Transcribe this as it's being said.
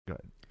Go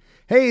ahead.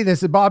 Hey,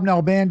 this is Bob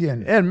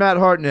Nalbandian And Matt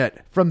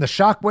Hartnett from the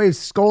Shockwave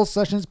Skull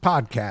Sessions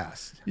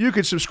podcast. You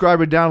can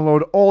subscribe and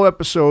download all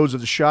episodes of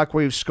the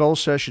Shockwave Skull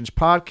Sessions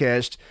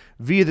podcast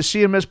via the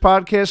CMS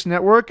Podcast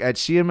Network at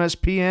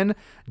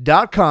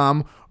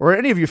cmspn.com or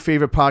any of your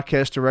favorite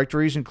podcast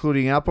directories,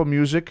 including Apple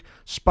Music,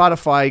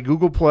 Spotify,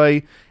 Google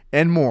Play,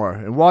 and more.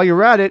 And while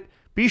you're at it,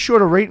 be sure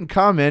to rate and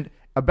comment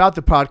about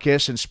the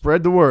podcast and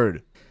spread the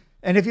word.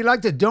 And if you'd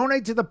like to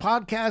donate to the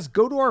podcast,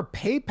 go to our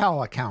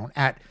PayPal account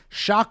at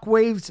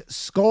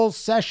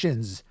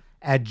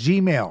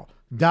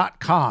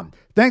shockwaveskullsessions@gmail.com.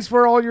 Thanks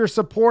for all your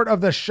support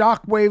of the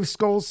Shockwave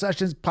Skull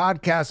Sessions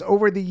podcast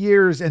over the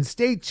years, and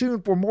stay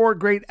tuned for more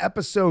great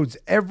episodes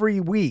every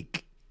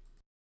week.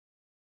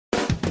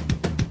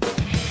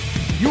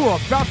 You are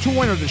about to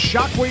enter the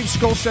Shockwave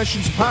Skull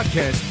Sessions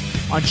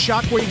podcast on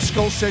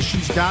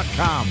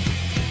shockwaveskullsessions.com.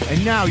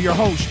 And now your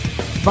host,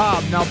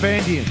 Bob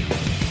Nalbandian.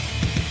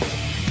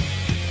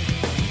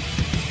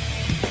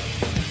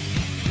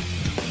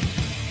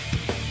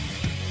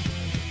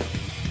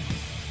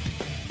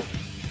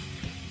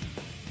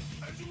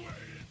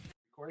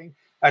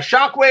 A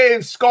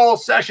Shockwave Skull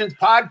Sessions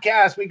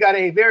podcast. We got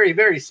a very,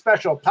 very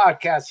special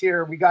podcast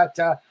here. We got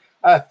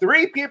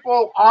three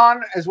people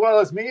on, as well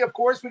as me, of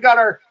course. We got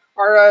our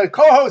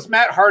co-host,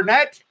 Matt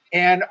Hartnett,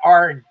 and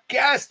our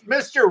guest,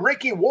 Mr.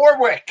 Ricky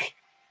Warwick.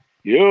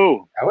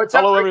 What's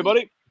up,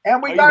 everybody?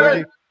 And we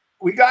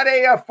got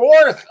a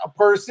fourth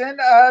person,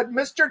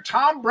 Mr.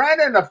 Tom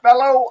Brennan, a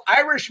fellow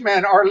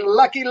Irishman, our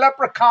lucky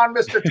leprechaun,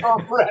 Mr.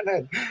 Tom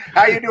Brennan.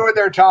 How you doing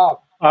there, Tom?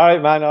 All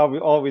right, man.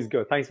 Always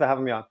good. Thanks for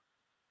having me on.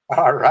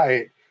 All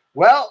right.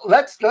 Well,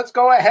 let's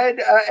go ahead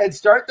and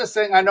start this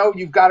thing. I know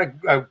you've got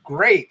a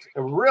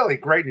really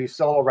great new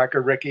solo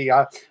record, Ricky.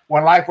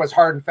 When Life Was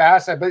Hard and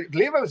Fast. I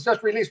believe it was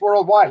just released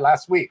worldwide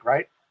last week,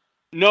 right?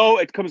 No,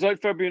 it comes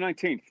out February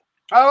 19th.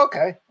 Oh,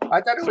 okay.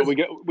 I thought it was. So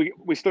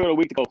we started a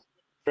week ago,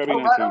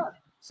 February 19th. Right,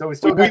 so we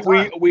still got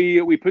time.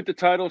 We put the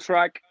title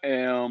track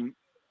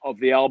of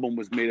the album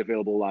was made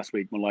available last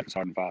week, When Life Was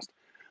Hard and Fast,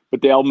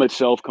 but the album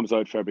itself comes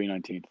out February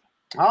 19th.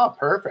 Oh,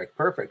 perfect.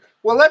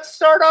 Well, let's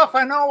start off.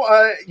 I know,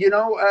 I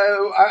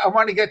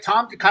want to get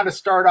Tom to kind of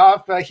start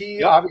off.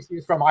 He obviously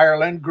is from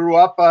Ireland, grew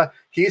up.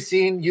 He's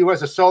seen you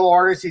as a solo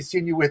artist. He's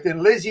seen you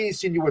within Lizzy. He's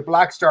seen you with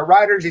Black Star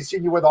Riders. He's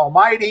seen you with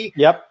Almighty.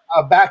 Yep.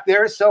 Back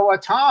there. So,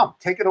 Tom,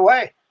 take it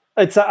away.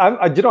 It's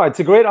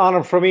a great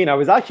honor for me. And I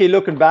was actually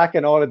looking back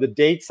at all of the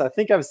dates. I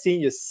think I've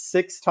seen you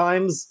 6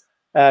 times,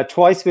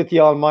 twice with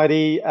the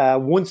Almighty,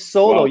 once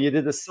solo. Wow. You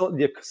did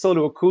the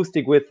solo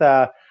acoustic with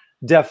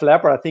Def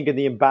Leppard, I think, in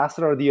the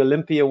Ambassador, the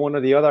Olympia, one or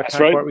the other. I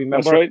can't quite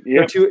remember. That's right.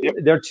 Yep.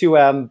 They're two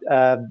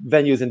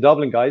venues in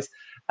Dublin, guys.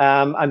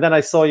 And then I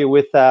saw you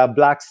with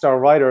Black Star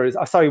Riders.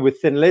 With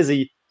Thin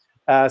Lizzy,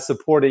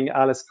 supporting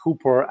Alice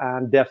Cooper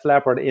and Def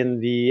Leppard in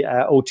the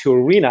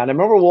O2 Arena. And I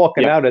remember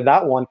walking out of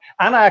that one.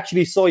 And I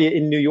actually saw you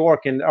in New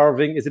York in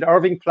Irving. Is it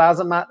Irving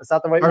Plaza, Matt? Is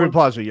that the right one? Irving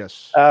Plaza,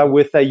 yes.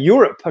 With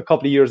Europe a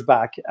couple of years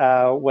back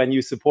when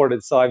you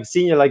supported. So I've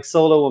seen you like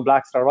solo and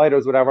Black Star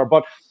Riders, whatever.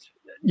 But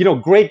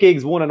great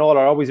gigs, one and all.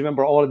 I always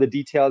remember all of the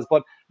details.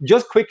 But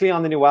just quickly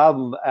on the new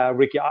album,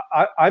 Ricky,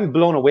 I'm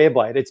blown away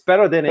by it. It's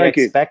better than I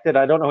expected.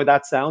 I don't know how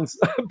that sounds,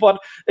 but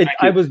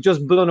I was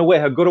just blown away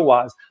how good it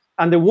was.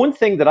 And the one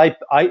thing that I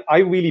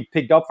really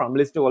picked up from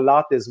listening to a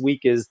lot this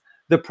week is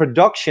the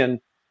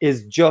production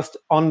is just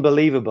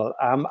unbelievable.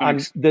 And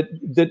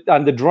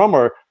the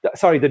drummer,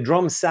 the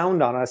drum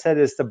sound on it. I said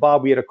this to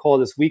Bob, we had a call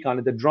this week on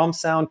it. The drum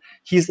sound,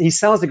 he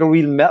sounds like a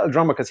real metal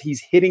drummer because he's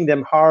hitting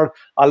them hard.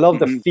 I love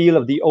the feel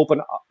of the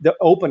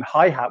open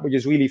hi-hat, which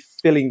is really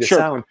filling the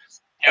sound.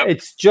 Yep.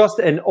 It's just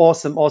an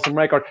awesome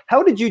record.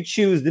 How did you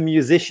choose the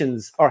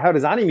musicians, or how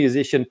does any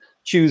musician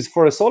choose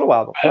for a solo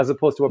album as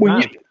opposed to a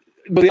band?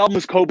 The album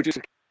was co-produced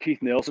with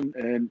Keith Nelson,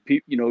 and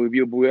you'll be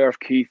aware of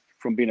Keith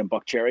from being in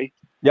Buckcherry.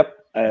 Yep.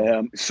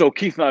 So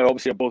Keith and I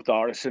obviously are both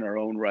artists in our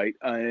own right,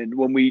 and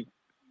when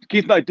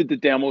Keith and I did the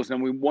demos,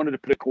 and we wanted to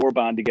put a core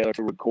band together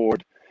to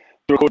record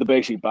the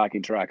basic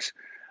backing tracks.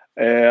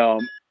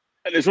 And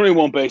there's only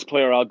one bass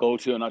player I'll go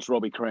to, and that's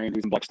Robbie Crane,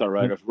 who's in Black Star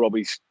Riders.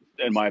 Robbie's,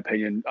 in my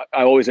opinion,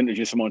 I always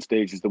introduce him on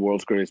stage as the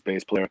world's greatest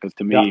bass player because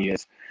to me,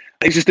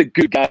 he's just a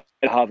good guy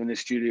to have in the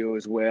studio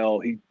as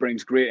well. He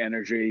brings great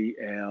energy.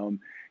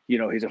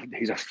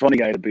 He's a funny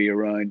guy to be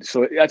around.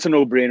 So that's a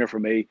no-brainer for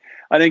me.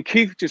 And then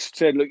Keith just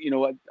said, look,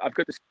 I've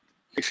got this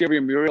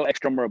Xavier Muriel,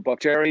 ex-drummer of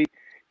Buckcherry.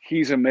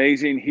 He's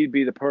amazing. He'd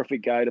be the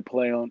perfect guy to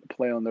play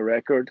on the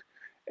record.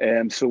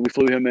 So we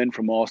flew him in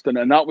from Austin,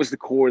 and that was the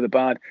core of the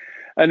band.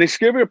 And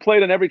Xavier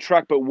played on every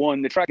track but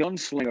one. The track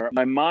Gunslinger,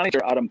 my manager,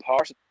 Adam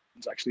Parsons,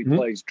 actually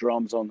plays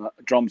drums on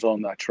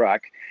that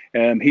track.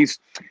 He's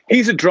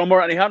a drummer,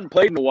 and he hadn't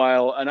played in a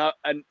while. And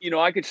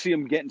I could see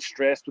him getting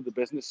stressed with the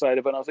business side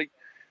of it. And I was like,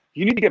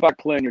 you need to get back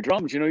playing your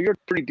drums. You're a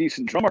pretty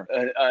decent drummer.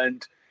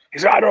 And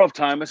he's like, I don't have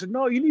time. I said,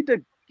 no, you need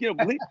to,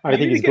 I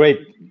think he's great.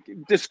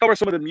 Discover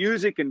some of the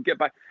music and get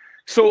back.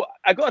 So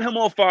I got him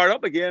all fired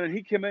up again, and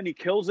he came in, he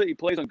kills it. He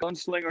plays on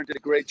Gunslinger and did a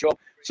great job.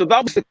 So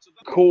that was the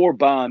core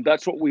band.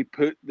 That's what we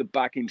put the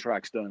backing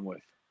tracks down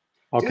with.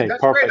 Okay, dude,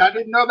 that's perfect. great. I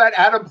didn't know that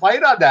Adam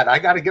played on that. I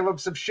got to give him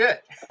some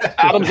shit.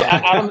 Adam's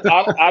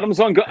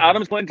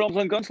playing drums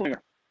on Gunslinger.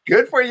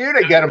 Good for you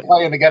to get him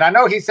playing again. I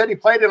know he said he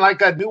played in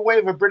like a new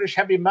wave of British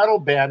heavy metal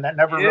band that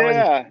never really.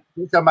 I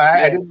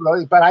didn't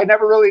really, but I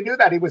never really knew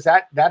that he was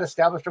that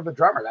established of a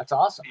drummer. That's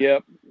awesome.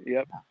 Yep.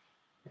 Yeah.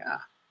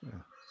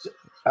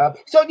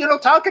 So, you know,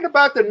 talking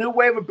about the new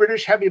wave of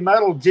British heavy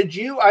metal,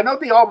 I know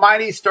the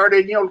Almighty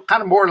started, you know,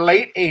 kind of more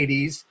late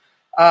 80s,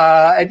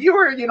 and you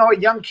were, you know, a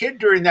young kid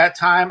during that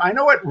time. I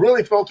know it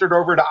really filtered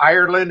over to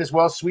Ireland as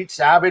well. Sweet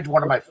Savage,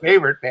 one of my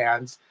favorite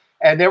bands,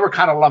 and they were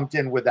kind of lumped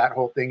in with that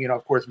whole thing, you know,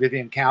 of course,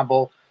 Vivian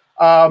Campbell.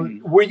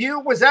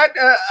 Was that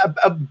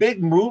a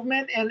big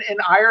movement in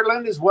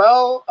Ireland as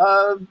well?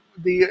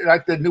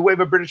 The new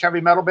wave of British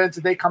heavy metal bands,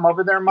 did they come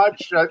over there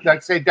much?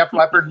 Like say Def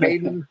Leppard,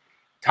 Maiden,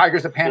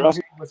 Tigers of Pan.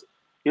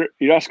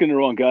 You're asking the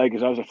wrong guy,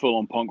 because I was a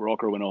full-on punk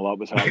rocker when all that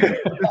was happening.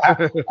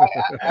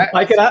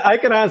 I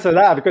can answer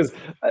that, because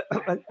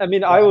I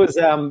mean, I was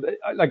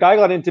I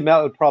got into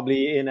metal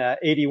probably in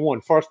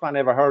 '81. First band I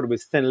ever heard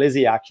was Thin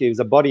Lizzy. Actually, it was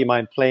a buddy of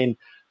mine playing.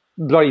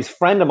 Bloody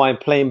friend of mine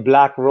playing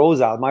Black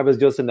Rose album. I was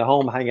just in the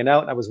home hanging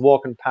out, and I was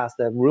walking past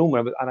the room,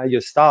 and I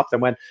just stopped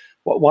and went,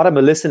 what am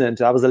I listening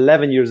to? I was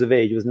 11 years of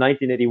age. It was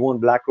 1981.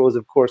 Black Rose,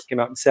 of course, came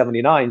out in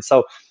 '79.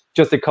 So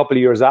just a couple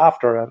of years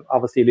after,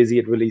 obviously Lizzy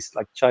had released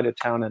like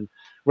Chinatown and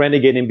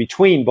Renegade in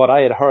between, but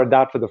I had heard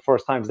that for the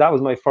first time. So that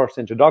was my first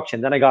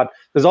introduction. Then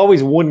there's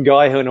always one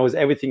guy who knows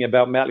everything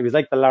about metal. He was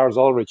like the Lars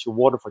Ulrich of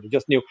Waterford. He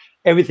just knew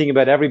everything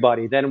about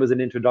everybody. Then it was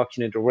an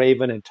introduction into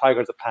Raven and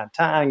Tigers of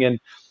Pantang and,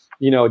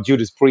 you know,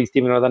 Judas Priest,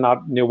 even though they're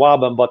not new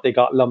album, but they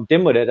got lumped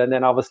in with it. And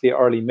then obviously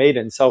early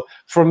Maiden. So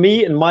for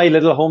me, in my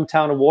little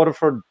hometown of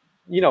Waterford,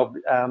 you know,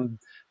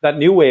 that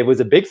new wave was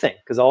a big thing,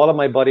 because all of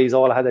my buddies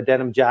all had the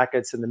denim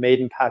jackets and the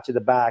Maiden patch at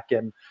the back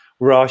and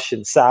Rush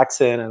and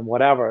Saxon and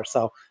whatever.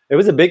 So it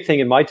was a big thing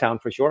in my town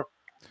for sure.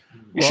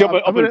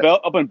 Well,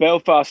 up in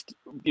Belfast,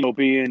 you know,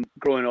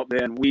 growing up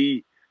then,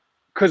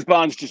 because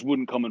bands just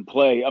wouldn't come and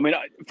play. I mean,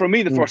 for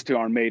me, the first two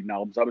Iron Maiden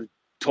albums, I was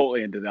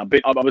totally into them.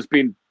 I was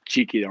being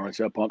cheeky there. I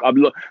said punk.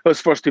 Those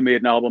first two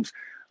Maiden albums,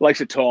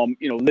 likes of Tom,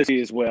 you know,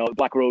 Lizzy as well.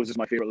 Black Rose is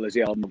my favorite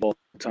Lizzy album of all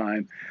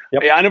time.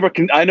 Yep.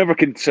 I never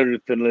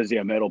considered Thin Lizzy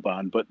a metal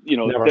band, but you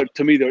know,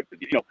 to me, they're,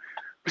 you know.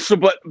 So,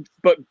 but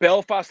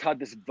Belfast had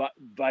this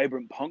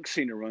vibrant punk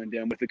scene around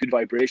them with the Good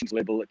Vibrations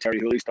label that Terry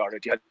Hooley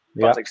started. You had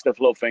bands like Stiff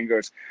Little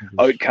Fingers,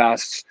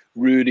 Outcasts,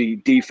 Rudy,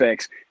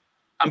 Defects.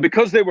 And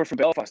because they were from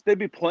Belfast, they'd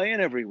be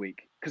playing every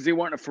week because they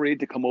weren't afraid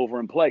to come over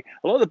and play.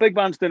 A lot of the big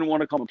bands didn't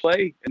want to come and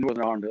play in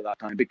Northern Ireland at that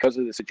time because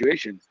of the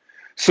situation.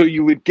 So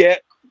you would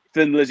get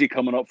Thin Lizzy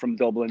coming up from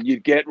Dublin.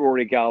 You'd get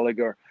Rory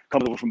Gallagher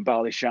coming over from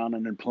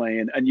Ballyshannon and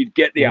playing. And you'd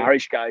get the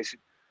Irish guys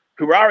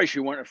who were Irish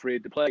who weren't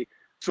afraid to play.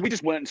 So we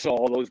just went and saw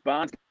all those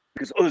bands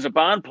because, there's a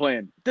band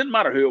playing. It didn't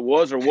matter who it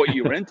was or what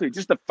you were into.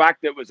 Just the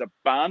fact that it was a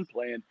band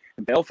playing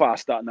in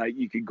Belfast that night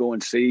you could go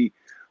and see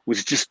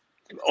was just,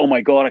 oh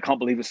my God, I can't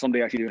believe there's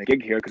somebody actually doing a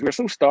gig here, because we were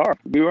so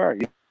starved. We were,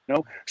 you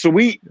know. So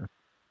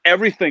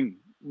everything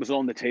was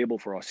on the table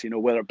for us, you know,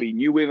 whether it be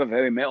new wave of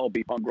heavy metal,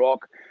 be punk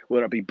rock,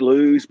 whether it be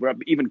blues, whether it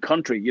be even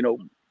country, you know.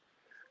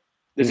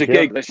 There's a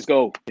gig, let's just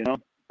go, you know.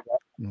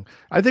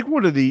 I think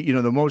one of the, you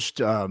know, the most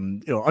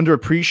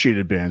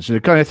underappreciated bands,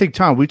 and I think,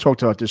 Tom, we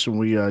talked about this when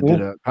we did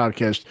a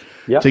podcast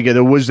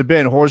together, was the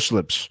band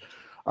Horselips.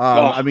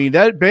 I mean,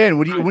 that band,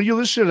 when you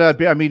listen to that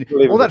band, I mean,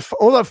 all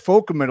that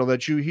folk metal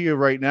that you hear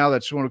right now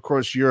that's going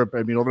across Europe,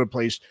 I mean, all over the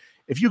place.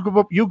 If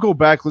you go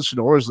back, listen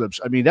to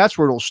Horselips, I mean, that's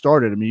where it all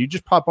started. I mean, you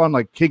just pop on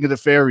like King of the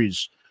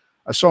Fairies,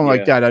 a song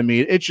like that. I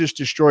mean, it just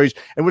destroys.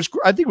 And what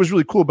I think was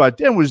really cool about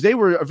them was they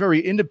were a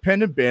very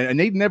independent band, and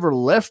they never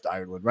left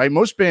Ireland, right?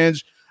 Most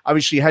bands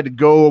obviously had to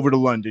go over to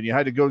London. You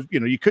had to go, you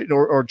know, you couldn't,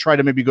 or try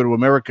to maybe go to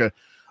America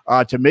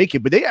to make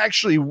it. But they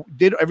actually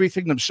did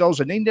everything themselves,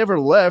 and they never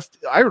left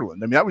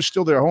Ireland. I mean, that was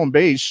still their home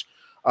base.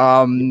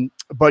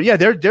 But yeah,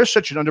 they're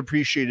such an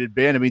underappreciated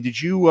band. I mean,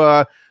 did you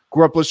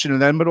grow up listening to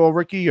them at all,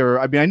 Ricky? Or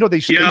I mean, I know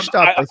they stopped.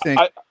 I think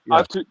I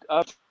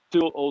have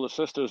two older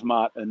sisters,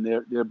 Matt, and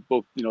they're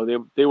both, you know,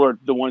 they were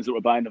the ones that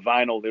were buying the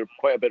vinyl. They're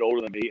quite a bit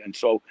older than me, and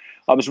so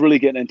I was really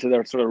getting into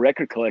their sort of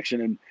record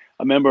collection. And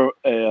I remember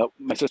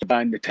my sister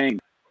buying the Ting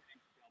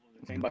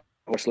by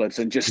Horselips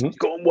and just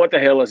going, what the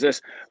hell is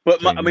this?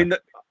 But I mean,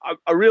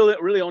 I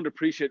really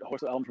underappreciate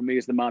Horse album for me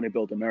is The Man Who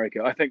Built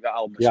America. I think that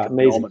album is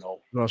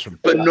phenomenal. Awesome.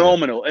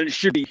 Phenomenal. And it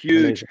should be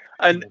huge.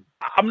 Amazing. And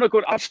I'm not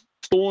going, I've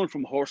stolen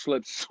from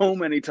Horselips so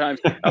many times.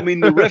 I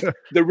mean, the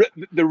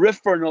riff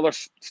for Another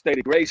State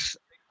of Grace,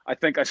 I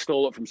think I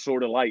stole it from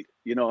Sword of Light.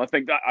 You know, I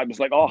think that I was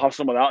like, I'll have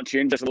some of that and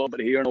change this a little bit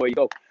here, and away you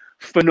go.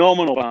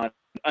 Phenomenal band.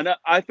 And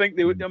I think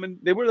they were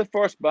the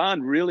first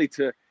band really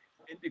to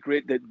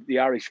integrate the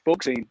Irish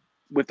folk scene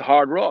with the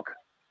hard rock.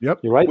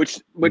 Yep, you're right.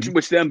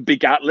 Which then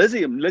begat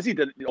Lizzy, and Lizzy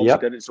did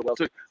it so well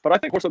too. But I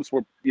think Horselips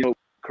were, you know,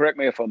 correct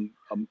me if I'm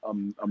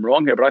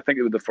wrong here, but I think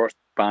they were the first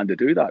band to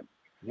do that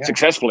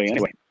successfully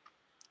anyway.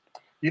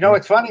 You know,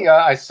 it's funny.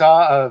 I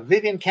saw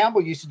Vivian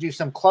Campbell used to do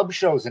some club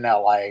shows in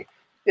LA,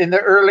 in the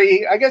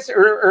early, I guess,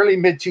 early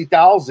mid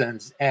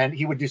 2000s, and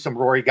he would do some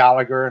Rory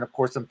Gallagher and of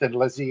course some Thin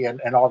Lizzy and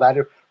all that.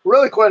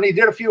 Really cool. And he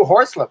did a few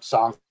Horslips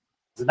songs,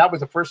 and that was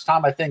the first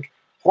time I think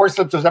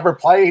Horslips was ever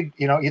played,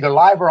 you know, either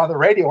live or on the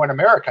radio in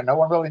America. No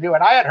one really knew,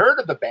 and I had heard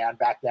of the band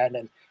back then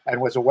and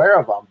was aware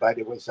of them, but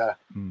it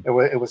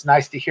was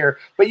nice to hear.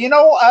 But you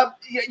know,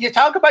 you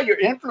talk about your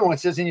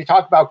influences and you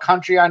talk about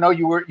country. I know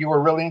you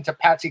were really into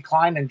Patsy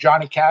Cline and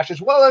Johnny Cash,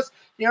 as well as,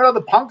 you know,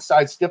 the punk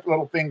side, Stiff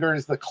Little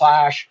Fingers, The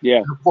Clash,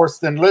 and of course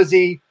Thin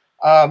Lizzy.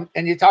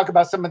 And you talk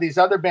about some of these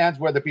other bands,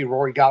 whether it be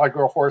Rory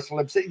Gallagher or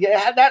Horslips. You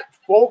had that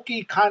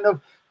folky kind of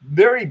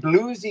very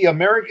bluesy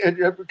American,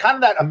 kind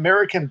of that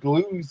American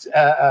blues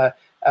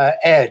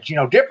edge, you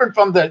know, different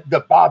from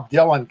the Bob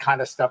Dylan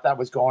kind of stuff that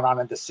was going on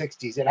in the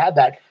 60s. It had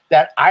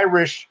that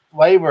Irish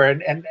flavor.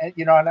 And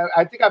you know, and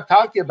I think I've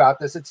talked to you about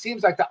this. It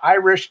seems like the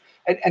Irish,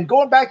 and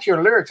going back to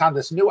your lyrics on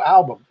this new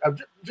album,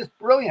 just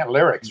brilliant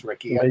lyrics,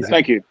 Ricky.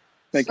 Thank you.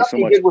 Thank you so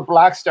much. You did with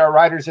Black Star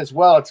Riders as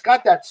well. It's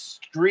got that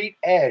street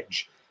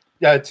edge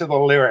to the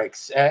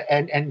lyrics,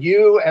 and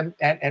you and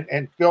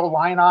Phil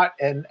Lynott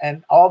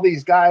and all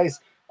these guys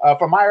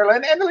from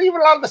Ireland, and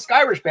even a lot of the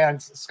Scottish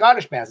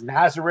bands,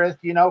 Nazareth,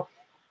 you know.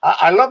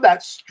 I love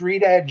that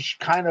street edge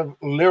kind of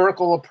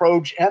lyrical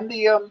approach and the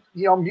you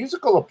know,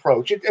 musical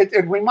approach.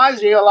 It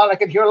reminds me a lot. I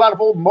could hear a lot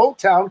of old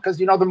Motown, because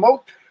you know the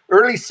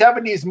early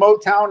 70s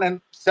Motown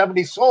and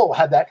 70s soul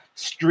had that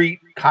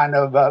street kind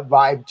of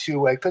vibe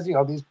to it, because you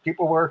know these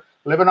people were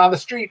living on the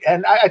street,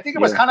 and I think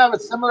it was kind of a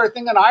similar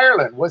thing in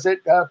Ireland. Was it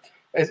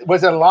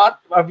a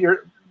lot of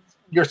your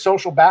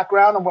social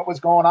background and what was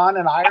going on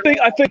in Ireland?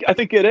 I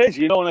think it is,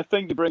 you know, and I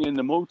think you bring in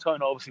the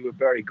Motown obviously with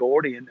Berry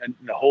Gordy and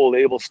the whole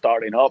label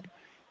starting up.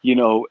 You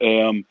know,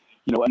 and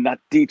that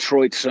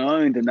Detroit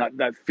sound and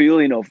that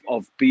feeling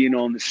of being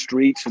on the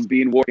streets and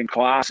being working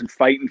class and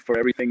fighting for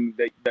everything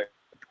that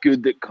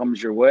good that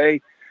comes your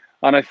way.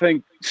 And I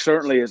think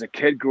certainly as a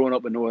kid growing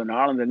up in Northern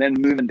Ireland and then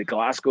moving to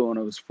Glasgow when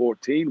I was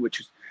 14, which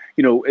is,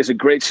 you know, is a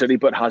great city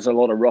but has a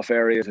lot of rough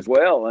areas as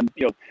well. And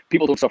you know,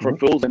 people don't suffer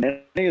fools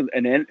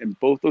in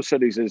both those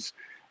cities,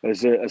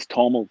 as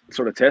Tom will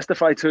sort of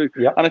testify to.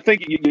 Yeah. And I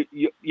think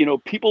you know,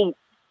 people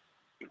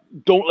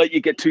don't let you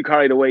get too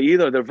carried away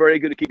either. They're very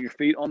good at keeping your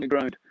feet on the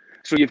ground.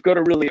 So you've got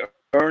to really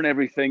earn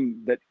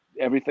everything that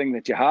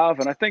you have.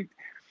 And I think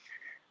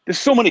there's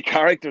so many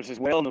characters as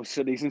well in those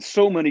cities, and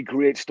so many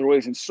great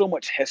stories, and so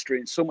much history,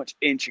 and so much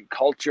ancient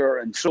culture,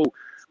 and so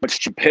much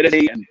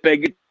stupidity and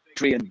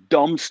bigotry and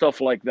dumb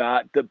stuff like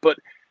that. But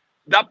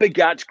that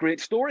begets great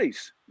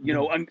stories, you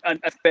know, and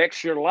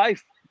affects your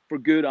life for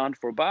good and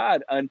for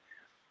bad. And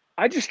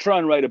I just try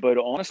and write about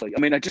it honestly. I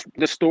mean,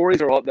 the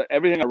stories are all that.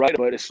 Everything I write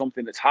about is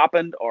something that's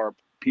happened, or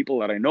people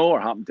that I know, or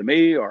happened to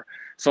me, or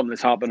something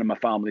that's happened in my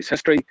family's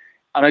history.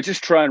 And I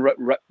just try and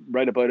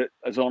write about it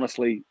as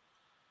honestly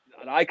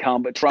as I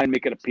can, but try and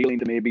make it appealing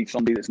to maybe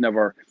somebody that's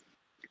never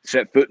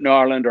set foot in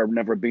Ireland, or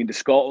never been to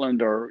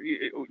Scotland, or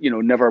you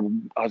know, never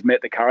has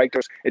met the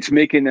characters. It's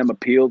making them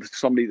appeal to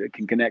somebody that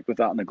can connect with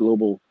that on a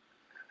global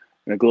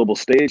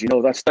stage. You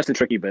know, that's the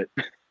tricky bit.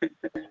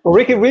 Well,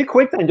 Ricky, real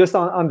quick then, just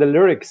on the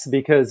lyrics,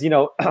 because you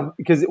know,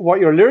 because what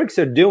your lyrics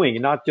are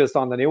doing, not just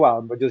on the new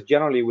album, but just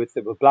generally with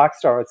Black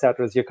Star,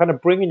 etc., is you're kind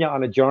of bringing you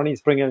on a journey,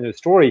 it's bringing you a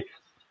story.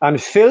 And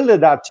Phil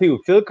did that too.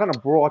 Phil kind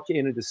of brought you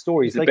into the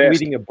story. It's like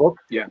reading a book.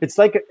 Yeah. It's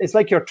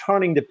like you're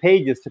turning the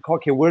pages to,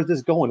 okay, where's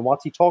this going?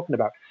 What's he talking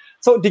about?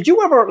 So did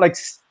you ever like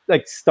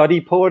study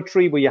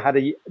poetry?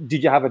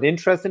 Did you have an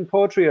interest in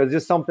poetry, or is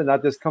this something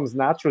that just comes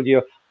natural to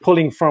you,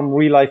 pulling from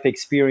real life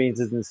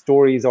experiences and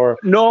stories, or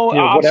no, you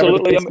know,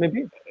 absolutely.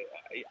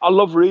 I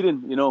love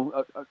reading. You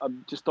know,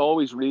 I'm just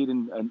always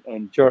reading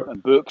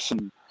and books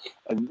and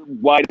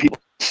why do people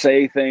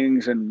say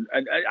things, and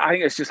I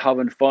think it's just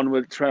having fun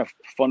with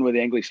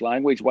the English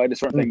language. Why do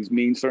certain things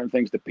mean certain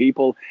things to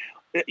people?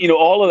 You know,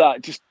 all of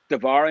that, just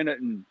devouring it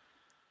and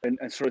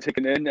sort of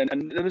taking it in.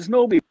 And there was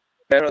nobody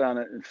better than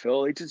it than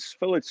Phil.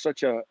 Phil had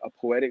such a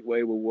poetic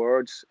way with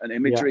words and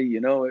imagery.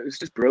 You know, it was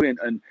just brilliant.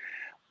 And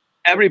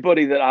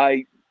everybody that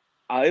I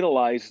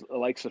idolize, the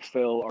likes of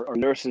Phil, or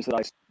lyricists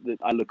that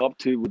I look up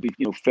to, would be,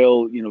 you know,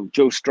 Phil, you know,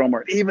 Joe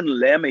Strummer, even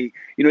Lemmy,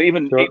 you know,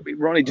 even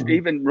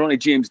Ronnie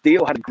James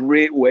Dio had a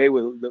great way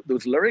with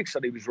those lyrics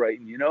that he was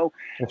writing, you know.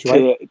 That's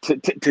right. To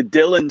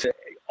Dylan, to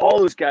all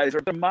those guys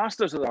are the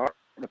masters of the art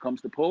when it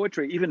comes to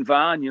poetry. Even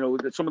Van, you know,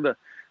 some of the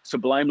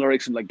sublime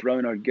lyrics in like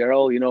Brown Eyed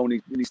Girl, you know,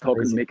 when he's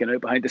talking, making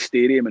out behind the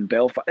stadium in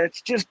Belfast,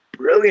 it's just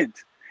brilliant.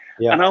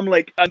 Yeah. And I'm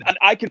like, and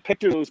I can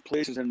picture those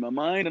places in my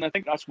mind, and I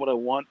think that's what I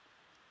want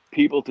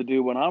people to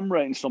do when I'm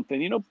writing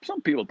something. You know,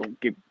 some people don't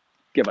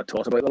give a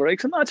toss about the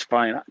lyrics, and that's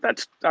fine.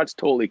 That's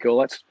totally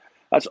cool.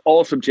 That's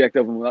all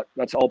subjective, and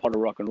that's all part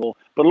of rock and roll.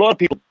 But a lot of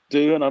people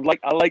do, and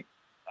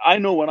I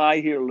know when I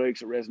hear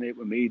lyrics that resonate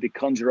with me, they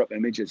conjure up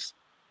images.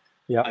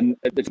 Yeah, and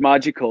it's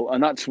magical,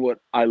 and that's what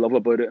I love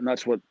about it, and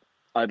that's what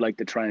I'd like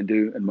to try and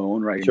do in my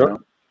own writing. Sure.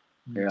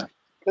 You know? Yeah.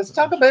 Let's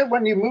talk about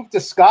when you moved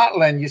to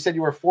Scotland. You said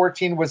you were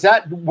 14.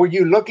 Were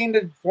you looking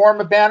to form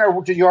a band,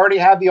 or did you already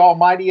have the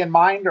Almighty in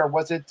mind, or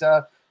was it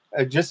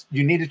Just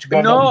you needed to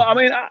go? No, I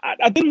mean,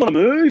 I didn't want to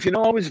move. You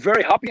know, I was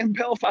very happy in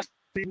Belfast,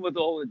 even with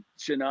all the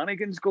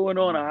shenanigans going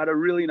on. I had a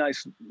really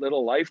nice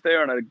little life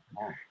there, and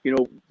you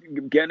know,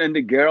 getting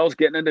into girls,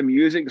 getting into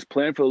music, was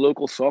playing for the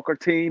local soccer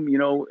team. You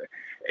know,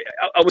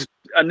 I was,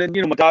 and then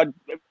you know, my dad.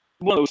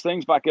 One of those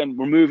things back in,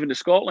 we're moving to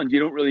Scotland. You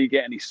don't really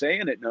get any say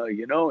in it now.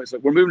 You know, it's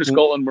like we're moving to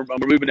Scotland.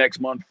 We're moving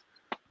next month.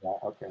 Yeah,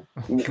 okay.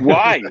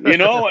 Why? You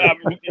know,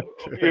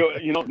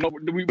 no,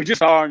 we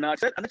just are, and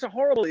that's it. And it's a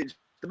horrible age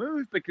to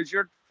move because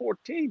you're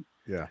 14.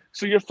 Yeah.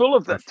 So you're full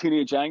of that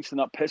teenage angst and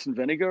that piss and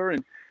vinegar,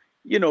 and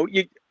you know,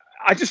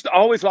 I just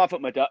always laugh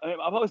at my dad.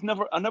 I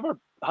never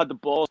had the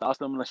balls to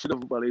ask him, and I should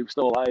have while he was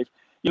still alive.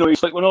 You know,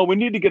 he's like, well, no, we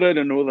need to get out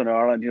of Northern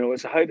Ireland. You know,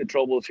 it's a height of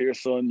troubles here,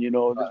 son. You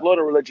know, there's a lot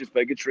of religious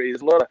bigotry.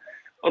 There's a lot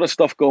of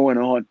stuff going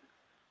on.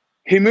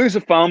 He moves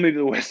a family to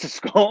the west of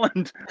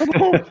Scotland.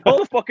 all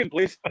the fucking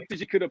places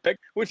you could have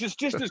picked, which is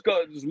just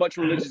got as much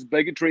religious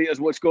bigotry as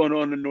what's going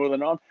on in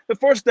Northern Ireland. The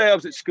first day I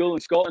was at school in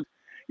Scotland,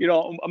 you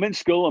know, I'm in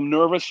school, I'm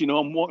nervous, you know,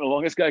 I'm walking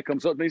along. This guy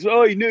comes up and he says,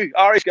 "Oh, you new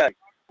Irish guy.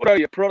 What are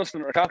you,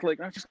 Protestant or Catholic?"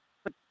 And I'm just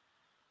like,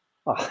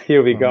 "Oh,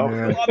 here we go."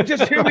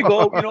 Here we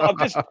go. You know, I'm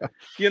just,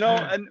 you know,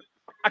 and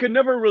I could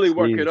never really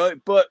work it out.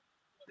 But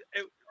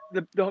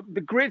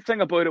the great thing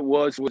about it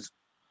was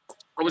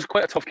I was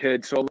quite a tough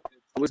kid, so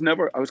I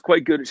was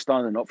quite good at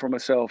standing up for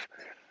myself.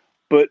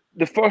 But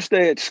the first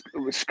day at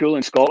school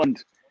in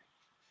Scotland,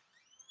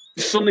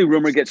 suddenly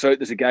rumour gets out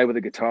there's a guy with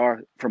a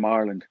guitar from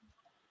Ireland.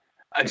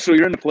 And so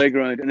you're in the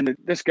playground, and then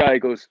this guy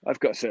goes, "I've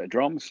got a set of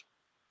drums."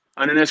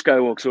 And then this guy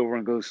walks over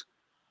and goes,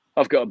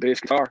 "I've got a bass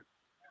guitar.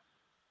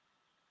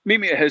 Meet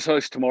me at his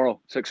house tomorrow,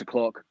 6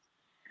 o'clock.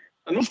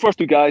 And those first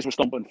two guys were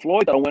Stump and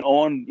Floyd that I went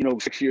on, you know,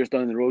 6 years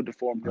down the road to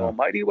form the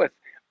Almighty with.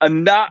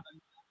 And that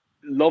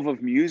love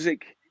of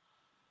music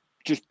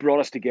just brought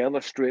us together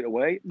straight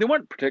away. They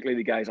weren't particularly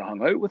the guys I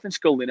hung out with in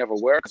school. They never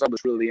were, because I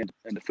was really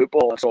into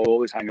football. So I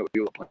always hang out with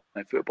people that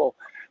play football.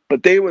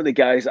 But they were the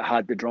guys that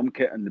had the drum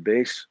kit and the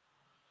bass.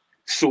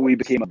 So we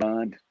became a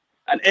band.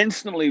 And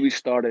instantly we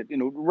started, you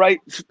know, right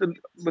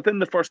within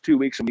the first 2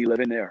 weeks of me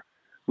living there,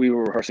 we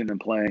were rehearsing and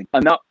playing.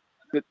 And that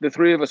the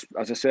three of us,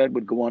 as I said,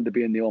 would go on to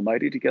be in the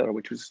Almighty together,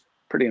 which was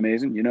pretty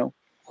amazing, you know.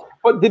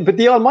 But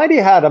the Almighty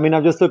had, I mean,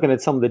 I'm just looking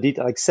at some of the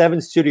details, like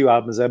 7 studio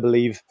albums, I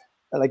believe.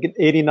 Like in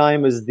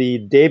 89 was the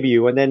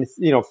debut, and then,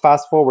 you know,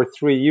 fast forward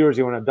 3 years,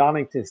 you were on a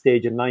Donington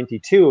stage in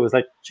 92. It was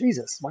like,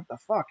 Jesus, what the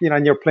fuck, you know?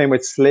 And you're playing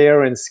with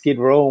Slayer and Skid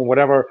Row and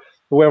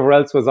whoever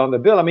else was on the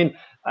bill. I mean,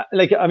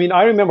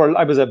 I remember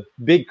I was a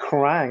big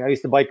Kerrang. I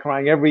used to buy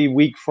Kerrang every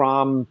week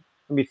from,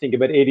 let me think,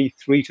 about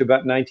 83 to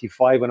about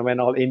 95 when I went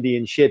all indie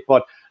and shit.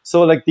 But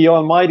so like the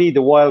Almighty,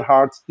 the Wild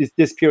Hearts,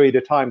 this period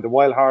of time, the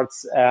Wild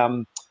Hearts,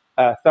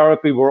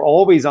 Therapy were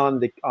always on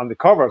the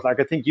covers. Like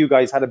I think you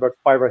guys had about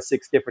 5 or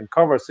 6 different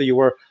covers, so you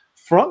were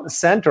front and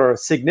center,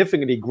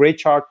 significantly great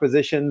chart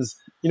positions,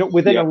 you know,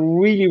 within a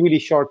really, really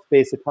short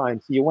space of time.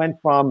 So you went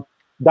from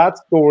that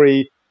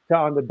story to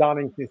on the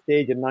Donington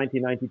stage in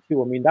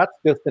 1992. I mean, that's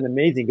just an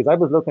amazing, because I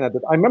was looking at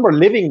it. I remember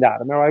living that. I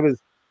remember I was,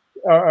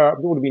 it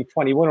would have been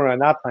 21 around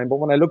that time. But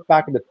when I look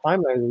back at the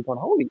timeline, I was going,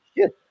 holy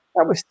shit,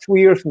 that was 2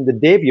 years from the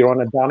debut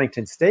on a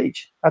Donington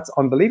stage. That's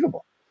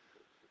unbelievable.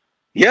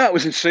 Yeah, it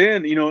was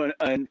insane, you know,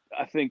 and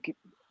I think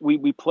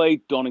we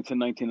played Donington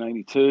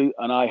 1992,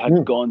 and I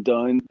had gone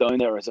down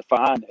there as a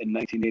fan in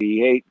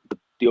 1988,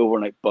 the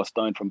overnight bus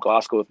down from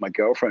Glasgow with my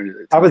girlfriend at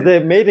the time. That was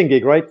the maiden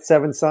gig, right?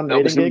 Seven Sun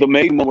That was the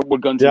maiden one where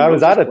Guns N'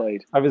 Roses I was at it.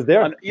 played. I was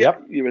there. And,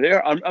 you were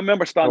there. I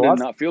remember standing in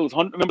that field. I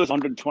remember there's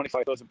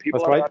 125,000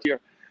 people that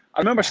year. I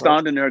remember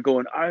standing there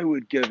going, I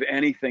would give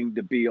anything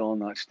to be on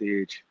that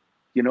stage.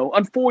 You know,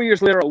 and 4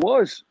 years later it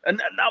was, and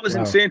that was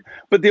insane.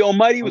 But the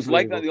Almighty was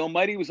like that. The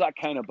Almighty was that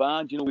kind of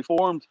band. You know, we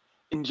formed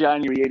in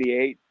January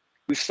 '88.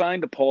 We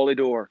signed to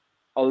Polydor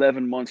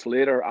 11 months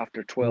later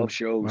after 12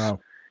 shows.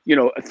 Wow. You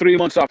know, 3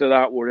 months after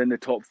that, we're in the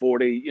top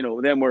 40. You know,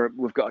 then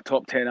we've got a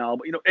top 10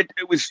 album. You know, it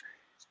was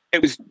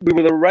we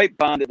were the right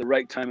band at the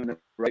right time in the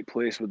right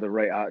place with the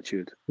right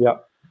attitude. Yeah.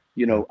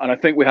 You know, and I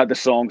think we had the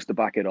songs to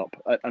back it up.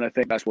 And I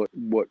think that's what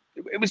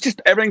it was.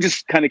 Just everything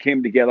just kind of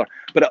came together.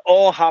 But it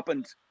all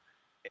happened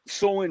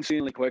so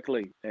insanely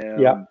quickly.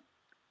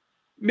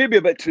 Maybe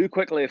a bit too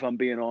quickly, if I'm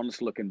being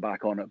honest, looking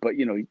back on it. But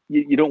you know,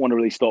 you don't want to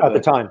really stop at the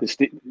time.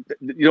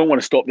 You don't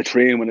want to stop the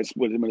train when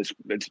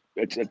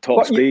it's at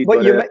top speed.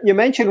 But you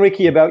mentioned,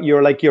 Ricky, about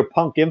your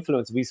punk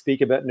influence. We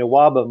speak about no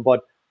album,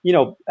 but you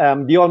know,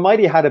 the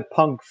Almighty had a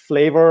punk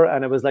flavor,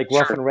 and it was like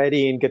rough and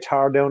ready and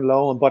guitar down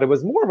low, but it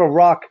was more of a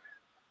rock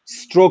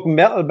stroke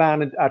metal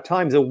band at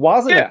times. It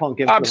wasn't a punk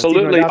influence.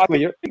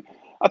 Absolutely.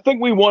 I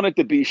think we wanted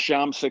to be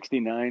Sham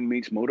 69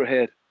 meets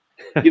Motorhead.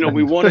 You know,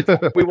 we wanted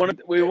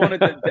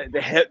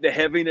the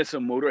heaviness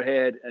of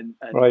Motorhead and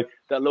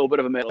that little bit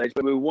of a metal edge,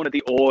 but we wanted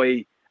the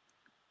oi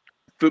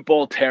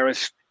football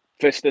terrace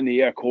fist in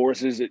the air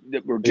choruses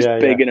that were just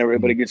big and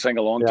everybody could sing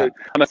along to.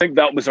 And I think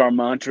that was our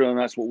mantra, and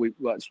that's what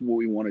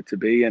we wanted to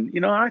be. And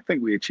you know, I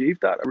think we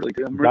achieved that. I really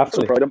do. I'm really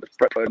so proud of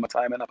my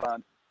time in that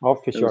band. Oh,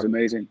 for sure. It was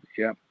amazing.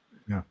 Yeah.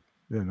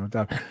 Yeah, no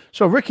doubt.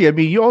 So, Ricky, I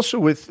mean, you also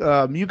with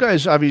you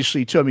guys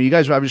obviously too. I mean, you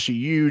guys are obviously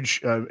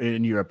huge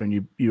in Europe, and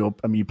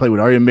you play with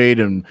Iron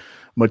Maiden,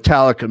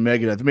 Metallica,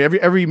 Megadeth. I mean,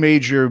 every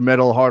major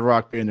metal hard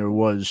rock band there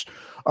was.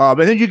 And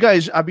then you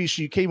guys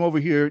obviously came over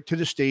here to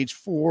the States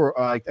for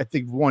I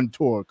think one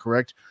tour,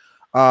 correct?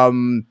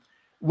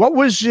 What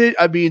was it?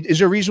 I mean, is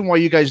there a reason why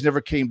you guys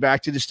never came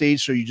back to the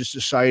States, or you just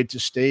decided to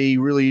stay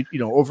really,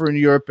 over in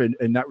Europe and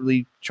not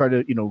really try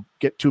to,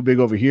 get too big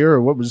over here,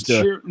 or what was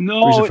the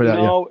reason for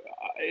that?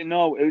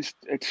 No, it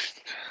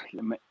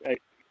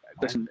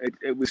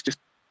was just.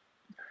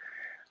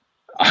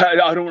 I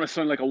don't want to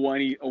sound like a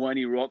whiny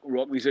rock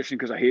musician,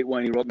 because I hate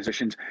whiny rock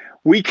musicians.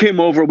 We came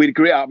over, we had a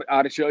great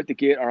attitude out the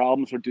gate. Our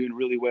albums were doing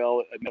really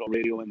well at Metal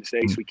Radio in the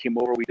States. We came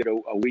over, we did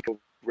a week of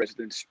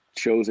residence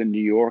shows in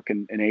New York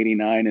in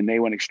 '89, and they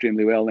went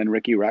extremely well. Then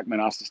Ricky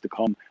Rackman asked us to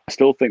come. I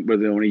still think we're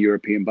the only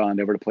European band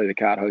ever to play the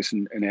Cat House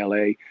in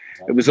LA.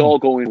 It was all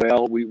going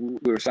well. We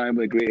were signed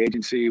with a great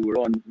agency. We were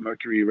on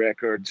Mercury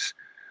Records.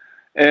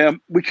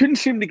 We couldn't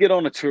seem to get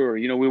on a tour.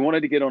 We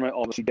wanted to get on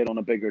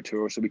a bigger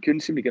tour, so we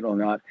couldn't seem to get on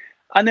that.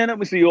 And then it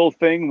was the old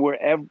thing where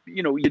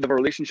you'd have a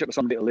relationship with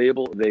somebody at a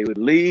label, they would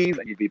leave,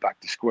 and you'd be back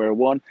to square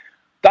one.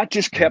 That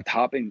just kept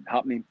happening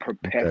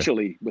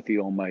perpetually with the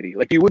Almighty.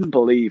 Like, you wouldn't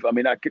believe. I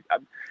mean,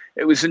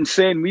 it was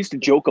insane. We used to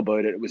joke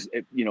about it. It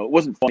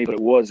wasn't funny, but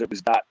it was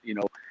that.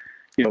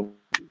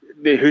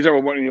 Who's ever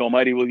working the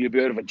Almighty, will you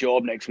be out of a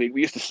job next week?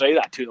 We used to say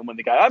that to them when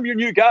the guy, I'm your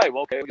new guy.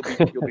 Well, okay,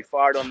 you'll be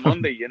fired on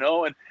Monday,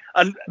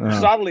 and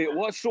sadly it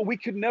was. So we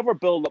could never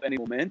build up any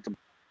momentum.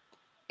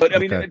 But I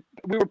mean,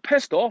 we were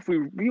pissed off.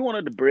 We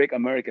wanted to break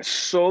America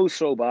so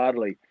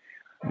badly.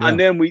 Yeah. And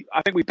then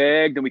I think we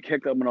begged and we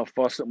kicked up enough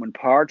fuss that when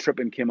Power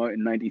Tripping came out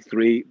in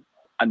 '93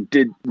 and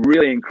did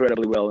really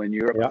incredibly well in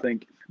Europe, I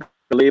think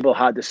the label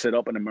had to sit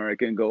up in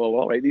America and go, oh,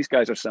 all right, these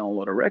guys are selling a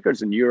lot of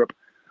records in Europe.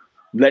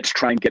 Let's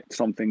try and get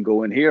something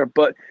going here.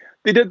 But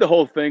they did the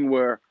whole thing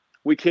where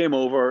we came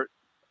over,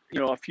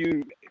 a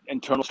few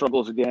internal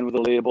struggles again with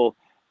the label.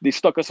 They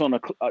stuck us on a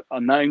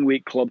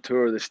 9-week club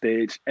tour of the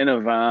States in a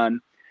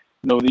van.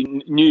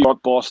 The New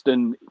York,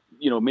 Boston,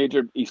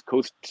 major East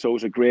Coast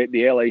shows are great.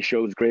 The LA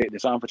show is great. The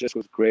San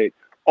Francisco is great.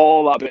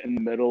 All that bit in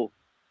the middle,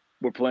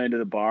 we're playing to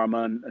the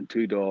barman and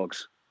 2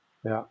 dogs.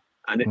 Yeah.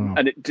 And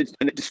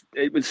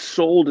it was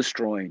soul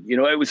destroying.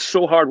 It was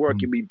so hard work.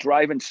 You'd be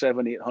driving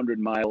 700-800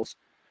 miles.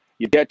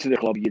 You get to the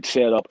club, you'd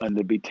set up, and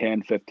there'd be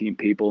 10, 15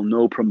 people,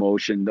 no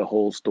promotion, the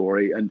whole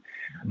story. And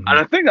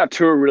I think that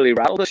tour really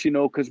rattled us,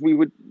 because we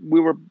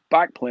were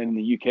back playing in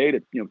the UK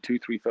to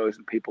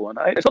 2,000-3,000 people a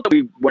night. It's not that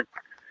we weren't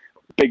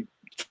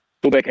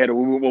big-headed,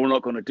 we're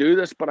not going to do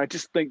this, but I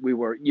just think we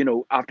were,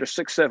 after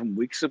 6-7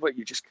 weeks of it,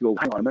 you just go,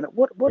 hang on a minute,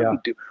 what do we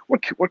do?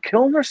 We're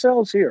killing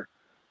ourselves here.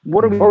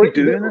 What are we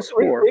doing this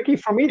for? Ricky,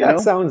 for me, that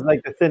sounds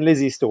like the Thin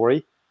Lizzy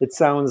story. It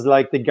sounds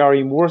like the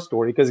Gary Moore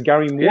story, because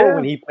Gary Moore,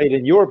 when he played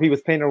in Europe, he was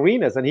playing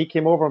arenas, and he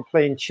came over and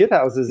playing shit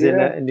houses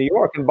in New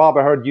York. And Bob,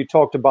 I heard you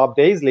talk to Bob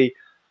Daisley,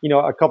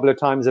 a couple of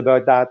times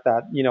about that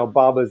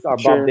Bob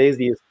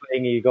Daisley is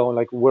playing, and you going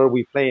like, where are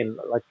we playing?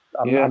 Like,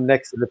 I'm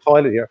next to the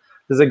toilet here.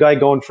 There's a guy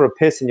going for a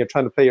piss, and you're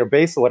trying to play your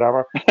bass or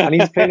whatever, and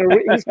he's playing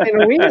arenas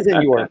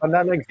in Europe. And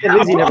then like Thin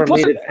Lizzy never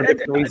made it for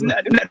different reasons.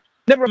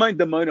 Never mind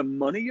the amount of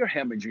money you're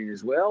hemorrhaging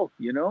as well,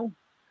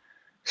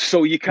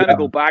 So you kind of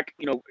go back,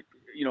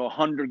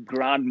 100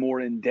 grand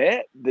more in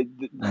debt,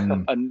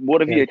 and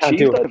what have you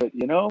achieved out of it,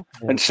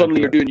 and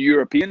suddenly you're doing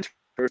European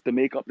tours to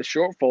make up the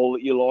shortfall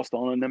that you lost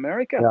on in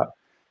America. Yeah.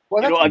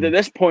 Well, and at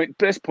this point,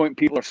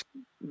 people are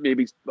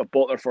maybe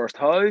bought their first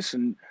house,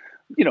 and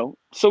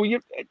so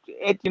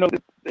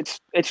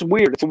it's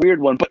weird. It's a weird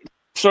one, but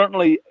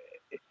certainly,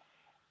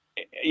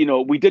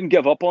 we didn't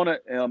give up on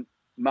it,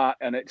 Matt,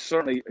 and it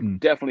certainly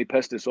definitely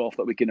pissed us off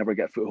that we could never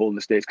get foothold in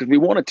the States, because we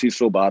wanted to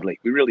so badly.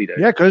 We really did.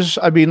 Yeah, because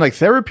I mean, like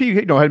Therapy,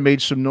 had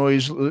made some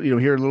noise,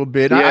 here a little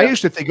bit. Yeah. I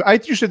used to think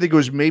it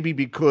was maybe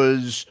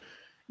because,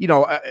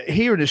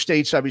 here in the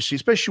States, obviously,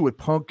 especially with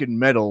punk and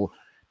metal,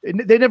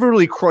 they never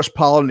really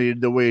cross-pollinated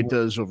the way it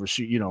does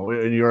overseas,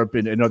 in Europe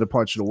and in other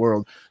parts of the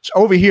world. So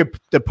over here,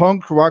 the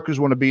punk rockers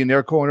want to be in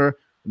their corner.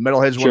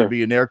 Metalheads want to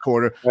be in their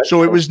corner. Right.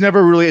 So it was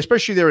never really,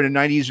 especially there in the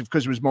 90s,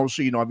 because it was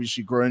mostly,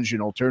 obviously grunge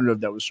and alternative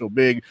that was so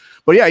big.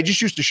 But yeah, it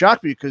just used to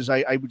shock me, because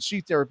I would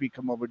see Therapy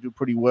come over, do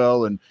pretty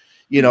well. And,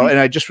 and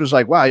I just was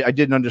like, wow, I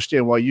didn't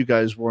understand why you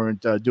guys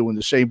weren't doing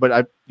the same.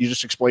 But you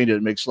just explained it.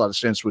 It makes a lot of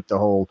sense with the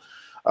whole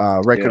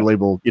record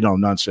label,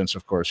 nonsense,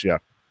 of course. Yeah.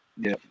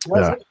 Yeah.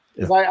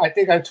 I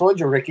think I told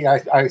you, Ricky,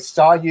 I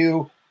saw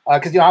you,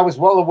 because, I was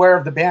well aware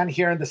of the band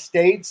here in the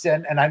States.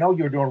 And I know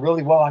you were doing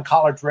really well on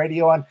college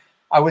radio. And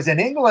I was in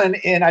England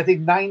in, I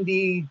think,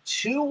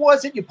 92,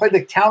 was it? You played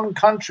the Town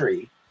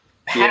Country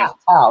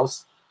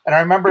House. And I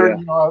remember,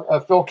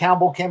 Phil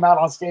Campbell came out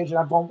on stage, and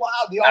I'm going, wow,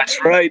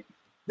 that's right.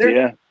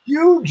 They're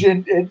huge.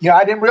 And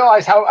I didn't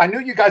realize how, I knew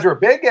you guys were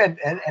big. And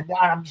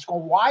I'm just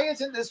going, why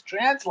isn't this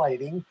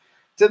translating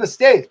to the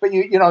States? But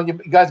you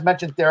guys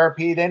mentioned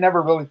Therapy. They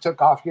never really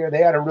took off here.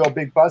 They had a real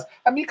big buzz.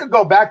 I mean, you could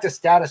go back to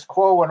Status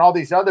Quo and all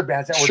these other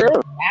bands that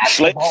were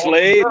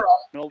Slade.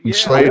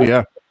 Slade,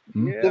 yeah.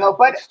 You know,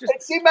 but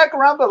it seemed like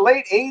around the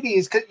late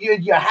 80s, because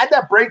you had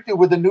that breakthrough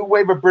with the new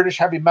wave of British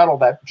heavy metal,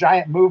 that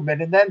giant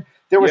movement. And then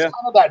there was kind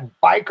of that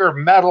biker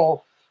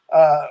metal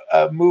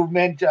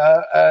movement,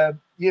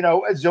 you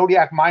know,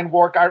 Zodiac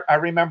Mindwarp. I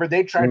remember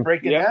they tried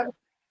breaking them.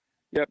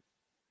 Yep.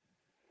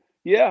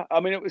 Yeah, I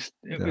mean, it was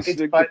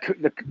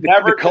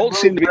the cult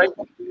seemed to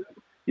be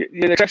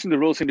the exception of the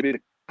rule seemed to be the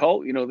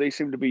cult. You know, they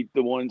seemed to be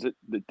the ones that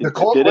the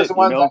cult was the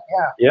ones that,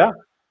 yeah.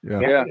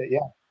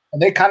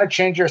 And they kind of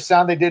changed their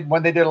sound. They did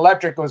when they did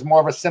Electric. It was more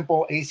of a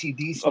simple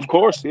AC/DC. Of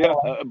course,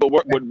 but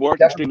would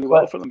work extremely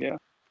well for them. Yeah,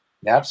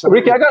 absolutely.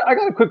 Ricky, I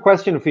got a quick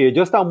question for you.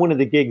 Just on one of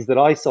the gigs that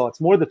I saw, it's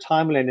more the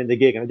timeline in the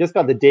gig, and I just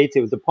got the dates.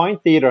 It was the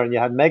Point Theatre, and you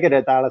had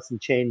Megadeth, Alice in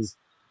Chains,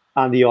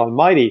 and the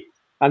Almighty,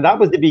 and that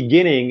was the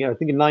beginning. I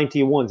think in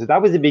 '91. So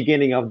that was the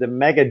beginning of the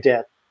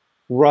Megadeth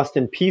Rust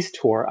in Peace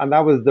tour, and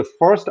that was the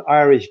first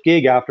Irish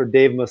gig after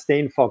Dave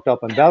Mustaine fucked up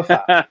in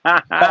Belfast.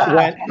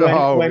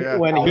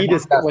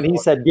 when he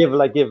said give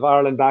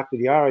Ireland back to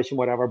the Irish and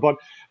whatever. But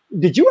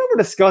did you ever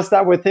discuss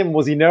that with him?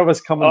 Was he nervous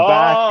coming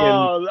back?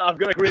 Oh, I've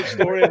got a great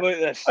story about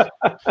this. I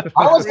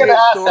was going to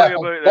ask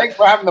that. Thanks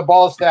for having the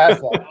balls to ask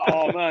that.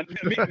 Oh man,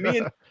 me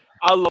and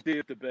I love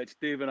Dave the bits.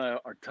 Dave and I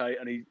are tight,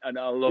 and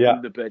I love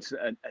him the bits,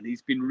 and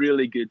he's been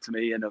really good to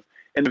me. And I've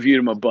interviewed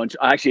him a bunch.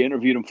 I actually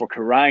interviewed him for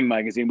Kerrang!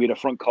 Magazine. We had a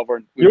front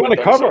cover. You want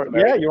a cover?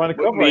 Yeah, you want a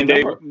cover. Me and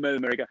Dave in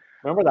America.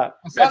 Remember that?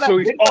 So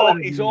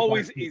he's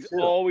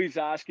always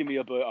asking me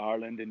about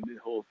Ireland and the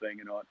whole thing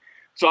and all.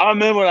 So I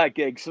remember that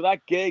gig. So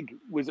that gig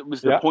was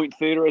the Point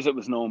Theatre, as it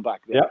was known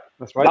back then. Yeah,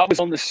 that's right. That was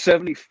on the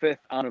 75th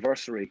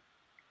anniversary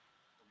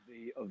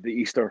of the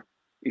Easter.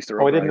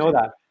 Oh, I didn't know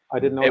that.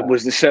 It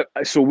was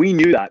so we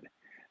knew that.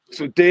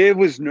 So Dave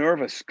was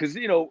nervous because,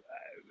 you know,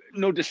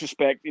 no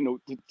disrespect, you know,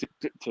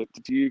 to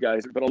you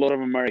guys, but a lot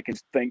of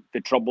Americans think the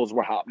troubles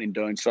were happening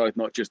down south,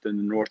 not just in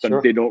the north,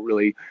 and they don't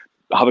really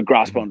have a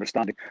grasp of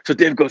understanding. So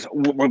Dave goes,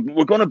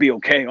 "We're going to be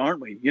okay,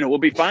 aren't we? You know, we'll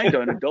be fine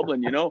down in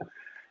Dublin, you know."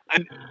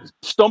 And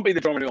Stumpy,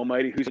 the drummer of the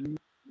Almighty, who's a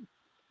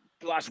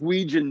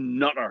Glaswegian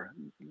nutter,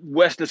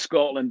 west of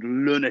Scotland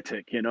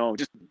lunatic, you know,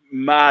 just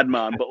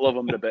madman, but love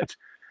him to bits.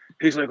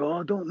 He's like, "Oh,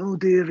 I don't know,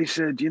 Dave." He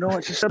said, "You know,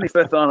 it's the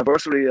 75th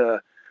anniversary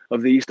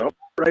of the Easter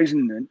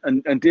Uprising,"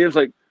 and Dave's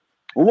like,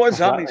 "Well, what's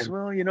happening?" He says,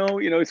 "Well, you know,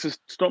 it's just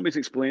Stumpy's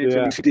explaining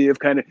to me."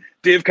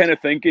 Dave kind of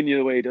thinking, you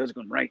know, the way he does,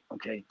 going, "Right,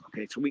 okay,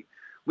 so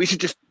we should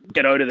just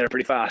get out of there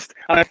pretty fast."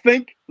 And I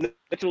think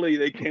literally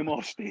they came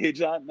off stage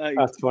that night.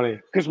 That's funny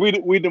because we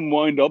didn't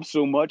wind up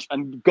so much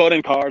and got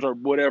in cars or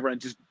whatever and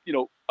just, you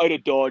know, out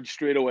of Dodge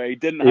straight away.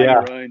 Didn't hang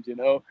around, you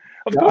know.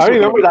 Of course, I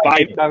remember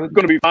that. Going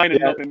to be fine and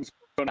nothing's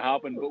going to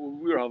happen, but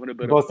we were having a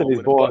bit busting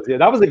his balls. Yeah,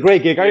 that was a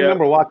great gig. I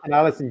remember watching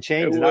Alice in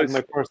Chains, and that was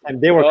my first time.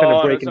 They were kind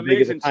of breaking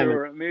big at the time.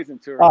 Amazing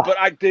tour.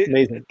 But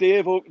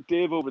Dave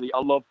over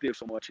I love Dave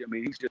so much. I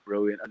mean, he's just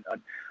brilliant,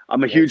 and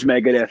I'm a huge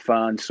Megadeth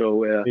fan.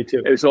 So me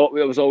too. It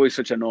was always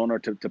such an honor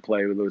to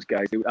play with those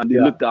guys, and they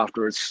looked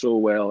after us so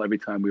well every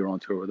time we were on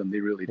tour with them.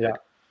 They really did.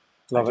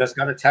 I just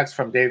got a text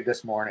from Dave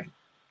this morning.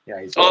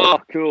 Yeah, he's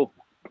cool.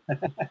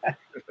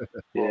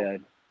 Yeah.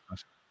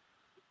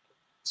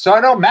 So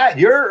I know, Matt,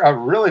 you're a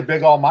really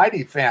big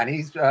Almighty fan.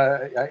 He's,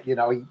 you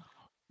know,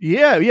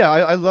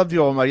 I love the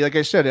Almighty. Like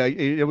I said,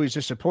 it was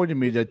disappointing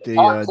me that they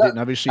didn't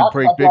obviously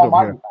break big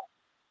over here.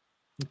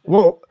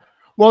 Well,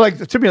 like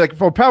to me, like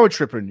for Power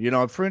Tripping, you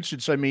know, for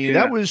instance, I mean,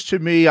 that was to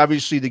me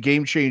obviously the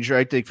game changer,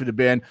 I think, for the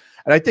band.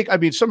 And I think, I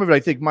mean, some of it I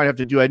think might have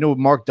to do. I know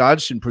Mark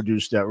Dodson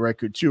produced that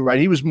record too, right?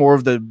 He was more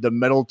of the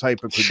metal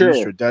type of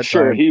producer at that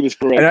time. He was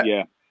correct.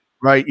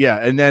 Right, yeah,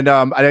 and then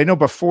and I know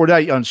before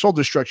that on Soul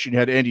Destruction you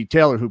had Andy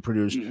Taylor who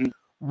produced.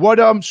 What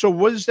so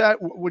was that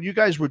when you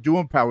guys were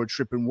doing Power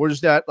Tripping?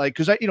 Was that like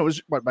because it was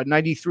by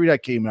 '93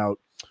 that came out,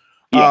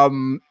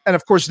 and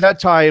of course that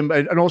time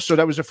and also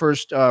that was the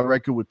first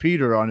record with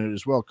Peter on it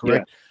as well,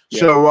 correct?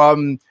 So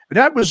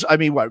that was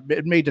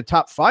it made the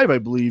top 5 I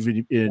believe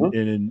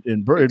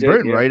in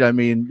Britain, right? I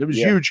mean it was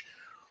huge.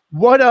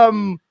 What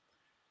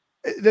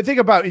the thing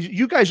about it,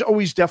 you guys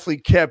always definitely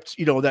kept,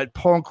 you know, that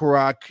punk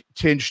rock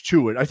tinge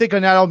to it. I think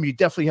on that album, you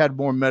definitely had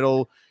more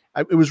metal.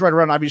 It was right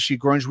around, obviously,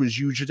 grunge was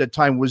huge at that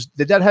time.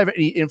 Did that have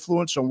any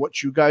influence on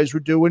what you guys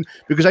were doing?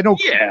 Because I know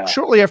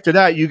shortly after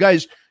that,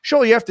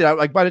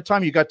 like by the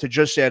time you got to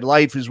Just Sad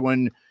Life is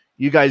when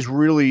you guys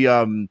really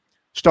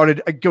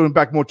started going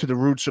back more to the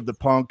roots of the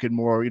punk and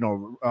more, you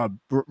know,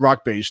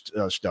 rock-based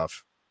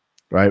stuff,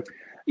 right?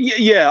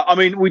 Yeah, I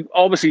mean, we'd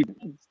obviously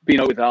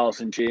been out with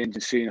Alice in Chains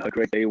and seeing how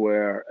great they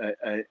were,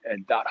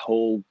 and that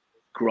whole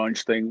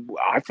grunge thing.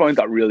 I found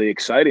that really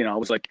exciting. I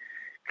was like,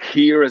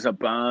 here is a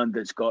band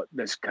that's got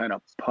this kind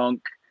of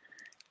punk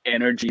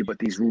energy, but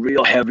these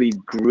real heavy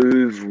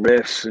groove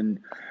riffs, and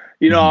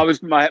you know,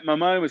 my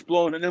mind was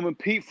blown. And then when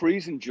Pete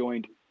Friesen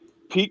joined,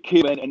 Pete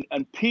came in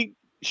and Pete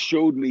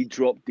showed me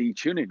drop D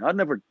tuning. I'd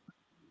never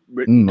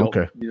written the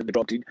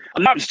drop D,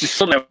 and that was just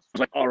suddenly I was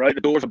like, all right,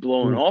 the doors are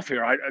blowing off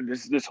here.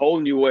 This whole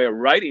new way of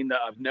writing that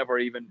I've never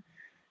even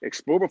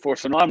explored before.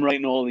 So now I'm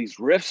writing all these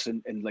riffs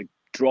and like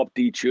drop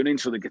D tuning,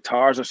 so the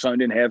guitars are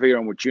sounding heavier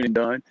and we're tuning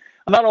down,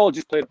 and that all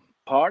just played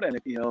part in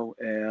it, you know,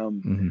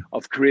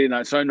 of creating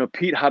that sound. Now,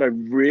 Pete had a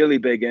really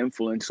big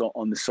influence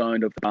on the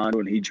sound of the band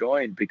when he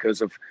joined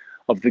because of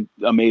the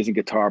amazing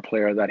guitar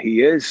player that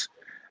he is.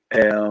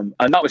 And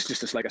that was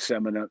just like a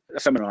seminal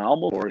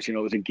album for us, you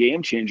know. It was a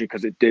game changer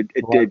because it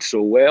did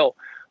so well.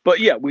 But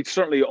yeah, we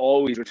certainly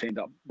always retained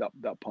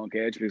that punk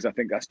edge, because I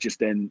think that's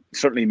just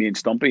certainly me and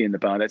Stumpy in the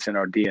band. That's in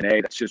our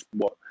DNA. That's just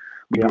what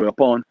we grew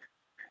up on.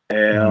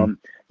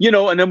 You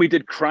know, and then we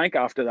did Crank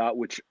after that,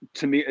 which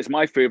to me is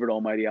my favorite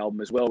Almighty album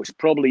as well, which is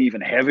probably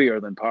even heavier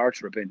than Power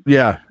Tripping.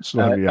 Yeah,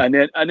 and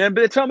then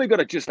by the time we got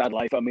to Just Add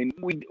Life, I mean,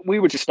 we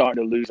were just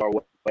starting to lose our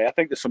way. I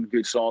think there's some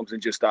good songs in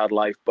Just Add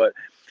Life, but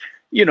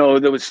you know,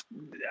 there was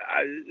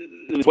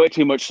way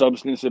too much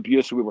substance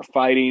abuse. We were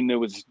fighting.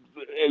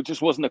 It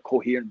just wasn't a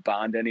coherent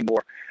band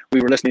anymore. We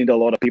were listening to a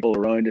lot of people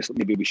around us that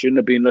maybe we shouldn't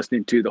have been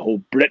listening to. The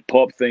whole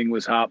Britpop thing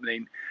was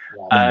happening,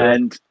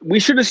 and we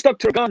should have stuck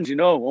to our guns, you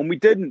know, and we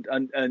didn't.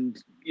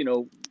 And you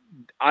know,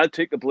 I'll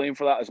take the blame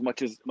for that as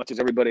much as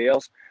everybody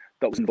else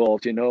that was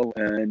involved, you know,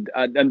 and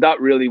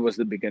that really was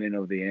the beginning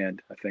of the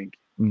end, I think,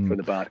 for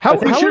the band.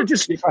 We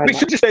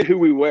should just say who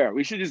we were.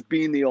 We should just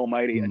be in the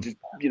Almighty and just,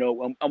 you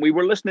know, and we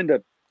were listening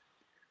to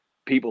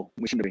people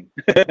we shouldn't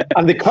have been.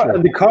 And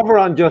the cover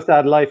on Just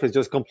Add Life is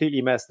just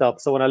completely messed up.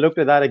 So when I looked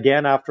at that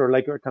again after,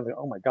 like, kind of,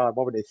 oh my God,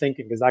 what were they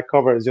thinking? Because that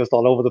cover is just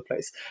all over the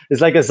place.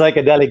 It's like a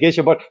psychedelic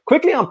issue. But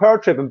quickly on Power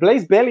Trip, and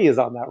Blaze Bailey is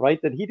on that, right?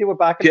 Did he do a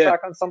backing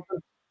track on something?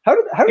 How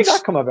did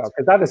that come about?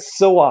 Because that is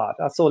so odd.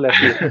 That's so left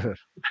field.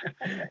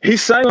 He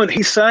sang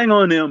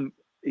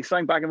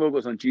backing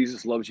vocals on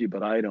Jesus Loves You,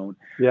 But I Don't.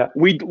 Yeah.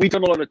 We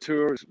done a lot of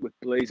tours with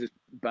Blaze's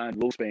band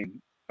Low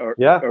Spain,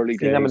 early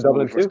days. Them in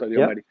Dublin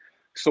too.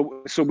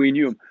 So we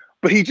knew him.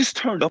 But he just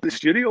turned up in the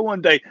studio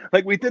one day.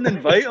 Like, we didn't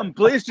invite him.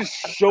 Blaze just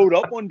showed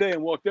up one day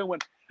and walked in and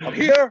went, I'm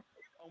here.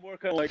 And we're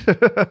kind of like,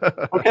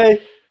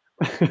 okay.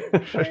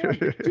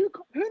 Who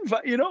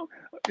invite, you know?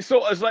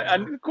 So I was like,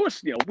 and of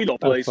course, you know, we love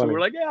Blaze, so we're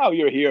like, yeah,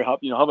 you're here, have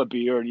a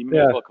beer, and you may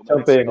as well come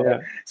in,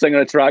 sing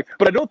on a track.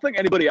 But I don't think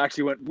anybody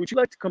actually went, would you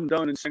like to come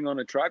down and sing on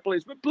a track,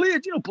 Blaze? But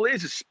Blaze, you know,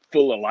 Blaze is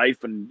full of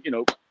life, and you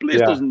know,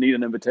 Blaze doesn't need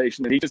an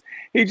invitation. And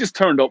he just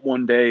turned up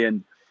one day,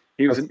 and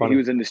he was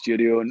in the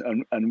studio,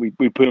 and we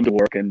put him to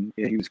work, and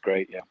he was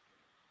great. Yeah,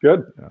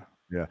 good.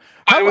 Yeah.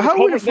 I was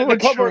going to say the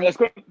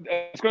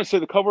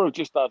cover of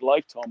Just That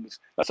Life, Tom,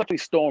 that's actually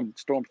Storm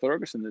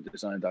Thurgeson that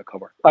designed that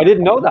cover. I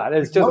didn't know that.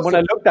 It's just when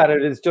I looked at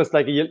it, it's just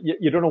like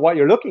you don't know what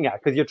you're looking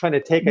at because you're trying to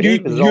take it in. He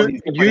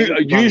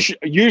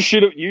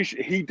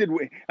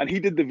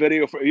did the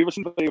video for. You ever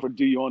seen the video for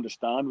Do You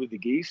Understand with the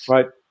Geese?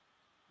 Right.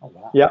 Oh,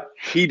 wow. Yeah.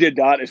 He did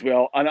that as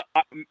well. And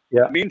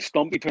me and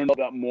Stumpy turned up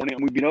that morning,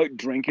 and we'd been out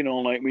drinking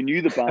all night. We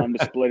knew the band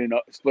was splitting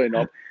up,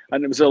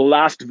 and it was the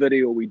last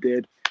video we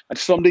did. And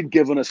somebody had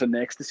given us an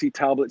ecstasy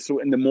tablet. So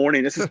in the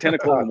morning, this is 10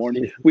 o'clock in the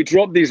morning, we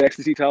dropped these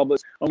ecstasy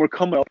tablets, and we're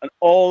coming up, and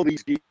all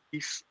these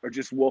geese are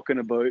just walking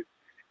about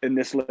in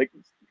this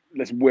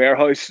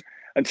warehouse.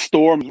 And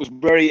Storm was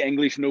very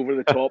English and over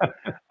the top.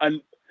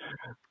 and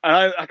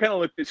I kind of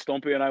looked at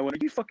Stumpy and I went,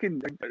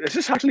 is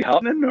this actually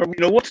happening? Or, you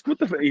know, what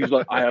the he was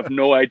like, I have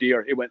no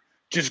idea. He went,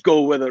 just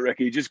go with it,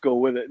 Ricky, just go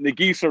with it. And the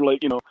geese are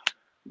like, you know,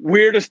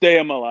 weirdest day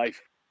of my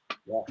life.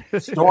 Yeah.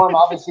 Storm,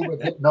 obviously,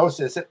 with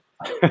Hypnosis.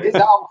 His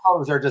album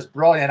covers are just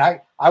brilliant.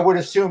 I would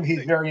assume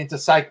he's very into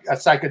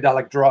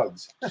psychedelic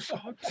drugs.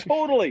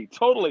 Totally.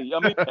 I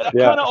mean,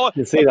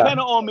 it kind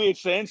of all made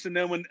sense, and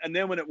then when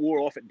it wore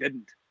off, it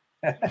didn't.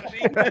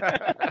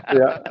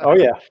 Yeah. Oh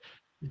yeah.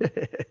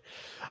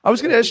 I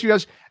was going to ask you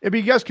guys. I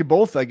mean, you guys could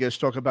both, I guess,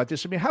 talk about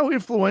this. I mean, how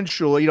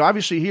influential? You know,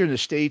 obviously here in the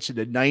States in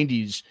the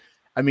 '90s.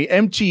 I mean,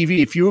 MTV.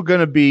 If you were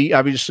going to be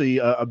obviously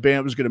a band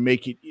that was going to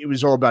make it, it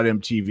was all about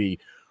MTV.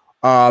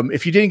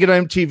 If you didn't get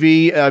on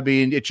MTV, I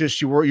mean, it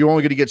just you're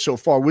only going to get so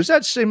far. Was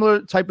that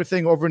similar type of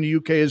thing over in the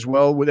UK as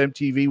well with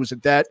MTV? Was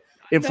it that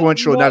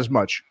influential? Not as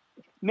much.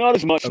 Not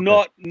as much. Okay.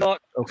 Not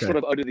sort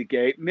of out of the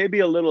gate. Maybe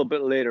a little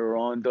bit later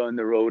on down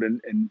the road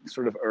in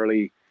sort of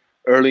early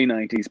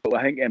 90s. But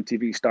I think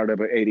MTV started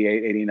about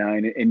 88,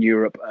 89 in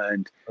Europe,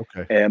 and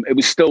it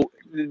was still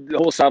the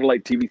whole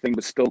satellite TV thing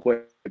was still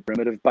quite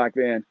primitive back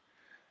then.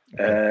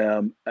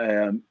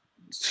 Okay.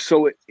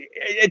 So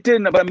it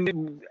didn't, but I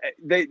mean,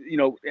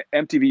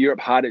 MTV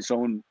Europe had its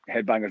own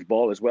Headbangers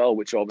Ball as well,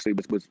 which obviously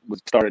was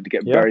started to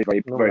get very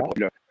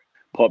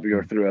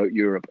popular throughout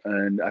Europe,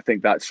 and I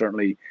think that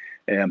certainly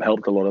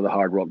helped a lot of the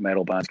hard rock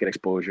metal bands get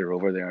exposure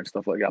over there and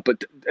stuff like that.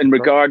 But in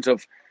regards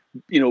of,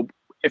 you know,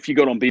 if you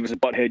got on Beavis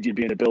and Butthead, you'd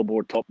be in a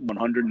Billboard Top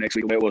 100 next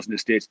week. The way it was in the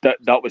States,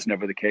 that was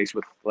never the case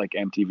with like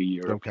MTV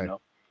Europe. Okay. You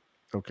know?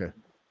 Okay.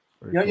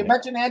 You know, you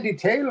mentioned Andy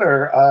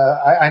Taylor.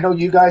 I know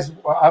you guys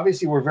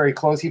obviously were very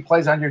close. He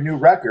plays on your new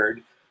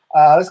record.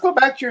 Let's go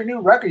back to your new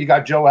record. You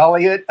got Joe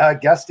Elliott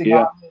guesting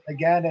on it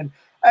again. And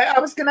I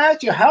was going to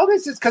ask you, how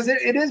does this, because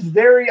it is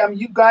very, I mean,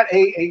 you've got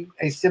a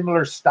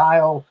similar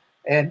style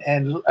and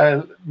you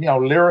know,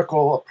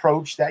 lyrical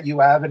approach that you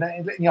have. And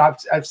you know,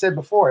 I've said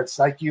before, it's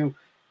like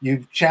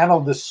you've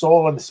channeled the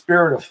soul and the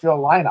spirit of Phil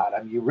Lynott.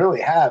 I mean, you really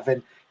have.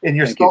 And in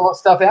your solo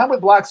stuff and with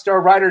Black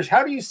Star Riders,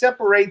 how do you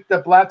separate the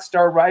Black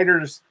Star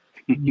Riders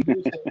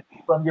music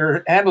from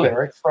your and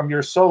lyrics from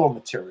your solo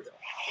material?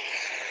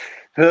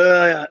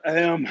 I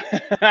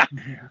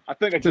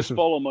think I just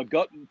follow my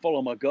gut,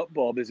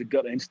 Bob. There's a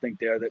gut instinct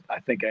there that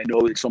I think I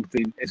know that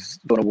something is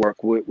going to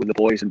work with the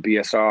boys in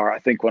BSR. I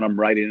think when I'm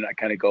writing it, I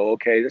kind of go,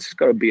 okay, this has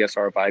got a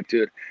BSR vibe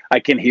to it. I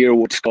can hear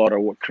what Scott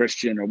or what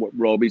Christian or what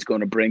Robbie's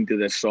going to bring to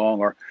this song,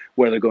 or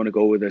where they're going to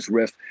go with this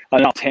riff.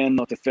 And I'll tend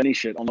not to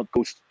finish it. I'll not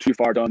go too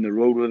far down the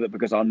road with it,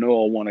 because I know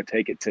I'll want to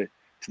take it to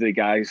the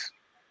guys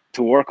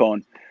to work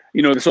on.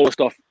 You know, the solo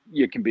stuff,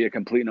 you can be a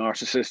complete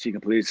narcissist. You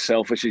can be as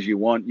selfish as you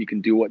want. You can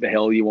do what the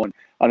hell you want.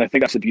 And I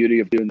think that's the beauty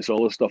of doing the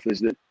solo stuff,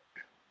 is that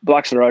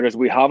Black Star Riders,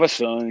 we have a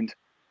sound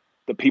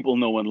that people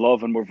know and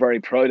love, and we're very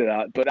proud of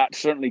that. But that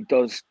certainly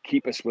does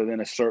keep us within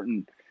a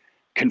certain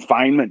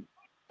confinement.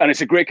 And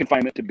it's a great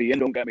confinement to be in,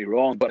 don't get me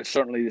wrong, but it's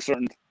certainly there's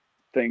certain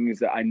things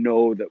that I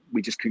know that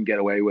we just couldn't get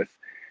away with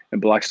in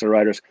Black Star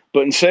Riders.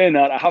 But in saying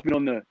that, I have been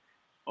on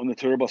the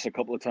tour bus a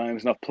couple of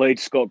times, and I've played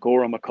Scott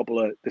Gorham a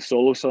couple of the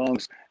solo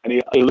songs, and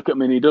he look at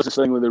me and he does this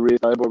thing with a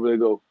raised eyebrow where they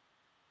go,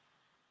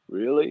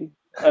 "Really?"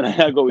 And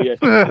I go, "Yeah."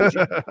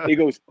 He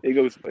goes,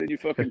 "Why did you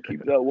fucking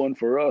keep that one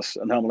for us?"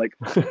 And I'm like,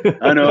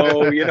 "I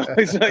know, you know."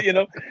 So, you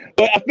know,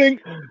 but I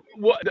think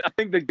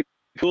the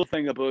cool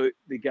thing about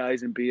the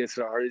guys in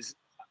BSR is,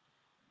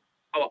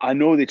 I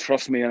know they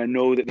trust me, and I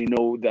know that they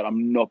know that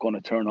I'm not going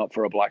to turn up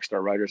for a Black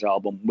Star Riders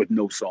album with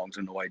no songs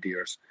and no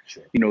ideas.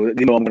 Sure. You know,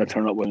 they know I'm going to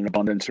turn up with an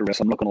abundance of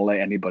risk. I'm not going to let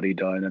anybody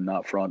down in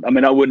that front. I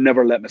mean, I would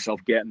never let myself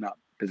get in that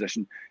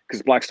position,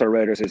 because Black Star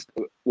Riders is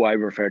what I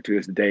refer to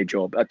as the day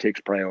job. That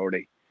takes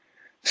priority.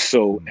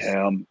 So,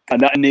 and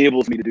that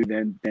enables me to do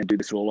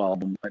the solo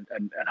album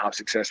and have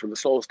success with the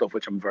solo stuff,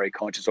 which I'm very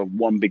conscious of.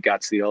 One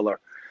begets the other.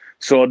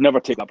 So I'd never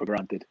take that for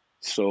granted.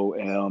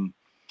 So,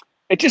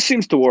 it just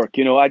seems to work,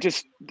 you know. I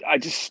just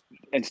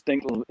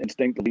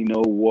instinctively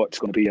know what's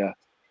going to be a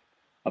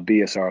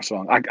BSR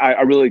song. I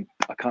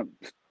can't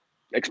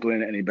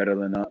explain it any better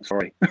than that.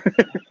 Sorry.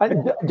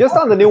 Just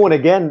on the new one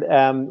again,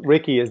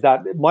 Ricky, is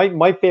that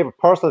my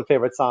personal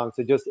favorite song?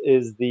 So just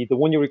is the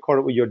one you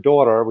recorded with your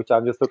daughter, which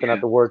I'm just looking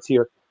at the words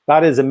here.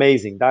 That is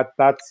amazing. That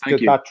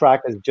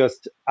track is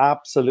just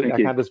absolutely.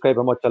 I can't describe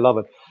how much I love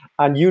it.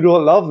 And You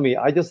Don't Love Me,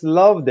 I just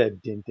love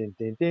that. Din, din,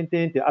 din, din,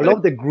 din, din. I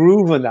love the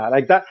groove in that.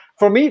 Like that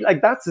for me,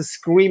 like that's a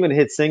screaming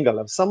hit single.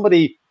 If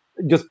somebody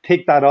just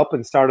picked that up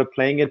and started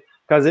playing it,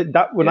 because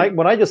when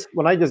I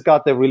just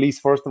got the release,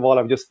 first of all,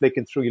 I'm just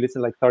flicking through. You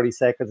listen like 30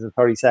 seconds and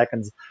 30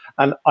 seconds,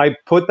 and I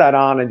put that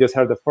on and just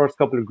heard the first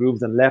couple of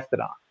grooves and left it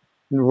on,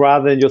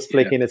 rather than just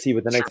flicking to see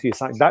what the next few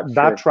songs.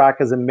 That track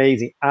is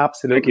amazing.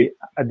 Absolutely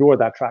adore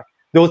that track.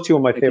 Those two are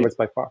my favorites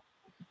by far.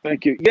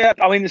 Thank you. Yeah,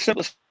 I mean, the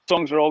simplest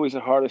songs are always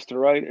the hardest to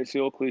write. It's the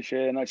old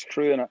cliche, and that's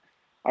true. And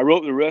I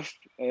wrote the riff,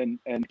 and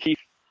Keith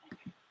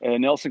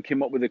Nelson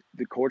came up with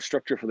the chord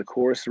structure for the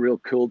chorus, the real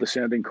cool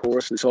descending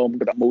chorus. It's all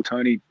got that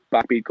Motowny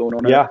backbeat going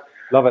on. Yeah,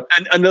 love it.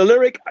 And the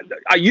lyric,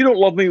 "You Don't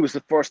Love Me" was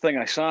the first thing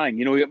I sang.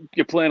 You know,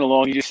 you're playing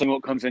along, you just sing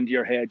what comes into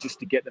your head just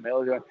to get the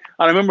melody on. And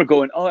I remember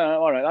going, "Oh,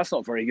 all right, that's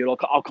not very good.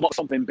 I'll come up with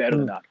something better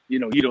than that." You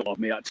know, "You Don't Love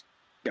Me." That's,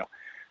 you know.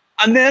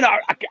 And then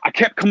I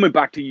kept coming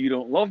back to "You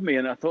Don't Love Me,"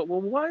 and I thought,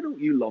 well, why don't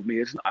you love me?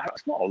 It's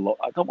not a lot.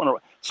 I don't want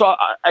to. So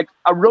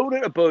I wrote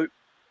it about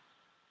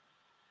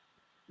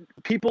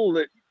people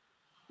that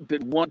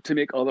want to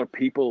make other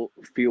people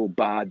feel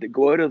bad, that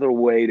go out of their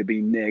way to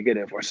be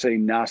negative or say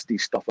nasty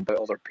stuff about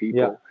other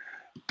people,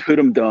 put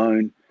them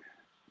down,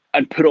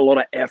 and put a lot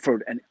of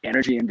effort and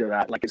energy into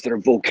that. Like it's their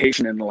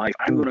vocation in life.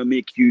 I'm going to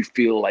make you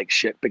feel like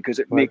shit because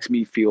it makes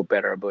me feel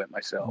better about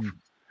myself.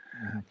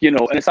 You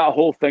know, and it's that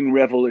whole thing,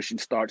 revolution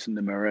starts in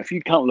the mirror. If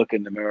you can't look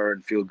in the mirror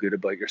and feel good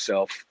about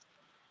yourself,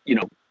 you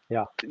know,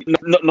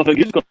 nothing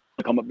is going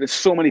to come up. There's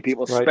so many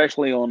people,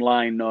 especially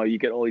online now, you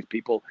get all these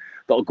people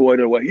that'll go out of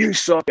their way, "You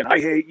suck," and "I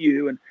hate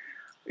you," and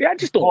I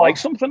just don't like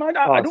something.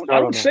 I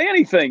don't say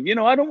anything, you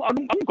know. I don't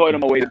go out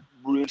of my way to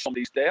ruin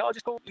somebody's day. I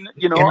just don't,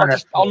 you know,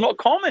 I'll not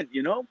comment,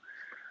 you know.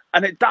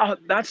 And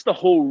that's the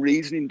whole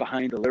reasoning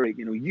behind the lyric,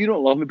 you know. "You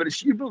don't love me," but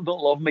it's "You don't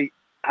love me,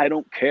 I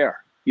don't care."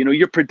 You know,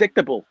 you're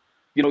predictable.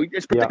 You know,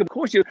 it's predictable, of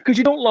course, because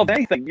you don't love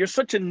anything. You're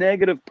such a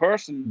negative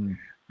person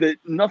that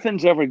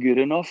nothing's ever good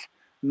enough.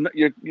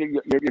 Your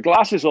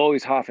glass is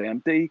always half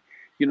empty.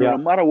 You know, no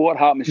matter what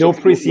happens, no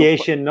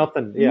appreciation,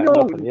 nothing.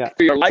 Nothing.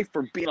 For your life,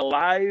 for being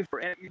alive,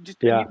 for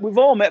we've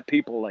all met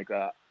people like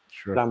that.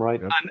 Sure, I'm right.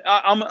 And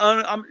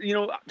I'm, you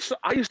know, so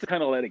I used to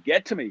kind of let it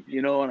get to me,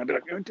 you know, and I'd be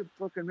like,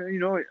 fucking, you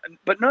know,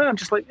 but now I'm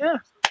just like, yeah,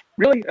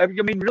 really. I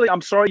mean, really,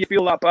 I'm sorry you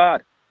feel that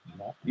bad.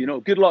 You know,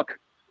 good luck.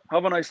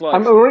 Have a nice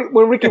life.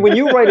 Well, Ricky, when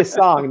you write a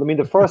song, I mean,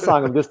 the first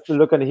song, I'm just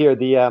looking here,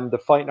 the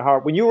Fighting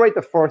Heart. When you write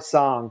the first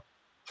song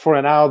for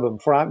an album,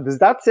 does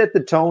that set the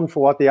tone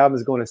for what the album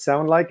is going to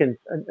sound like? And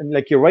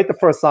like you write the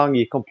first song,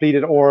 you complete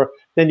it, or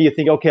then do you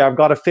think, okay, I've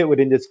got to fit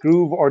within this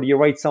groove, or do you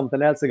write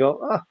something else and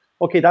go,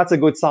 okay, that's a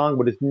good song,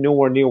 but it's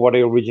nowhere near what I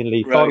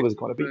originally thought it was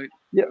going to be?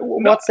 Yeah,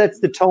 what sets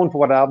the tone for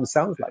what an album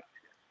sounds like?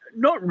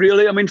 Not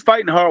really. I mean,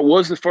 Fighting Heart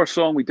was the first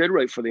song we did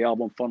write for the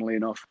album, funnily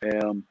enough.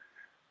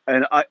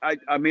 And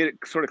I made it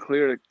sort of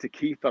clear to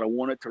Keith that I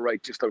wanted to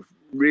write just a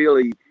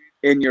really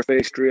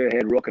in-your-face,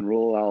 straight-ahead rock and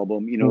roll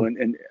album, you know,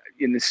 and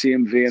in the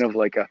same vein of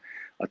like a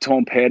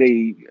Tom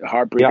Petty,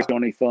 Heartbreakers,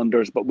 Johnny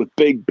Thunders, but with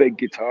big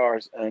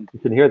guitars, and you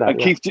can hear that.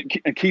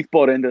 And Keith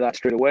bought into that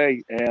straight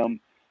away.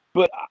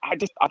 But I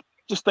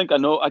just think I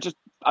know.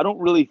 I don't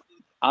really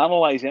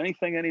analyze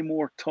anything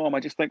anymore, Tom. I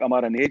just think I'm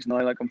at an age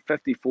now, like I'm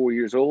 54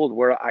 years old,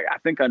 where I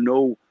think I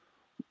know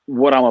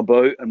what I'm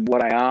about and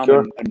what I am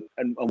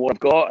and what I've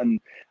got, and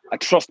I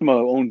trust my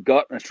own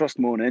gut and I trust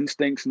my own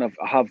instincts, and I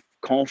have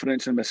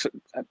confidence in myself,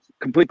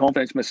 complete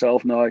confidence in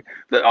myself now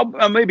that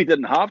I maybe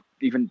didn't have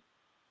even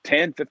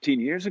 10,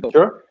 15 years ago.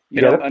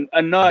 You know,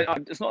 and now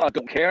it's not that I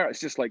don't care. It's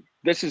just like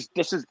this is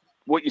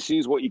what you see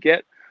is what you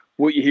get.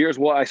 What you hear is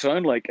what I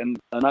sound like, and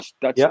that's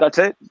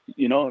it.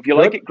 You know, if you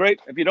like it, great.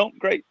 If you don't,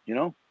 great. You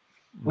know.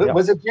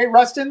 Was it Jay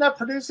Rustin that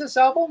produced this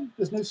album,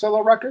 this new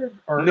solo record?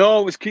 Or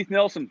no, it was Keith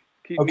Nelson.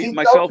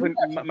 Myself and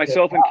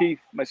Keith.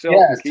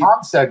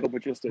 Tom said,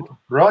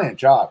 brilliant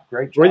job,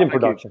 great job. Brilliant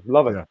production,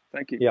 love it.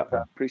 Thank you. Yeah,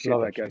 appreciate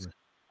that, guys.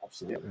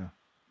 Absolutely.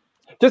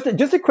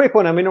 Just a quick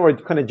one. I mean, we're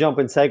kind of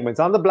jumping segments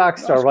on the Black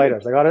Star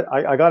Writers.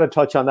 I gotta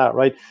touch on that,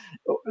 right?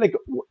 Like,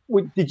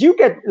 did you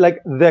get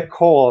like the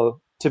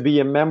call to be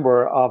a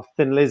member of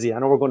Thin Lizzy? I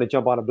know we're going to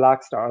jump on a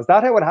Black Star. Is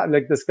that how it happened?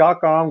 Like, the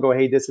Scott Gorham go,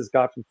 hey, this is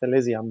Scott from Thin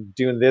Lizzy, I'm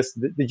doing this.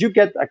 Did you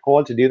get a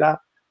call to do that?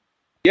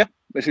 Yeah,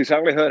 that's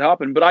exactly how it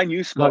happened. But I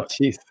knew Scott.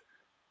 Oh, jeez.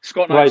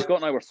 Scott and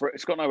I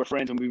were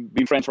friends, and we've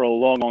been friends for a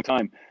long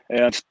time.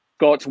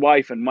 Scott's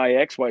wife and my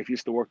ex-wife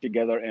used to work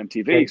together at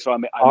MTV. Okay. So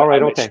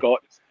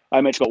I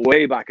met Scott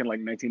way back in like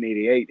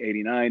 1988,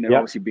 89, and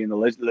obviously being the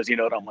Lizzy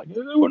note, I'm like,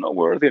 we're not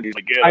worthy. And he's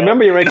like, I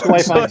remember your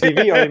ex-wife on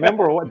TV. I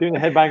remember doing the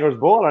Headbangers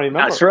Ball. I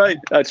remember.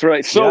 That's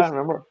right. So I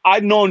remember.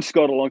 I'd known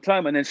Scott a long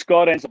time, and then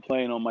Scott ends up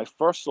playing on my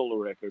first solo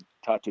record,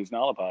 Tattoos and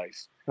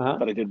Alibis,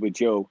 that I did with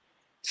Joe.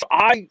 So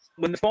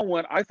when the phone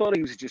went, I thought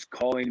he was just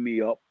calling me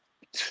up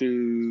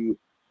to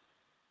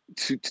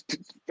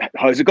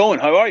how's it going?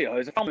 How are you?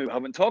 How's the family? We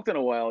haven't talked in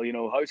a while. You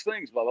know, how's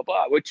things? Blah blah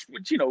blah. Which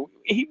you know,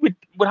 he would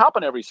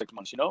happen every 6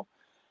 months. You know.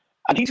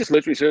 And he just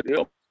literally said,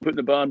 putting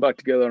the band back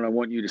together and I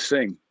want you to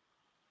sing.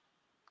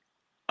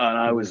 And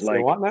I was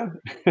like, what now?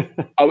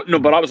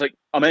 But I was like,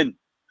 I'm in.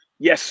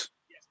 Yes.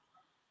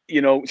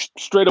 You know,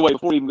 straight away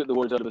before he even got the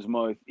words out of his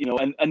mouth, you know,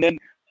 and then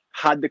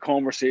had the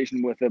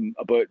conversation with him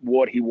about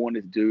what he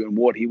wanted to do and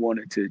what he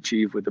wanted to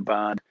achieve with the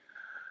band.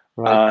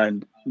 Right.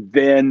 And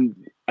then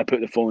I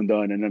put the phone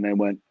down and then I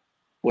went,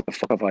 what the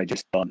fuck have I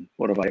just done?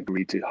 What have I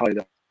agreed to? How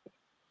the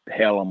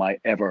hell am I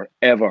ever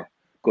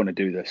going to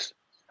do this?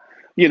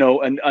 You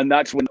know, and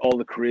that's when all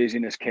the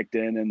craziness kicked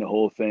in and the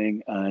whole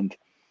thing. And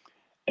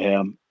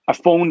I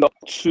phoned up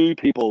 2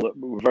 people that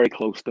were very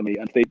close to me,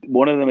 and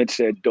one of them had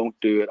said, "Don't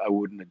do it." I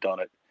wouldn't have done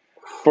it.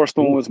 First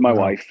one was my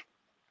wife.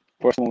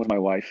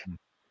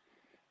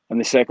 And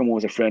the second one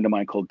was a friend of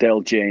mine called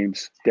Del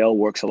James. Del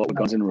works a lot with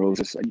Guns N'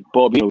 Roses. And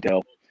Bob, you know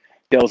Del.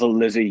 Del's a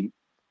Lizzy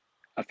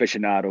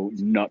aficionado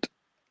nut,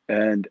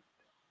 and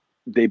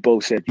they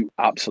both said, "You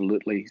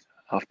absolutely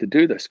have to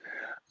do this."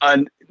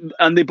 And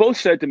they both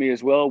said to me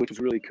as well, which was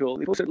really cool.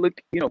 They both said,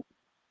 "Look, you know,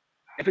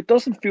 if it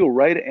doesn't feel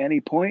right at any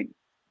point,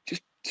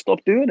 just stop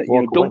doing it.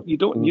 You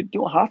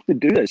don't have to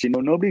do this. You know,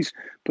 nobody's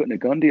putting a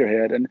gun to your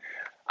head." And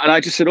I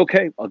just said,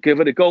 "Okay, I'll give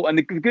it a go." And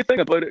the good thing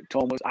about it,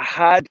 Tom, was I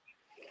had,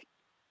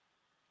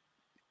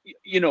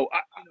 you know,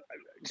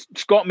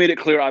 Scott made it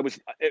clear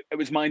it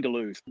was mine to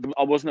lose.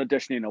 I wasn't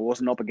auditioning. I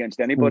wasn't up against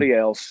anybody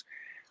else.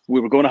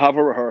 We were going to have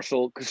a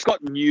rehearsal because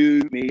Scott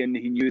knew me and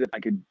he knew that I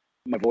could.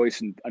 My voice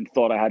and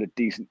thought I had a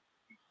decent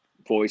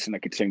voice and I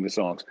could sing the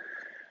songs.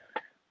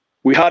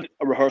 We had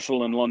a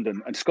rehearsal in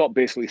London and Scott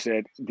basically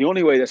said, the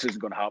only way this isn't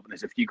going to happen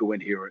is if you go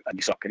in here and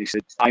you suck. And he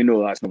said, I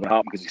know that's not going to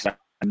happen because he said,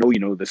 I know you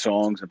know the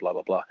songs and blah,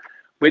 blah, blah.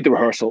 We had the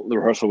rehearsal. The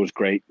rehearsal was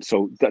great.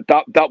 So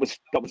that was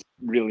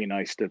really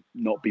nice to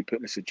not be put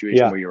in a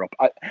situation where you're up.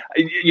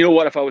 You know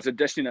what? If I was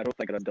auditioning, I don't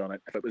think I'd have done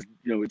it. If it was,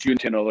 you know, it's you and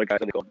 10 other guys,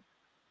 I'd have gone,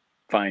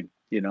 fine,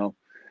 you know.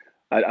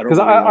 Because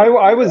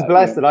I was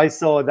blessed that I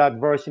saw that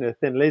version of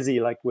Thin Lizzy,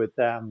 like with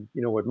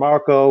you know, with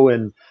Marco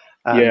and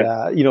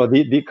you know,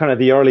 the kind of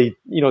the early,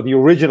 you know, the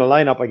original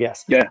lineup, I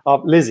guess,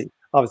 of Lizzy,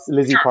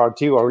 Part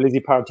 2 or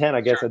Lizzy Part 10,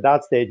 I guess, at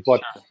that stage.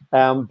 But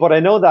I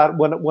know that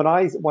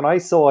when I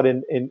saw it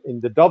in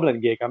the Dublin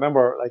gig, I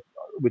remember like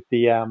with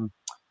the and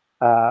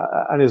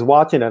I was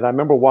watching it. I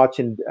remember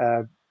watching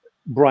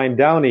Brian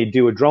Downey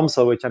do a drum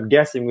solo, which I'm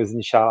guessing was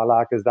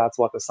Inshallah, because that's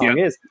what the song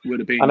is. Would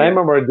have been, and I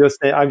remember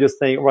I'm just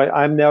saying, right,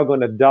 I'm now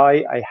going to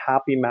die a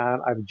happy man.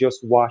 I've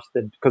just watched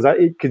it because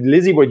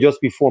Lizzy were just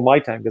before my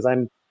time, because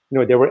I'm, you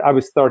know, I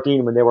was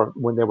 13 when they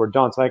were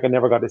done, so I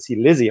never got to see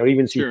Lizzy or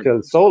even see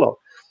Phil solo.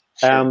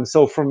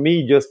 So for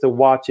me, just to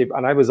watch it,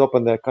 and I was up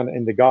in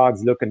the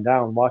gods looking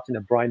down, watching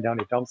a Brian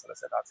Downey drum solo. I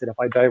said, that's it. If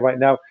I die right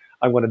now,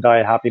 I'm going to die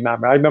a happy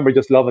man. I remember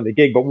just loving the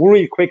gig. But one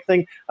really quick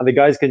thing, and the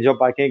guys can jump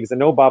back in because I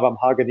know, Bob, I'm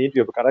hogging the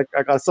interview because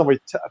I got so much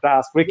to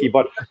ask Ricky.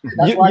 But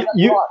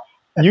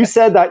you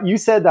said that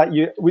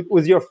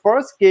was your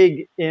first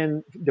gig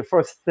in the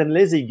first Thin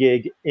Lizzy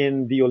gig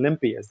in the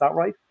Olympia. Is that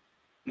right?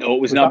 No,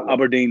 it was not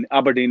Aberdeen.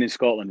 Aberdeen in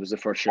Scotland was the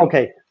first show.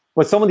 Okay.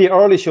 But some of the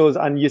early shows,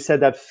 and you said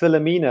that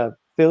Philomena,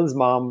 Phil's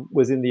mom,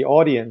 was in the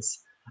audience.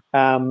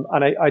 And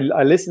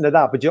I listened to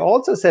that. But you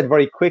also said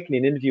very quickly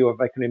in an interview, if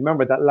I can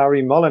remember, that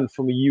Larry Mullen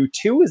from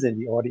U2 is in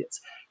the audience.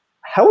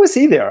 How is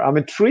he there? I'm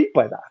intrigued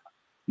by that.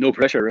 No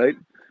pressure, right?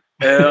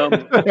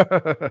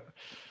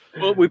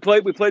 Well, we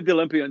played the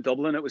Olympia in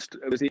Dublin. It was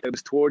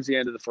towards the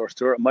end of the first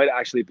tour. It might have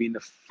actually been the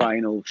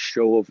final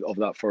show of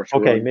that first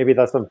Okay, run. maybe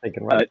that's what I'm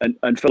thinking, right?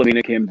 And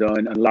Philomena came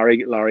down, and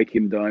Larry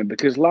came down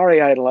because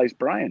Larry idolized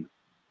Brian.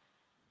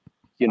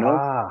 You know?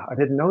 Ah, I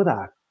didn't know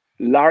that.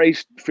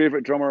 Larry's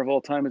favorite drummer of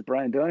all time is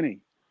Brian Downey.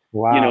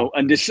 Wow. You know,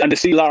 and to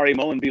see Larry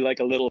Mullen be like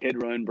a little kid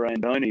around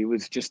Brian Downey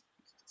was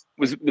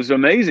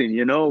amazing.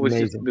 You know, it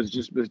was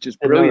just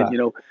brilliant. You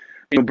know,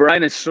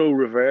 Brian is so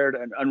revered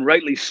and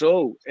rightly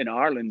so in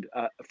Ireland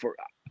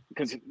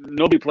because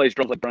nobody plays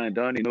drums like Brian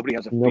Downey. Nobody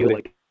has a feel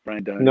like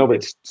Brian Downey. Nobody.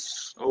 It's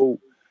so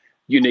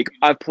unique.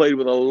 I've played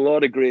with a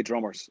lot of great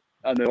drummers,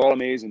 and they're all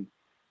amazing.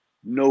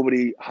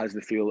 Nobody has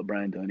the feel that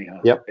Brian Downey has.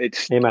 Yep.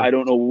 I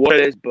don't know what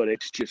it is, but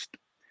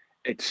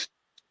it's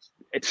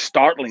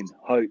startling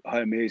how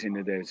amazing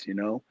it is, you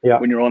know,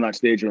 when you're on that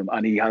stage with him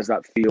and he has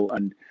that feel,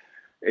 and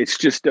it's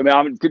just, I mean,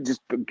 I'm just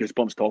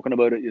goosebumps talking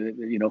about it,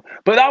 you know.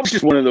 But that was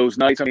just one of those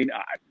nights. I mean,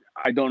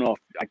 I don't know if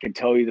I can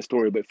tell you the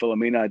story about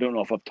Philomena. I don't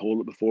know if I've told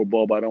it before,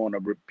 Bob. I don't want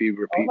to be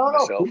repeating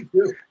myself,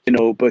 you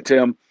know. But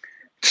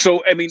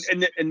so I mean,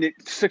 in the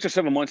 6 or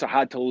 7 months, I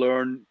had to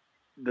learn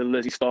the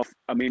Lizzy stuff.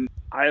 I mean,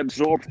 I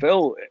absorbed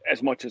Phil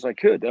as much as I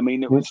could. I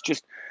mean, it was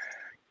just,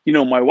 you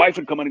know, my wife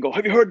would come in and go,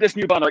 "Have you heard this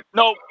new band?" I'm like,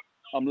 no,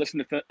 I'm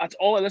listening to that's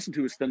all I listened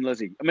to was Thin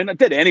Lizzy. I mean, I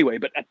did anyway,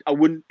 but I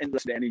wouldn't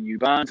listen to any new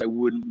bands. I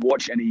wouldn't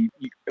watch any.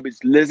 It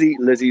was Lizzy,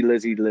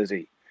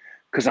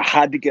 because I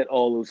had to get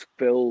all those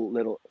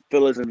little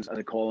Philisms, as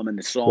I call them, in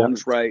the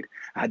songs right.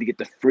 I had to get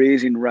the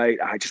phrasing right.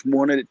 I just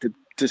wanted it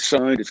to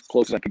sound as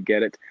close as I could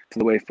get it to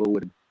the way Phil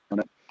would have done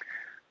it.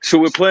 So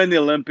we're playing the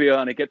Olympia,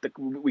 and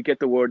we get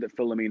the word that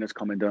Philomena's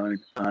coming down,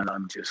 and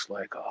I'm just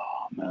like,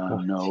 oh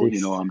man, no, you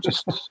know, I'm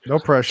just no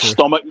pressure.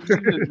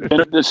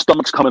 The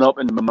stomach's coming up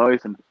into my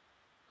mouth, and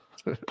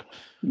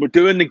we're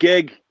doing the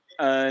gig,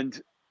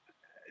 and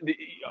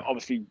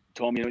obviously,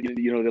 Tom, you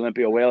know the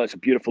Olympia well. It's a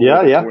beautiful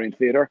Victorian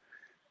theater.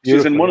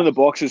 She's in one of the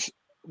boxes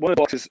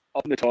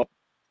up in the top,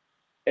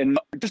 and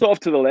just off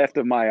to the left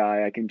of my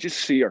eye, I can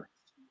just see her.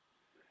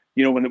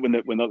 You know, when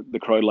the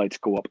crowd lights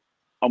go up,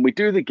 and we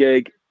do the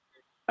gig.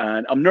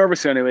 And I'm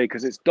nervous anyway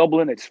because it's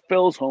Dublin, it's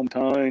Phil's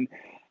hometown.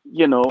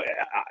 You know,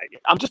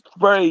 I'm just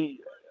very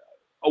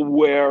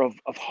aware of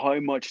how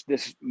much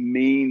this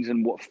means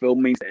and what Phil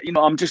means. You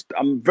know,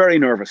 I'm very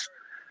nervous.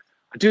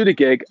 I do the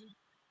gig.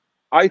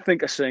 I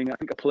think I sing. I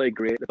think I play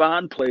great. The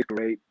band plays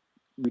great.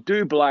 We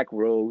do Black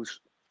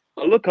Rose.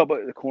 I look up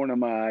at the corner of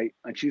my eye,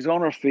 and she's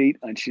on her feet,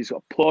 and she's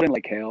applauding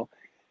like hell.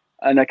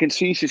 And I can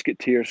see she's got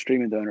tears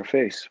streaming down her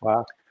face.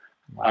 Wow.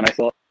 And I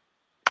thought,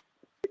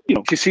 you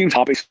know, she seems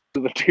happy, so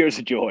the tears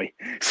of joy.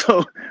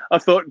 So I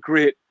thought,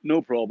 great,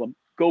 no problem.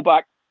 Go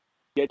back,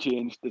 get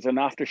changed. There's an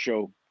after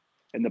show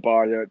in the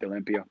bar there at the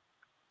Olympia.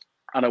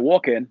 And I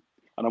walk in,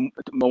 and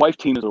my wife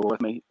Tina's over with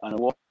me, and I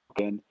walk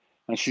in,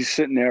 and she's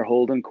sitting there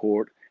holding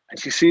court, and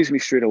she sees me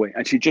straight away,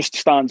 and she just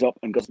stands up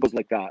and goes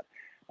like that.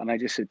 And I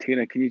just said,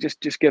 Tina, can you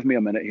just give me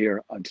a minute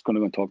here? I'm just going to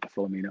go and talk to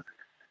Philomena.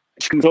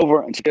 She comes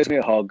over, and she gives me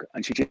a hug,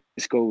 and she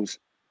just goes,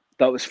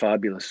 that was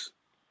fabulous.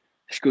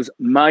 She goes,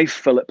 my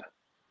Philip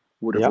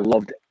would have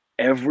loved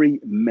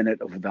every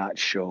minute of that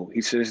show.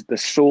 He says the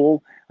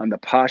soul and the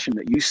passion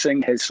that you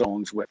sing his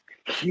songs with,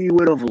 he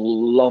would have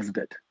loved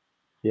it.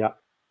 Yeah.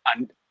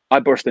 And I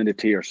burst into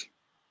tears.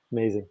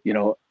 Amazing. You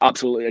know,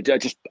 absolutely. I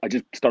just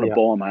started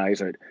bawling my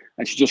eyes out.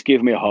 And she just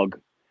gave me a hug.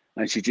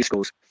 And she just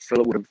goes,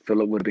 Philip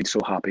would have been so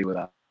happy with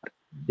that.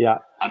 Yeah.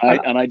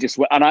 And I just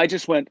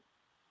went,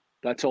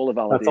 that's all the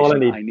validation that's all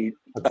I need.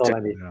 That's all I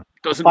need. Yeah.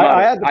 Doesn't matter.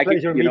 I had the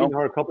pleasure of meeting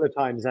her a couple of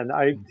times, and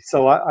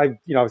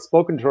I've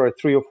spoken to her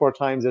 3 or 4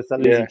 times at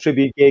Lizzy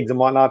tribute gigs and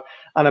whatnot.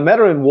 And I met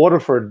her in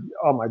Waterford.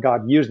 Oh my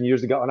God, years and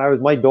years ago.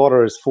 And my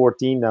daughter is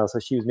 14 now, so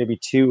she was maybe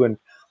 2 and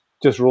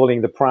just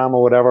rolling the pram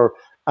or whatever.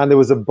 And there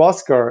was a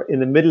busker in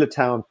the middle of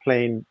town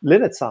playing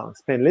Lynette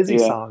songs, playing Lizzy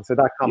songs. So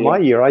that caught my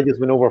ear. I just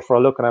went over for a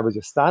look, and I was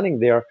just standing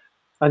there.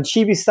 And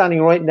she'd be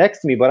standing right next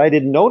to me, but I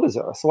didn't notice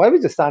her. So I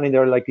was just standing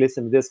there like,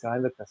 listen to this guy.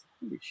 And I said,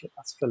 holy shit,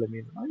 that's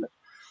Philomena.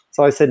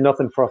 So I said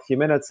nothing for a few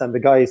minutes, and the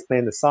guy is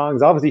playing the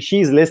songs. Obviously,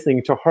 she's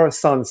listening to her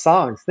son's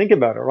songs. Think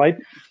about it, right?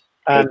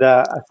 And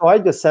so I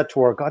just said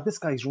to her, God, this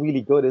guy's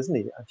really good, isn't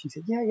he? And she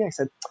said, yeah. I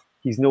said,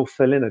 he's no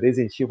Phil in it, is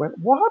he? And she went,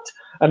 what?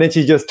 And then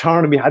she just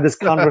turned to me, had this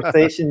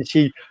conversation.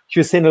 She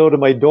was saying hello to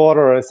my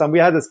daughter. And we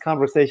had this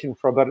conversation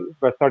for about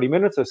 30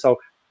 minutes or so.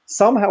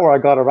 Somehow I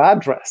got her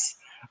address.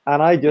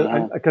 And I just,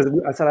 because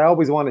I said, I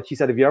always wanted, she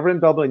said, if you're ever in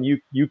Dublin,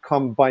 you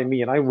come by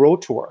me. And I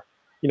wrote to her,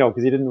 you know,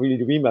 because he didn't really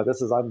do email.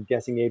 This is, I'm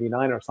guessing,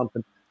 89 or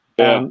something.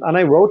 Yeah. And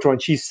I wrote to her,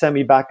 and she sent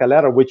me back a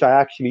letter, which I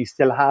actually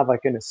still have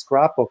like in a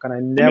scrapbook. And I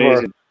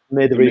never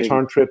made the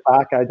return trip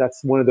back.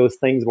 That's one of those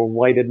things where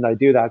why didn't I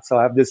do that? So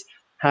I have this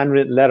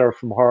handwritten letter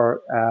from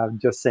her,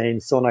 just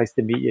saying, "So nice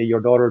to meet you. Your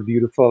daughter,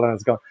 beautiful." And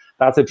it's gone.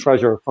 That's a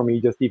treasure for me,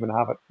 just even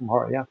have it from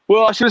her. Yeah.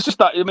 Well, she was just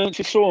that. I mean,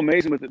 she's so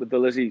amazing with the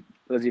Lizzy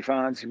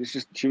fans.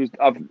 She was.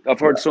 I've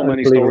heard so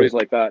many stories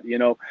like that, you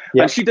know.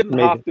 Yeah, and she didn't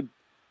have to.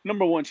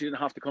 Number one, she didn't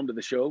have to come to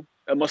the show.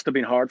 It must have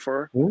been hard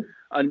for her,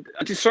 and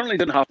she certainly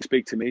didn't have to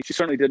speak to me. She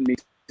certainly didn't need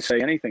to say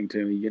anything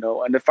to me, you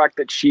know. And the fact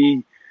that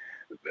she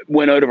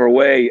went out of her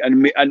way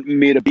and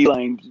made a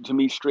beeline to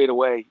me straight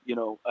away, you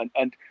know,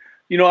 and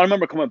you know, I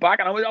remember coming back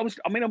and I was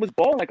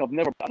bawling like I've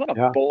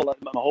not bawled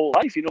my whole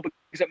life, you know,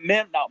 because it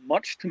meant that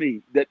much to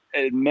me, that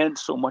it meant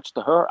so much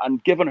to her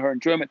and given her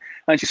enjoyment.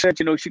 And she said,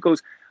 you know, she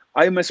goes,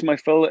 I miss my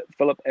Philip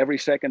every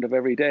second of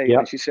every day.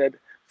 And she said,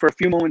 for a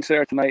few moments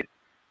there tonight,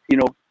 you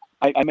know,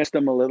 I missed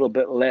him a little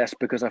bit less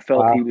because I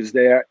felt he was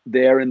there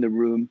in the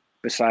room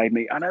beside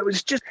me. And I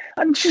was just,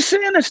 and she's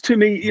saying this to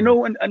me, you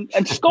know,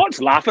 and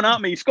Scott's laughing at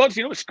me. Scott's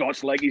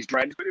like he's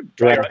dry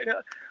right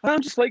now. And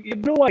I'm just like, you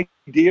have no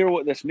idea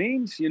what this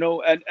means, you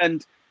know,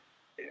 and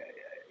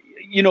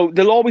you know,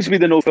 there'll always be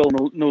the no Phil,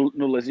 no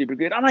Lizzy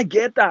brigade. And I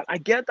get that.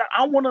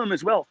 I'm one of them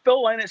as well.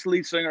 Phil Lynett's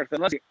lead singer,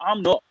 Thin Lizzy.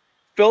 I'm not.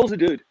 Phil's the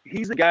dude.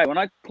 He's the guy. When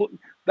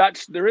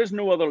there is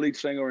no other lead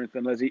singer in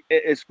Thin Lizzy.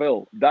 It is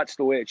Phil. That's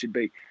the way it should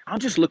be. I'm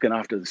just looking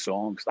after the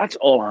songs. That's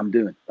all I'm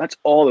doing. That's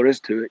all there is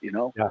to it, you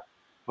know. Yeah.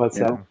 What's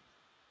that?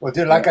 Well,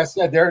 dude, like I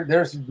said,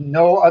 there's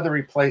no other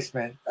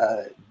replacement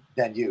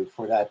than you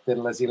for that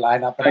Thin Lizzy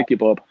lineup. Thank you,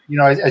 Bob. You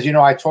know, as you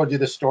know, I told you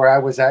the story. I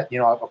was at, you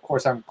know, of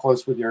course, I'm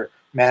close with your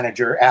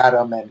manager,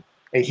 Adam, and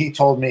he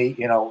told me,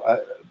 you know,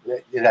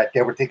 that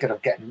they were thinking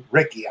of getting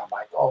Ricky. I'm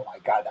like, oh my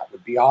God, that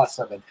would be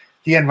awesome. And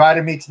he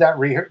invited me to that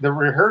the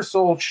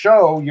rehearsal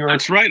show.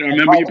 That's right. I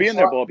remember you being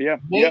there, Bob. Yeah.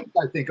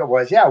 I think it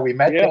was. Yeah, we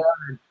met there.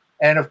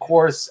 And of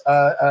course,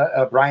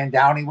 Brian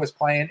Downey was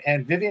playing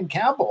and Vivian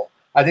Campbell.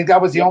 I think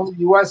that was the only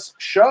U.S.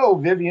 show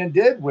Vivian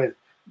did with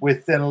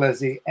Thin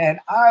Lizzy. And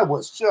I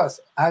was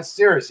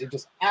seriously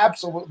just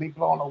absolutely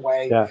blown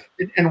away. Yeah.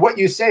 And what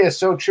you say is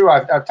so true.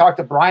 I've talked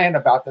to Brian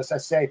about this. I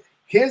say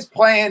his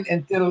playing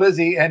in Thin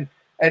Lizzy, and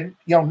you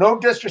know, no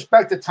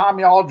disrespect to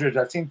Tommy Aldridge.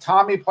 I've seen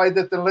Tommy play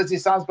the Thin Lizzy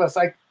songs, but it's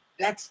like,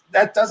 that's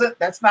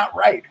not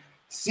right.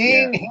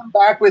 Seeing him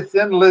back with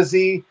Thin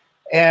Lizzy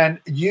and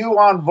you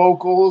on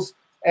vocals.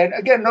 And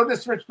again, no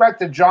disrespect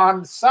to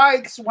John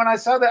Sykes. When I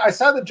saw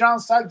the John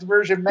Sykes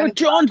version.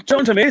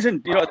 John's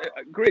amazing, you know,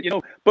 great, you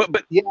know. But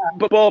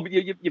Bob,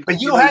 you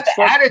had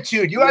the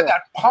attitude. You had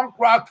that punk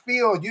rock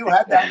feel. You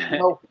had that, you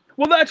know.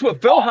 Well, that's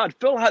what Phil had.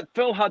 Phil had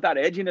that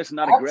edginess and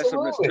that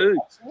aggressiveness too.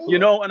 Absolutely. You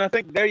know, and I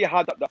think there you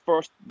had that the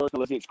first version of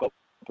Lizzy it's got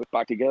put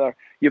back together.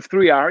 You have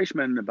three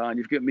Irishmen in the band.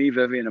 You've got me,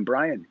 Vivian, and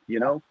Brian. You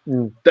know,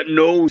 that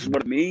knows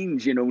what it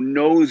means. You know,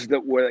 knows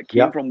that where it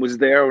came from was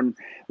there when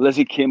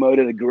Lizzy came out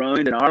of the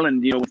ground in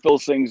Ireland. You know, when Phil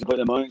sings about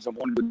the mountains and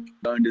one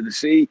down to the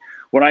sea.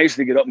 When I used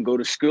to get up and go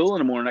to school in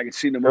the morning, I could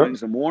see the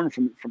mountains in the morning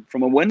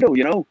from a window.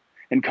 You know,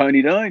 in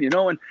County Down. You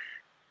know, and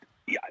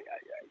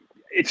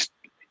it's.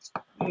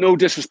 No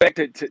disrespect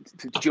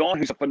to John,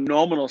 who's a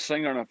phenomenal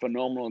singer and a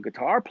phenomenal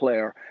guitar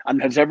player,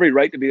 and has every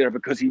right to be there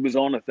because he was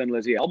on a Thin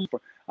Lizzy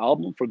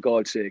album for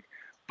God's sake.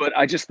 But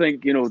I just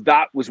think, you know,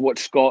 that was what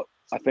Scott.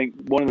 I think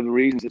one of the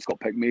reasons that Scott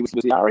picked me was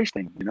the Irish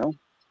thing. You know.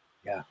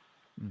 Yeah.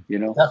 You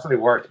know, it definitely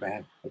worked,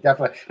 man. It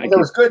definitely. It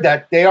was good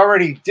that they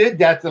already did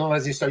that Thin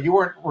Lizzy, so you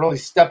weren't really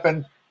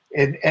stepping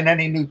in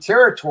any new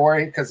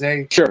territory because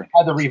they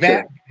had the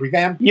revamp.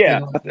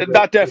 Yeah,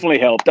 that definitely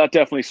helped. That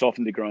definitely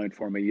softened the ground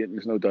for me.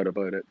 There's no doubt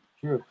about it.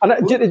 True.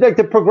 And like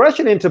the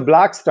progression into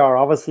Black Star,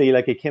 obviously,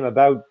 like it came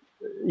about,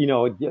 you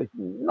know,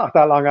 not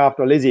that long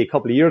after Lizzy, a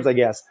couple of years, I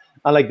guess.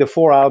 And like the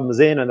 4 albums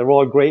in, and they're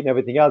all great and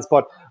everything else.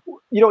 But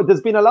you know,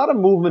 there's been a lot of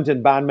movement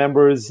in band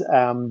members.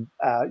 You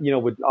know,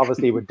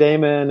 with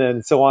Damon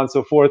and so on and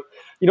so forth.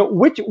 You know,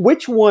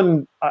 which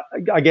one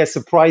I guess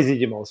surprises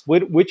you most?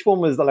 Which one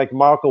was like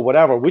Marco,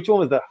 whatever? Which one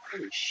was the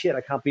holy shit?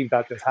 I can't believe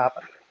that just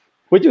happened.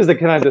 Which was the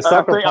kind of the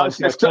sucker punch?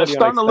 It's starting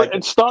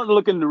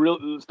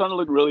to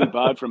look really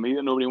bad for me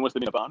that nobody wants to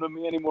be in a band with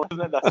me anymore.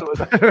 Isn't it? That's what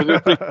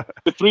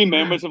the 3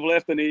 members have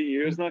left in 8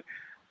 years now.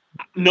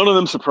 None of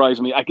them surprised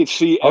me. I could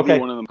see every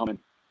one of them coming.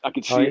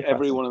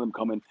 Every one of them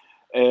coming.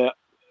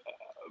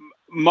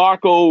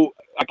 Marco,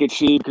 I could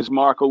see because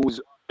Marco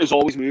is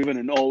always moving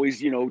and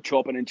always, you know,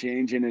 chopping and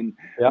changing. And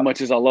as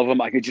much as I love him,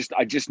 I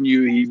just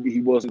knew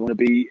he wasn't going to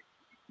be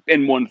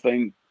in one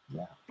thing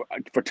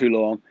for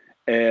too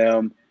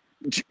long.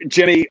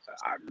 Jimmy,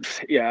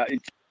 you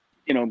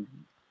know,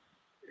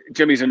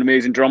 Jimmy's an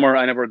amazing drummer.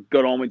 I never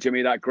got on with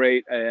Jimmy that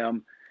great.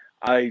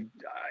 I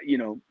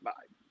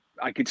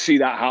could see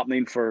that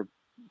happening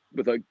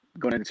without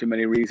going into too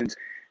many reasons.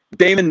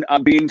 Damon,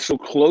 being so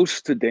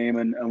close to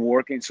Damon and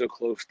working so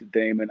close to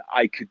Damon,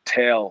 I could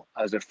tell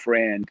as a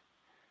friend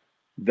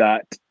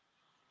that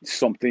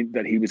something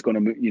that he was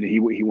going to, you know,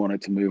 he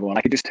wanted to move on.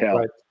 I could just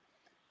tell,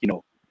 you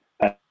know.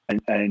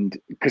 And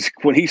because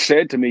when he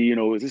said to me, you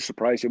know, is this a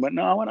surprise? He went,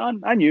 no,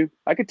 I knew.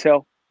 I could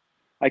tell.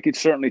 I could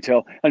certainly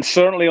tell. And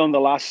certainly on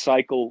the last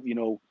cycle, you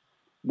know,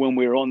 when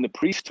we were on the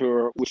Priest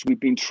tour, which we've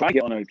been trying to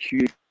get on a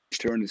huge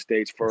tour in the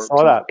States for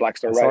Black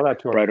Star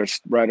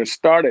Riders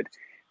started.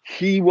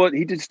 He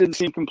just didn't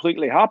seem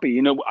completely happy.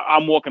 You know,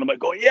 I'm walking about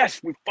going,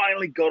 yes, we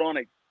finally got on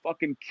a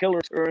fucking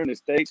killer tour in the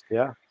States.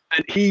 Yeah.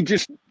 And he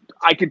just,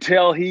 I could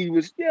tell he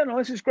was, yeah, no,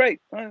 this is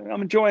great.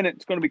 I'm enjoying it.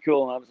 It's going to be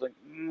cool. And I was like,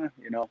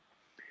 you know.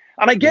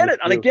 And I get it.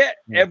 And I get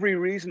every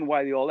reason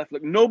why they all left.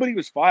 Like, nobody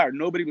was fired.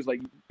 Nobody was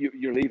like,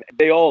 you're leaving.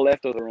 They all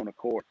left of their own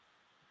accord.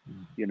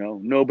 You know,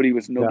 nobody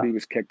was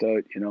kicked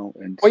out, you know.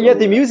 And well, yet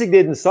the music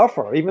didn't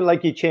suffer. Even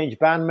like you changed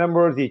band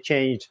members, you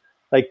changed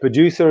like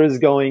producers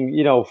going,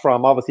 you know,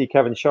 from obviously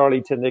Kevin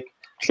Shirley to Nick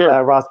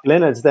Ross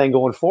Glynn's then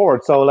going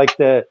forward. So like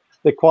the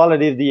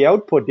quality of the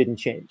output didn't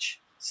change.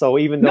 So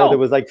even though there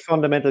was like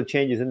fundamental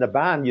changes in the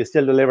band, you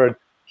still delivered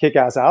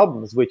kick-ass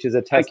albums, which is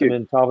a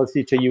testament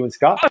obviously to you and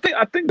Scott.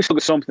 I think we still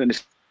got something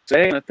to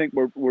say, and I think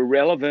we're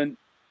relevant,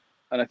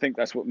 and I think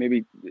that's what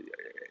maybe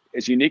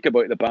is unique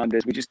about the band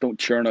is we just don't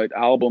churn out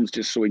albums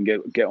just so we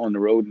can get on the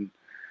road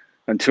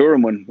and tour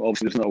them when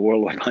obviously there's not a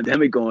worldwide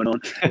pandemic going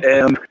on.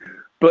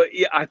 But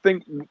yeah, I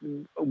think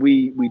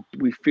we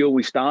feel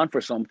we stand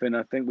for something.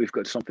 I think we've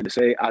got something to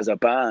say as a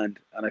band,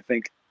 and I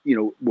think, you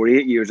know, we're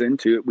 8 years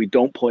into it. We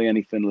don't play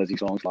any Thin Lizzy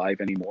songs live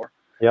anymore.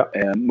 Yeah.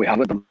 We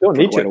haven't done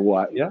for quite a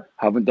while. Yeah.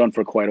 Haven't done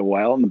for quite a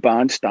while, and the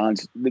band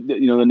stands.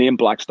 You know, the name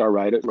Black Star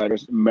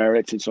Riders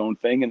merits its own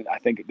thing, and I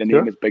think the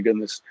name is bigger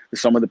than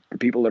some of the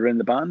people that are in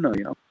the band now.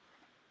 You know.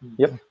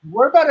 Yep.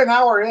 We're about an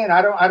hour in.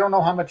 I don't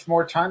know how much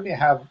more time you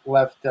have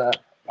left. Fine.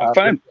 I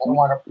don't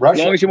want to rush.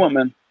 As long as you want,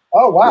 man.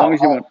 Oh wow. As long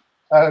as you want.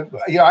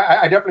 Yeah,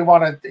 I definitely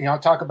want to,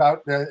 talk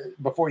about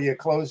before you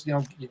close.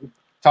 You could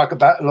talk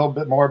about a little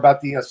bit more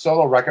about the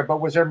solo record. But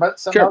was there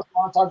something else you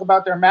want to talk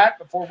about there, Matt?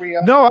 Before we?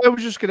 No, I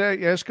was just going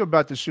to ask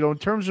about this. You know, in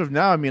terms of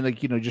now, I mean, like,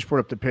 just brought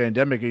up the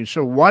pandemic, and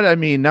so what? I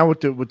mean, now with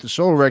the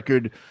solo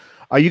record,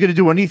 are you going to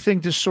do anything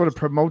to sort of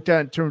promote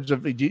that in terms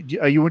of? Are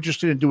you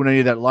interested in doing any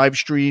of that live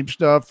stream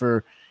stuff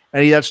or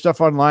any of that stuff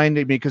online?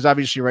 I mean, because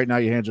obviously right now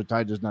your hands are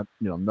tied. There's not,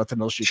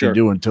 nothing else you can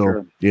do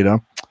until Yeah.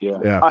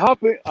 I have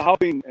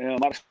been.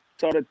 I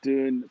started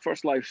doing the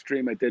first live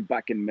stream I did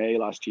back in May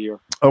last year.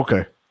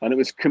 Okay. And it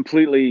was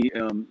completely,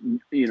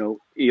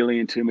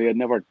 alien to me. I'd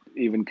never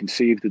even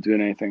conceived of doing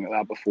anything like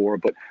that before.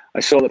 But I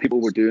saw that people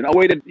were doing. I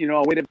waited,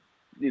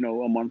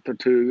 a month or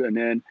two, and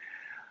then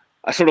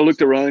I sort of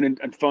looked around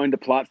and found a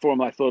platform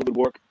I thought would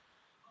work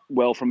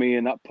well for me.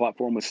 And that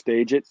platform was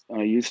Stage It.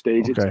 And I use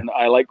Stage It. And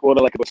what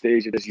I like about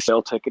Stage It is you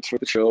sell tickets for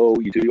the show.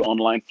 You do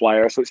online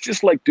flyers, so it's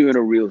just like doing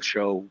a real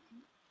show.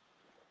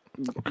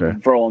 Okay.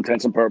 For all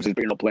intents and purposes,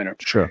 but you're not playing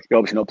it. Sure. You're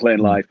obviously not playing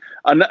live.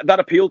 And that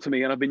appealed to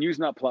me, and I've been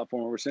using that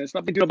platform ever since. And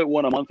I've been doing about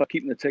one a month. I'm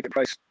keeping the ticket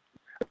price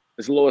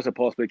as low as I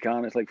possibly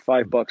can. It's like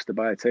 $5 to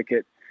buy a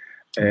ticket.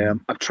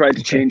 I've tried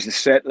to change the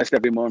set list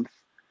every month.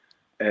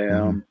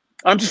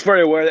 I'm just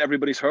very aware that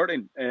everybody's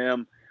hurting.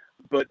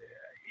 But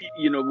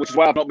which is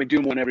why I've not been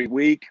doing one every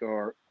week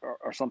or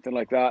something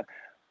like that.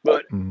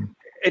 But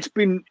it's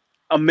been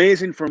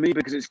amazing for me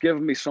because it's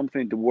given me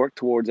something to work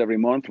towards every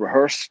month,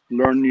 rehearse,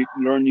 learn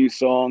new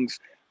songs,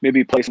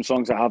 maybe play some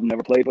songs I have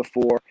never played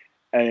before,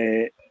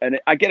 and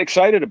I get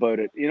excited about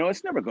it.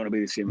 It's never going to be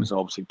the same as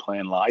obviously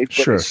playing live,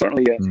 but it's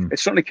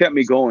certainly kept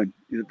me going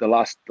the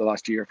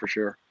last year for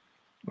sure.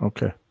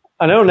 Okay.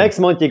 I know next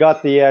month you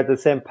got the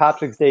St.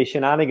 Patrick's Day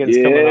shenanigans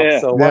coming up.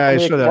 So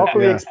what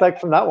can we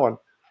expect from that one?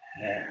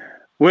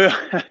 Well,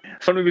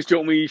 somebody was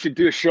joking me, you should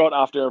do a shot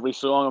after every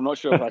song. I'm not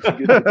sure if that's a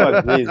good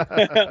thing.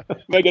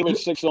 Might get about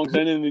 6 songs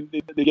in and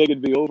the gig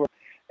would be over.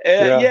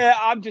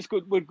 I'm just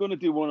good. We're going to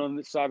do one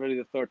on Saturday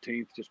the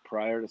 13th, just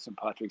prior to St.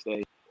 Patrick's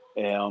Day.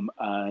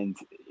 And,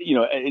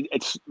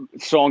 it's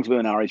songs with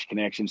an Irish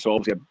connection. So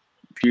obviously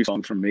a few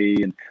songs from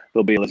me, and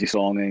there'll be a Lizzy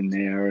song in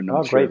there. And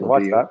great.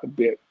 Watch that.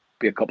 Be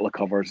a couple of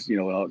covers,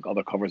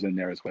 other covers in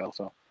there as well.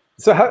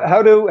 So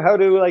how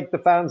do like the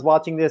fans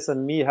watching this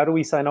and me, how do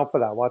we sign up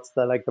for that? What's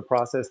the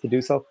process to do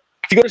so?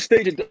 You go to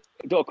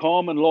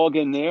stageit.com and log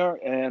in there.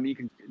 You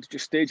can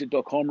just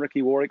stageit.com,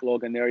 Ricky Warwick,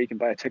 log in there. You can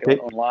buy a ticket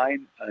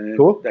online. And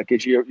that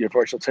gives you your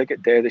virtual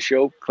ticket, day of the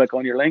show. Click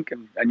on your link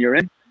and you're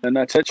in. And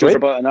that's it. Shows are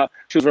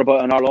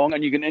about an hour long.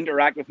 And you can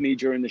interact with me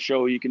during the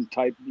show. You can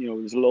type,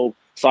 there's a little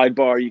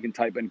sidebar. You can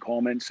type in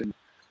comments and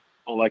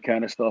all that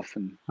kind of stuff.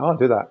 And I'll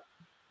do that.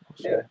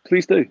 Yeah,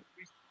 please do.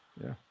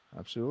 Yeah.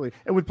 Absolutely.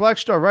 And with Black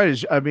Star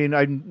Riders, I mean,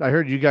 I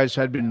heard you guys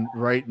had been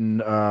writing,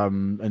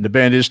 and the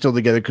band is still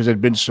together because there'd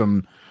been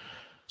some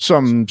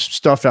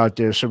stuff out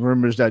there, some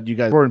rumors that you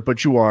guys weren't,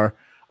 but you are.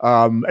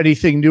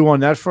 Anything new on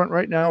that front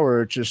right now,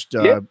 or just?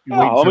 I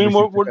mean,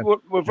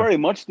 we're very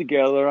much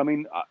together. I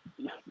mean,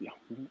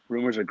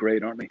 rumors are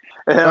great, aren't they?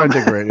 Aren't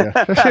they great?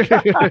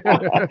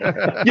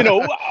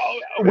 Yeah.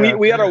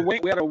 We had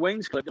our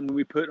wings clipped, and when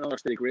we put on our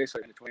Steady Grace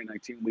out in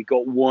 2019, we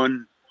got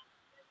one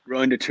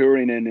round of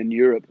touring in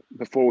Europe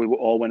before we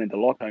all went into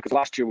lockdown, because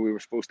last year we were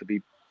supposed to be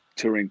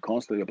touring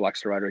constantly with Black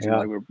Star Riders.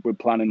 We're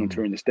planning on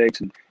touring the States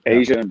and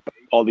Asia and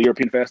all the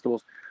European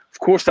festivals. Of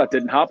course that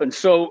didn't happen,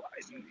 so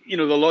the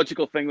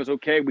logical thing was,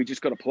 okay, we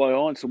just got to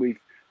plow on. So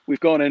we've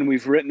gone in,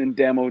 we've written and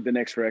demoed the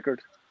next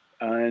record,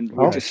 and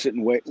we're just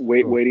sitting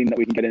waiting that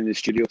we can get in the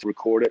studio to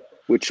record it,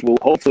 which will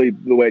hopefully,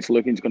 the way it's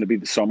looking, is going to be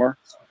the summer.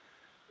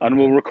 And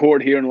we'll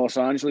record here in Los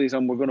Angeles,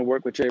 and we're going to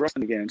work with Jay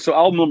Rustin again. So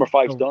album number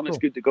 5's done. Cool. It's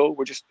good to go.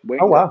 We're just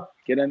waiting to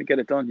get in and get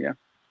it done. Yeah.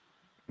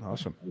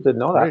 Awesome. Didn't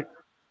know that.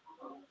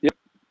 Yep.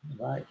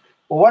 Right.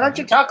 Well, why don't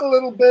you talk a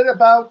little bit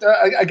about,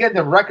 again,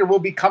 the record will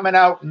be coming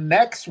out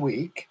next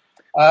week.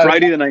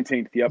 Friday the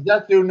 19th, yep. Is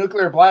that through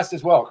Nuclear Blast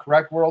as well,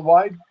 correct?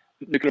 Worldwide?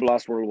 Nuclear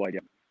Blast Worldwide,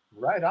 yep.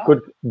 Right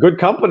on. Good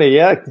company,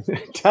 yeah.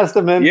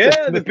 Testament.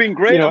 Yeah, they've been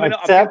great.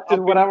 Accept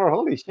and whatever.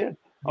 Holy shit.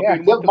 Yeah,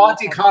 give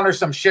Monty Connor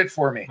some shit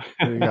for me.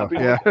 There you go.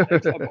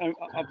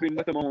 I've been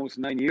with them almost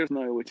 9 years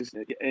now, which is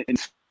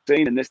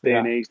insane in this day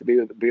and age to be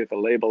with the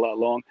label that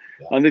long.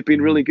 Yeah. And they've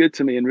been really good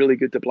to me and really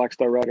good to Black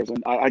Star Riders.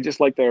 And I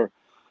just like their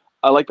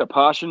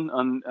passion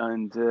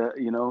and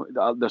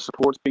their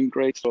support's been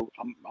great. So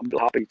I'm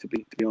happy to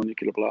be on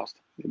Nuclear Blast.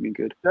 They've been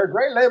good. They're a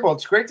great label.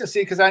 It's great to see,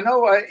 because I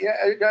know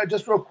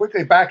just real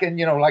quickly back in,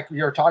 like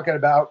you were talking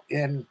about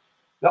in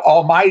the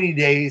almighty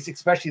days,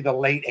 especially the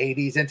late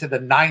 80s into the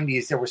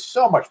 90s, there was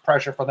so much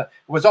pressure from them.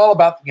 It was all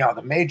about,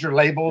 the major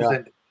labels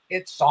and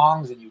hit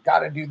songs, and you got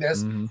to do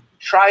this.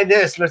 Try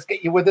this. Let's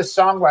get you with this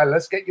songwriter.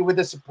 Let's get you with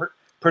this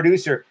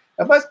producer.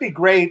 It must be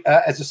great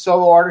as a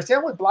solo artist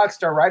and with Black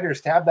Star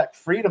Riders to have that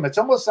freedom. It's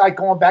almost like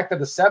going back to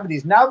the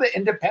 70s. Now the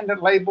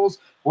independent labels,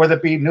 whether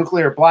it be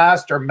Nuclear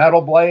Blast or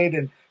Metal Blade,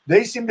 and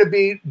they seem to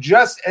be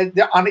just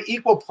on an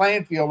equal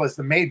playing field as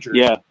the majors.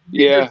 Yeah.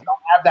 You don't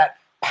have that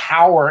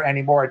power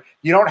anymore.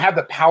 You don't have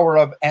the power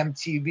of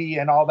MTV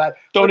and all that.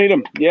 Don't need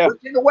them. Yeah.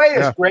 Which in a way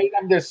is great.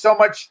 I mean, there's so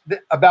much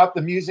about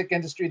the music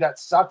industry that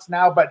sucks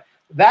now, but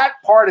that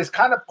part is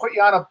kind of put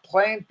you on a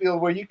playing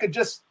field where you could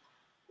just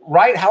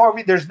write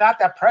however. There's not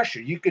that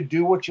pressure. You could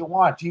do what you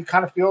want. Do you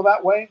kind of feel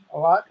that way a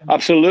lot?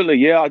 Absolutely.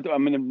 Yeah. I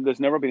mean, there's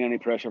never been any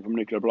pressure from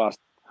Nuclear Blast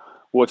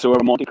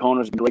whatsoever. Monty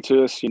Connor's been great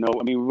to us.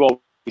 I mean, we've always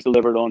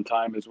delivered on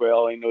time as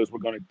well. He knows we're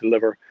going to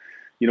deliver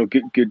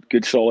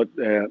good, solid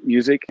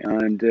music,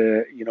 and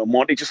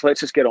Monty just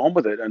lets us get on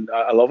with it, and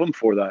I love him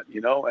for that,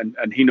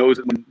 and he knows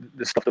that when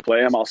the stuff to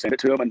play him, I'll send it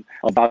to him, and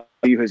I'll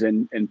value his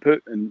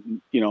input,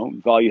 and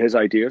value his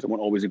ideas. I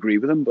won't always agree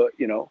with him, but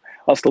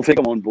I'll still take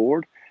him on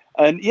board.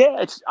 And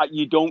it's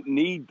you don't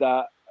need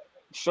that,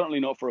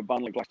 certainly not for a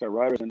band like Black Star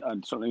Riders,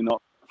 and certainly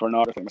not for an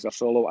artist like myself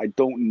solo. I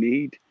don't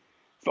need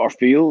or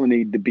feel the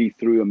need to be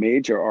through a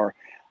major, or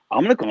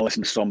I'm not going to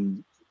listen to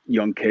some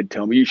young kid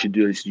tell me you should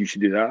do this, you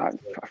should do that.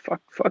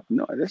 Fuck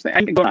no, this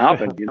ain't gonna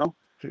happen.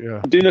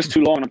 I'm doing this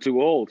too long and I'm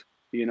too old.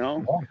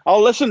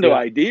 I'll listen to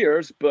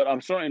ideas, but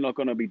I'm certainly not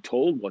going to be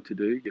told what to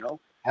do.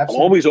 I'm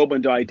always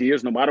open to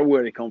ideas, no matter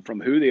where they come from,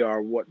 who they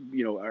are, what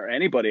or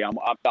anybody. I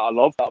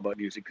love that about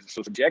music because it's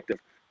so subjective.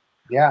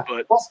 Yeah,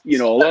 but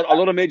a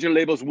lot of major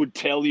labels would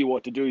tell you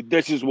what to do.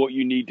 This is what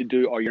you need to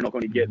do, or you're not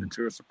going to get the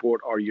tour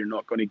support, or you're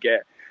not going to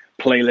get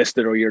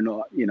playlisted, or you're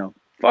not.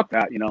 Fuck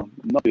that. I'm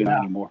not doing that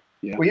anymore.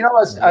 Yeah. Well,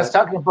 I was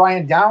talking to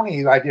Brian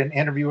Downey. I did an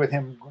interview with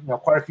him,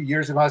 quite a few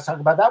years ago. I was talking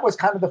about that was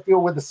kind of the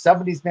feel with the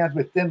 70s bands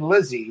with Thin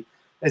Lizzy,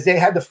 as they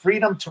had the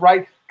freedom to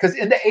write. Because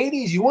in the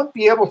 80s, you wouldn't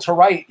be able to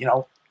write,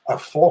 a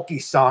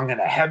folky song and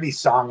a heavy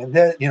song, and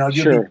then you'd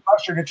be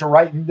pressured into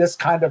writing this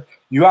kind of.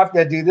 You have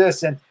to do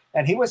this, and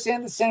he was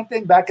saying the same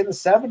thing back in the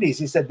 70s.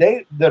 He said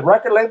the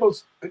record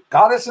labels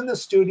got us in the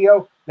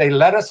studio. They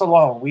let us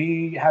alone.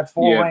 We had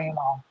full reign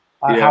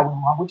on how we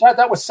want. Which I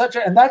thought was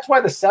and that's why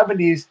the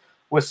 70s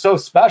was so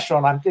special.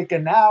 And I'm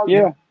thinking now,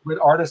 with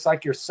artists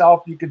like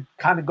yourself, you could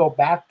kind of go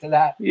back to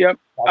that. Yep.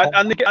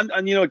 And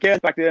again,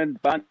 back then,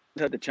 bands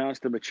had the chance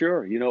to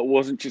mature. It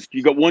wasn't just,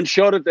 you got one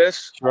shot at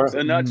this,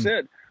 and that's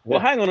it. Well,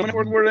 hang on a minute,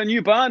 we're a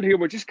new band here.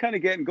 We're just kind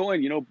of getting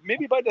going.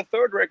 Maybe by the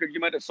third record, you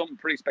might have something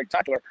pretty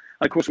spectacular.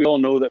 And of course, we all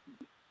know that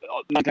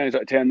 9 times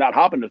out of 10, that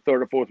happened. The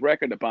third or fourth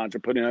record the bands are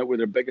putting out with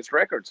their biggest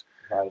records.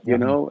 Right.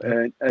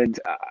 And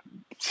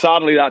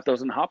sadly, that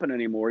doesn't happen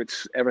anymore.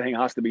 Everything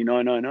has to be now.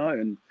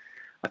 And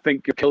I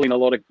think you're killing a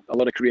lot of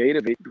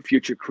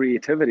future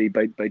creativity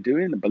by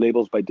doing by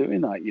labels by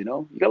doing that. You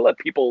got to let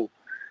people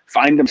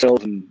find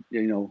themselves and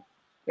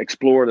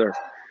explore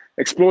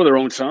their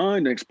own sound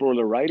and explore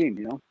their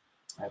writing.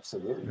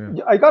 Absolutely.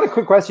 Yeah. I got a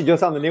quick question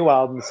just on the new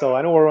album. So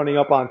I know we're running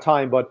up on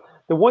time, but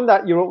the one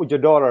that you wrote with your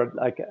daughter,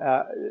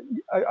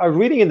 I'm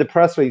reading in the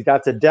press release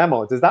that's a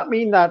demo. Does that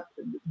mean that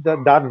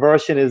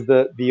version is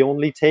the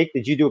only take?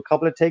 Did you do a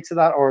couple of takes of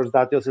that, or is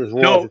that just as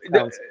raw? No,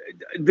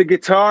 the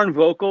guitar and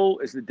vocal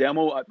is the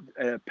demo.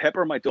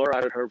 Pepper, my daughter,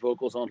 added her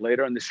vocals on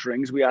later, and the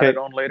strings we added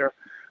on later.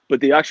 But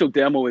the actual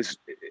demo is,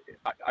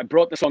 I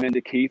brought the song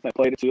into Keith, I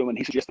played it to him, and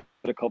he suggested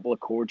a couple of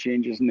chord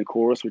changes in the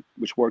chorus,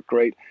 which worked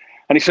great.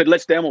 And he said,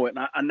 let's demo it.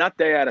 And that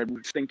day I had a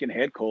stinking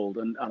head cold.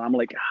 And I'm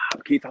like,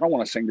 Keith, I don't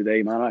want to sing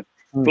today, man.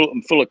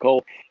 I'm full of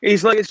cold.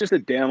 He's like, it's just a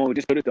demo.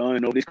 Just put it down.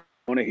 Nobody's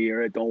going to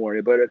hear it. Don't worry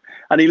about it.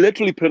 And he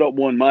literally put up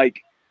one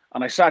mic.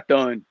 And I sat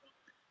down.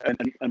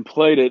 and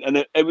played it,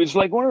 and it was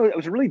like it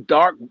was a really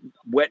dark,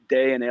 wet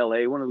day in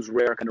LA, one of those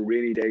rare kind of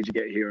rainy days you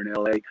get here in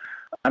LA.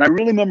 And I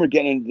really remember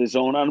getting into the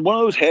zone on one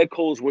of those head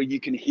calls where you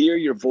can hear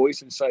your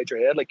voice inside your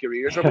head, like your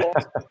ears are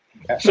blocked.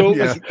 So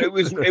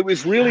it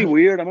was really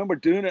weird. I remember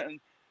doing it, and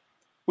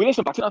we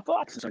listened back to it. I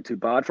thought it's not too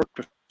bad for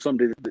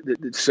somebody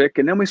that's sick.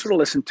 And then we sort of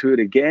listened to it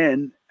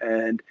again,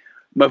 and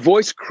my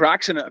voice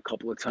cracks in it a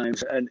couple of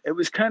times, and it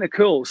was kind of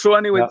cool. So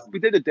anyway, we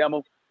did a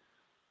demo,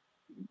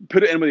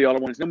 put it in with the other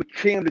ones. Then we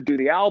came to do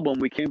the album.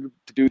 We came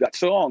to do that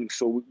song.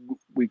 So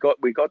we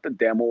got the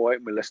demo out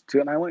and we listened to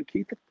it. And I went,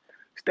 Keith,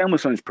 this demo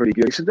sounds pretty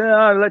good. He said,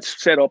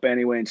 let's set up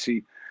anyway and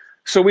see.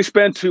 So we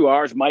spent 2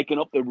 hours miking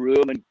up the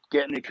room and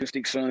getting the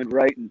acoustic sound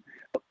right, and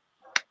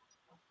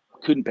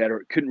couldn't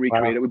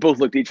recreate it. We both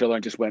looked at each other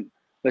and just went,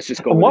 let's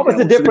just go. And what was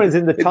the difference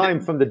in the time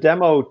from the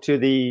demo to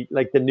the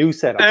new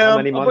setup? How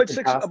many months?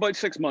 About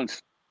 6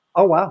 months.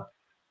 Oh wow.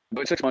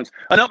 About 6 months.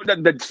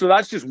 And so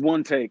that's just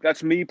one take.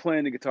 That's me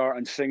playing the guitar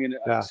and singing it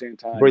at the same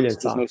time.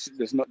 Brilliant.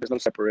 There's no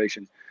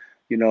separation,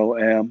 you know.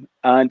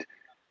 And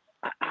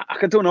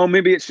I don't know.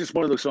 Maybe it's just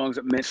one of those songs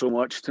that meant so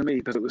much to me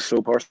because it was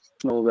so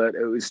personal, that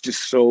it was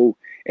just so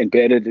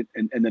embedded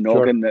in the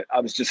noggin that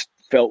I was just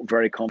felt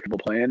very comfortable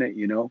playing it,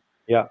 you know.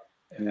 Yeah.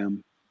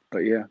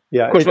 But yeah.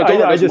 Of course,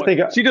 I just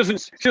think she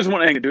doesn't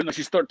want anything to do it.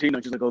 She's 13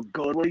 and she's like, oh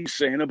God, what are you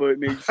saying about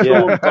me? It's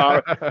so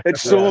embarrassing.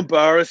 It's so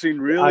embarrassing,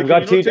 really. I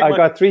got 3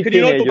 teenagers. Can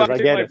you not go back and I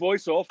take get my it.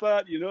 voice off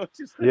that? You know.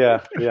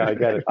 Yeah, I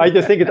get it. I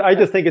just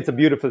think it's a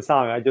beautiful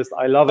song.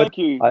 I love it. Thank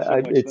you.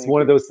 It's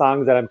one of those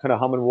songs that I'm kind of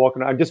humming,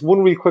 walking around. Just one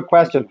real quick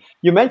question.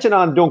 You mentioned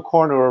on Don't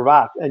Corner a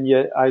Rat, and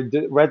I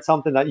read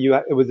something that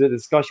it was a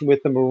discussion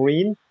with the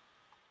Marine.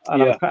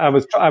 And I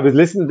was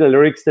listening to the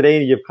lyrics today,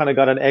 and you've kind of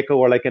got an echo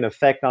or like an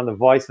effect on the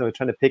voice, and I was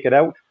trying to pick it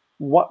out.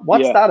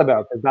 What's that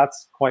about? Because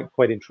that's quite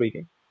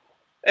intriguing.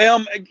 A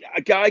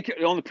guy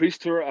on the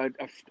Priest tour,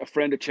 a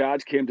friend of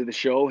Chad's came to the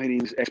show,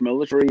 and he's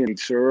ex-military, and he'd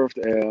served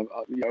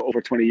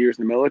over 20 years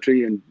in the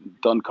military and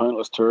done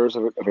countless tours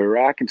of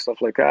Iraq and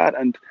stuff like that.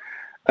 And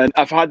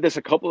I've had this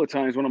a couple of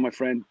times. One of my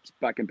friends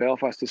back in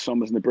Belfast, his son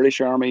was in the British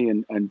Army,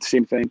 and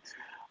same thing.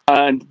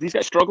 And these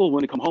guys struggle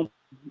when they come home.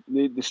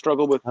 They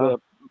struggle with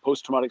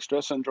post-traumatic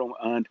stress syndrome,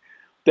 and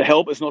the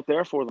help is not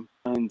there for them,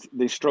 and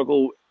they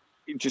struggle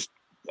just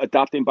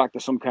adapting back to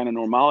some kind of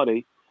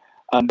normality,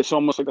 and it's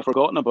almost like they're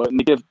forgotten about it. And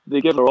they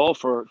give their all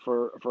for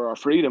our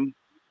freedom,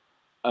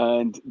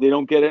 and they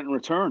don't get it in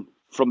return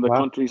from the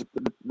countries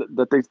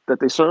that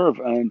they serve.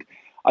 And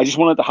I just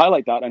wanted to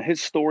highlight that, and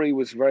his story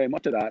was very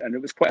much of that, and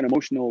it was quite an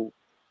emotional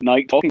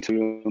night talking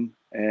to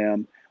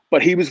him.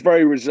 But he was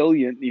very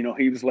resilient. You know,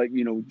 he was like,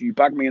 you know, you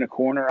back me in a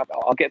corner,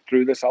 I'll get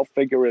through this, I'll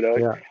figure it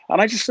out. Yeah.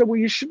 And I just said, well,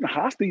 you shouldn't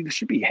have to. There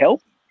should be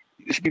help.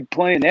 There should be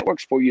playing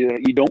networks for you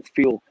that you don't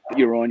feel that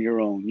you're on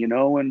your own, you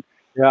know? And,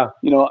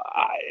 you know,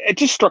 it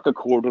just struck a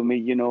chord with me,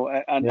 you know,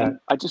 and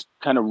I just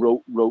kind of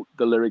wrote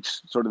the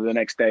lyrics sort of the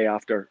next day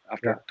after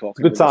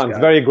talking. Good song. It's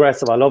very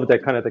aggressive. I love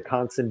that kind of the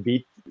constant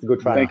beat. It's a good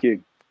track. Thank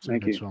you.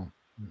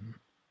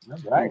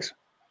 Thanks.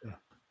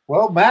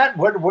 Well, Matt,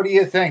 what do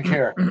you think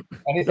here?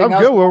 Anything I'm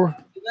else good.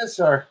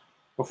 This or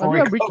before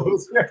we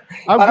close here?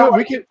 I'm good.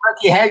 We can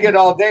hang it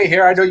all day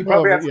here. I know you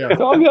probably have.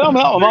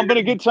 I'm having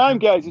a good time,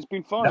 guys. It's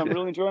been fun. I'm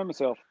really enjoying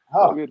myself.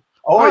 Oh, good.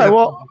 All right.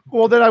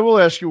 Well, then I will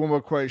ask you one more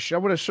question. I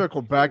want to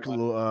circle back a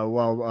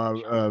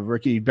little,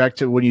 Ricky, back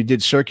to when you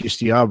did Circus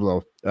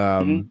Diablo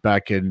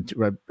back in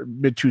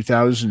mid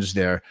 2000s.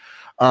 There.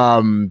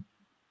 I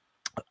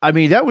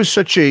mean, that was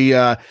such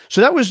a so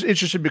that was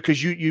interesting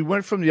because you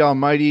went from the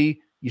Almighty,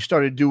 you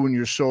started doing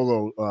your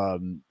solo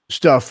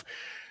stuff.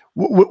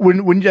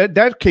 When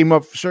that came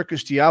up,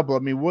 Circus Diablo, I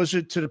mean, was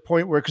it to the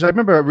point where, because I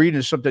remember reading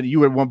something that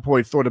you at one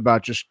point thought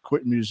about just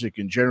quitting music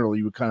in general.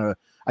 You would kind of,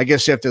 I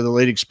guess, after the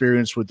late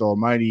experience with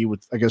Almighty,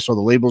 with I guess all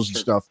the labels and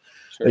stuff,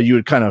 you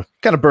would kind of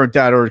burnt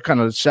out or kind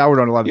of soured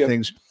on a lot of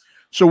things.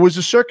 So was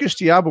the Circus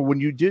Diablo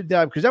when you did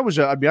that? Because that was,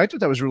 I thought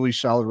that was a really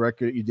solid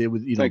record you did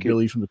with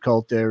Billy from the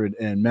Cult there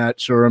and Matt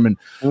Surum,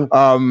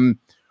 and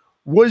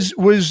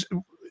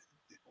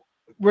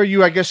were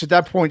you, I guess, at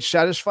that point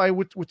satisfied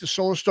with the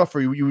solo stuff,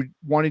 or you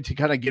wanted to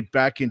kind of get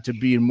back into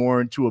being more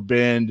into a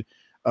band,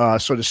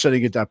 sort of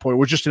setting at that point? Or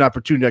was just an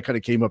opportunity that kind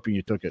of came up and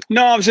you took it?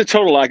 No, it was a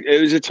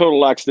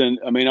total accident.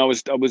 I mean,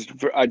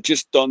 I'd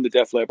just done the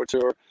Def Leppard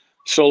tour.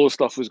 Solo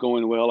stuff was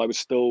going well. I was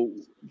still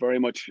very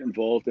much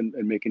involved in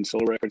making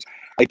solo records.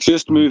 I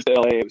just moved to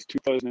LA. It was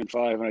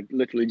 2005, and I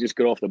literally just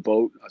got off the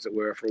boat, as it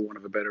were, for want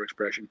of a better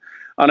expression.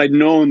 And I'd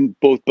known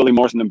both Billy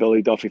Morrison and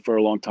Billy Duffy for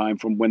a long time,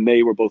 from when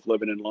they were both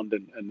living in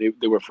London, and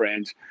they were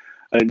friends.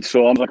 And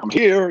so I was like, I'm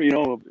here, you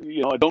know,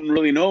 I don't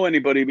really know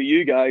anybody but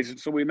you guys. And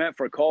so we met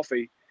for a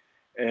coffee,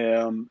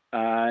 and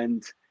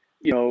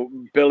you know,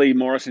 Billy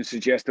Morrison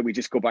suggested we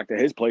just go back to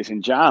his place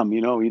and jam.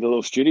 You know, he had a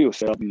little studio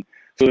set up, and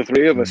so the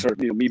three of us are,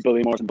 you know, me,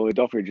 Billy Morrison, Billy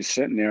Duffy, are just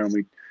sitting there, and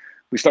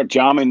we start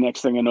jamming.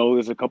 Next thing I know,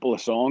 there's a couple of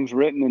songs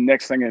written, and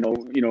next thing I know,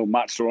 you know,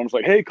 Matt Storm's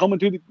like, "Hey, come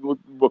and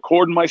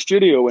record in my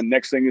studio." And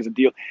next thing is a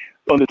deal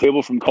on the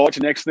table from Koch.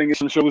 And next thing is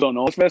some shows on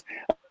Ozfest,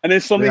 and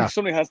then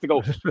something has to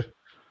go.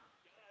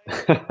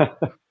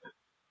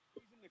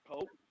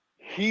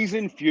 He's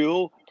in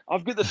Fuel.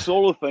 I've got the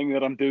solo thing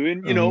that I'm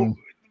doing. You know,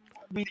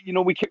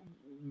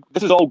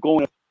 this is all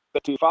going a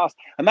bit too fast.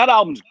 And that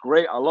album's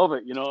great. I love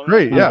it. You know,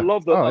 great. Yeah, I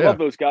love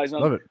those guys.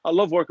 And I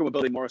love working with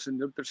Billy Morrison.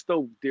 They're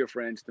still dear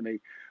friends to me.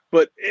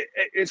 But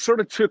it sort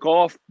of took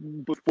off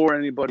before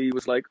anybody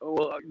was like, oh,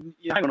 well,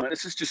 hang on,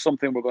 this is just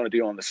something we're going to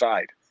do on the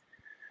side.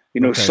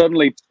 You know,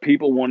 suddenly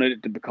people wanted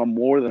it to become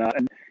more than that.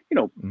 And, you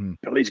know,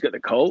 Billy's got the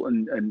Cult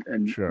and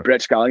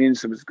Brett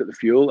Scallions has got the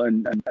Fuel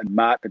and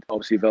Matt,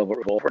 obviously Velvet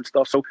Revolver and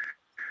stuff. So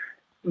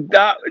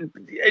that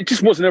it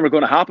just wasn't ever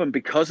going to happen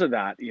because of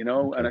that, you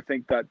know. And I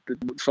think that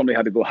somebody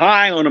had to go,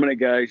 hang on a minute,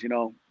 guys, you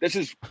know, this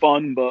is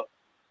fun, but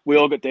we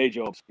all got day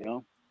jobs, you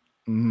know.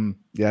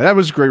 Yeah, that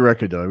was a great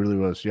record, though. It really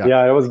was.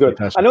 Yeah, it was good.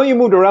 Fantastic. I know you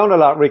moved around a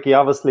lot, Ricky.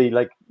 Obviously,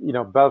 like, you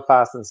know,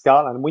 Belfast and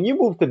Scotland. When you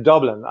moved to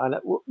Dublin, and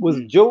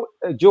was Joe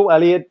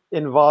Elliott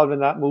involved in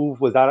that move?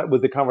 Was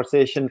the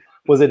conversation?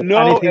 Was it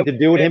anything to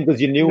do with him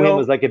because you knew him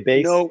as like a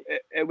bass? No,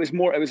 it was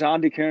more. It was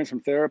Andy Cairns from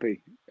Therapy.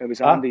 It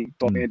was Andy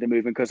talking me into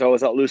moving because I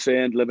was at loose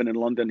end living in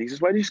London. He says,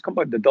 "Why don't you just come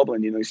back to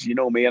Dublin?" You know, he says, "You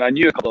know me," and I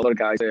knew a couple of other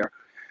guys there.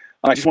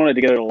 And I just wanted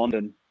to get out of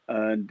London.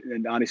 And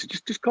Andy said,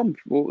 just come.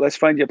 Well, let's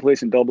find you a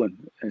place in Dublin.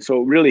 And so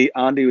really,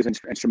 Andy was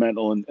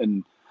instrumental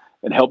in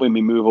helping me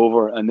move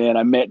over. And then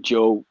I met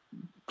Joe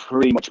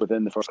pretty much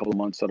within the first couple of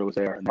months that I was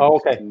there. And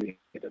okay.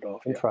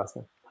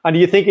 Interesting. And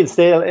do you think it's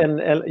still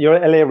in you're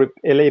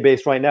LA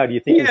based right now? Do you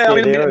think?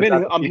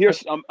 Yeah,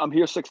 I'm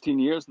here 16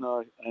 years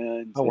now,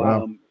 and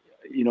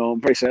you know,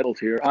 I'm very settled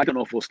here. I don't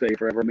know if we'll stay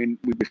forever. I mean,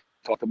 we've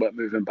talked about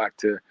moving back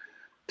to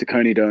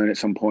County Down at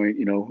some point,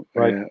 you know.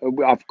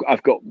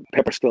 I've got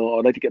Pepper still.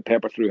 I'd like to get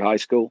Pepper through high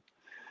school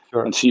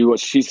and see what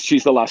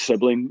she's the last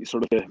sibling,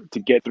 sort of to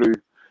get through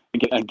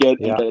and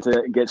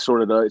get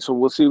sorted out. So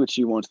we'll see what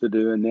she wants to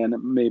do, and then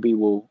maybe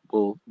we'll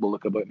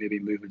look about maybe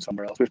moving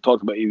somewhere else. We've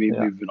talked about maybe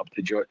moving up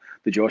to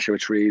the Joshua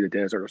Tree, the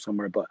desert, or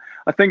somewhere. But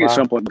I think at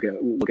some point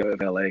we'll get out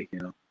of LA. You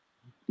know,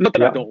 not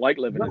that I don't like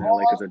living in LA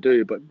because I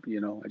do, but you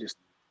know,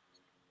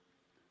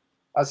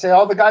 I'll say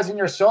all the guys in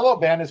your solo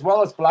band, as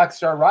well as Black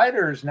Star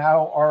Riders,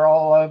 now are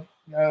all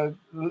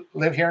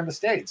live here in the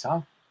States,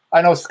 huh?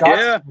 I know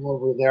Scott's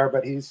over there,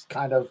 but he's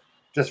kind of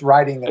just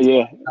writing.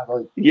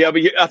 But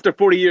after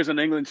 40 years in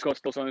England, Scott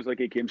still sounds like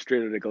he came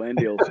straight out of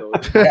Glendale. So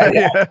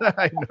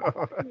I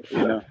know.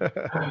 You know,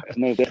 there's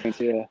no difference.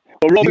 Yeah.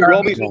 Well,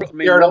 Robbie's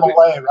away,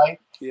 right?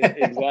 Yeah,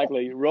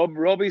 exactly.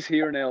 Robbie's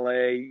here in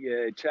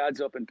LA.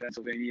 Chad's up in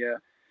Pennsylvania.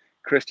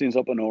 Christian's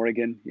up in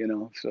Oregon. You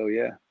know, so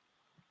yeah.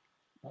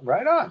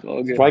 Right on.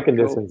 Striking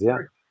distance, yeah.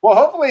 Well,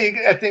 hopefully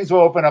things will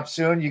open up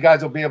soon. You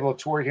guys will be able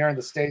to tour here in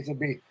the States. It'll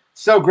be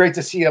so great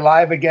to see you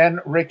live again,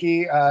 Ricky.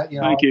 You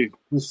know, thank you.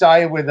 We saw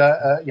you with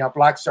you know,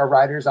 Black Star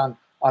Riders on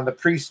the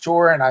Priest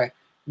tour, and I,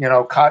 you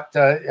know, caught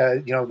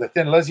you know, the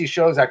Thin Lizzy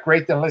shows, that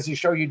great Thin Lizzy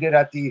show you did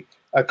at the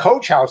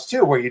Coach House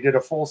too, where you did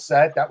a full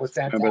set. That was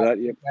fantastic. Remember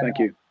that? Yep. Thank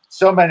you.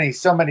 So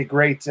many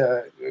great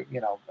you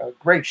know,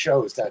 great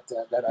shows that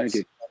Thank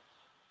you.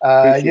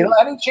 You know,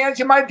 any chance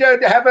you might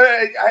have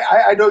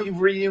I know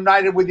you've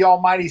reunited with the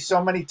Almighty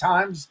so many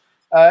times.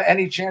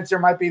 Any chance there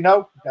might be?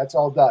 Nope, that's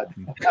all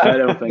done. I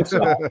don't think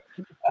so.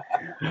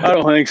 I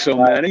don't think so,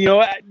 man. And, you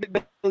know,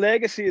 the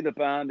legacy of the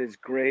band is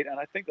great, and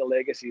I think the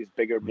legacy is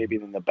bigger maybe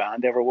than the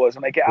band ever was.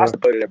 And I get asked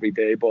about it every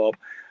day, Bob,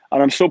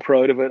 and I'm so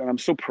proud of it, and I'm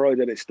so proud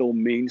that it still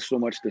means so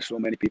much to so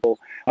many people.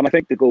 And I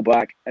think to go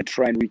back and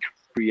try and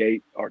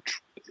recreate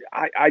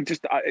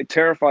it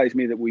terrifies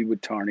me that we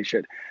would tarnish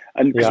it,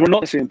 and because we're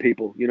not the same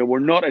people, you know, we're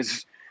not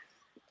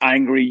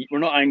angry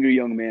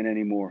young men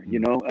anymore, you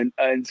know,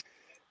 and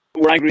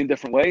we're angry in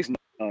different ways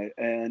now,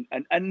 and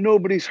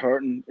nobody's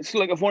hurting. It's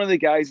like if one of the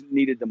guys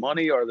needed the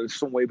money or there's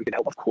some way we could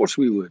help, of course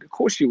we would. Of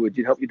course you would.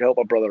 You'd help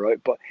our brother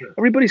out, but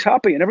everybody's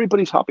happy, and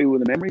everybody's happy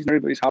with the memories, and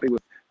everybody's happy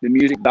with the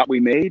music that we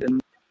made,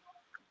 and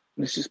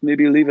let's just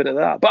maybe leave it at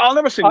that. But I'll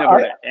never say never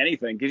to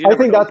anything. I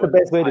think that's the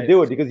best way to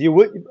do it, because you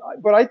would.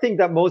 But I think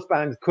that most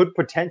bands could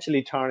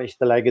potentially tarnish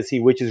the legacy,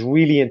 which is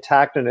really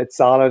intact and it's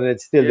solid and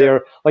it's still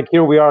there. Like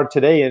here we are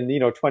today in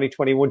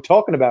 2021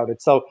 talking about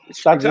it. So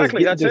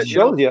that just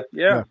shows you.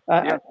 Yeah.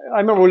 I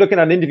remember looking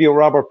at an interview with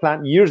Robert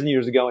Plant years and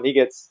years ago, and he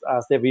gets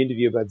asked every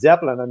interview about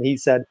Zeppelin, and he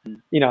said,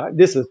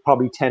 this was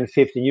probably 10,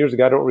 15 years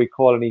ago. I don't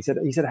recall. And he said,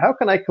 how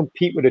can I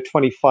compete with a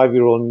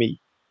 25-year-old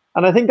me?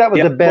 And I think that was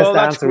the best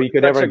answer he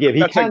could ever give.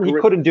 He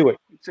couldn't do it.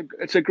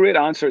 It's a great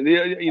answer.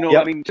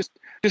 I mean, just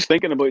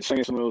thinking about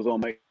singing some of those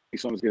Almighty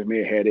songs gives me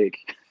a headache.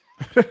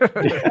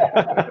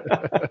 I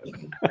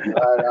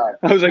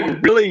was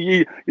like,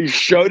 really? You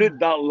shouted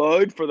that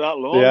loud for that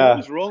long? Yeah. What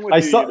was wrong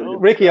with you?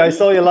 Ricky, I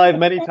saw you live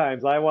many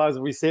times. I was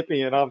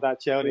recipient of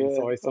that shouting,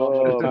 so I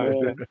saw it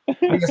many times.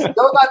 You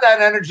still got that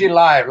energy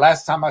live.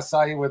 Last time I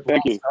saw you with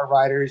Black Star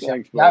Riders,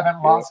 you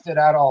haven't lost it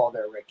at all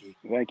there, Ricky.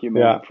 Thank you,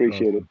 man. Yeah.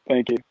 Appreciate it.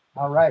 Thank you.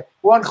 All right.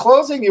 Well, in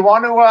closing, you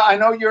want to? I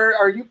know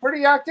are you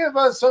pretty active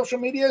on social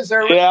media? Is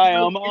there? Yeah, I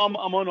am.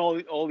 I'm on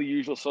all the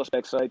usual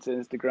suspect sites: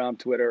 Instagram,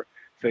 Twitter,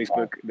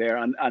 Facebook. There,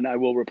 and I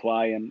will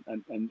reply and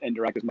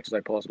interact as much as I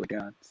possibly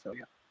can. So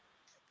yeah.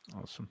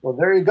 Awesome. Well,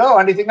 there you go.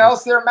 Anything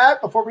else there, Matt,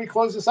 before we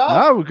close this off?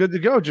 No, we're good to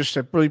go. Just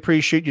I really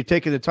appreciate you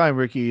taking the time,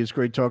 Ricky. It's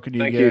great talking to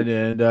you again.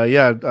 And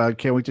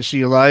can't wait to see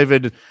you live.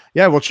 And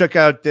we'll check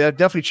out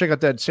definitely check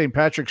out that St.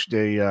 Patrick's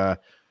Day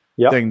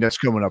thing that's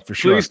coming up for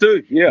sure. Please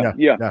do. Yeah.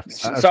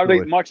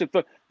 Saturday, March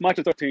the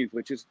 13th,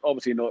 which is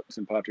obviously not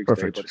St. Patrick's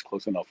Day, but it's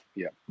close enough.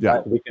 Yeah.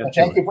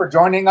 Thank you for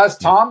joining us,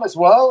 Tom, as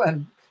well,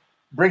 and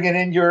bringing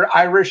in your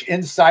Irish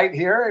insight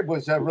here. It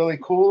was really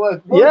cool.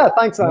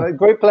 Thanks.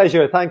 Great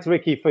pleasure. Thanks,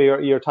 Ricky,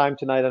 for your time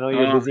tonight. I know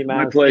you're a busy man.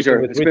 My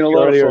pleasure. It's been a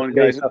lot of fun,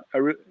 guys. I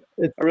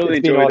really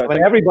enjoyed it.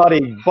 When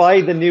everybody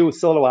buy the new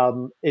solo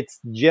album, it's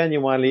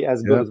genuinely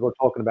as good as we're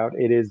talking about.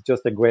 It is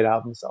just a great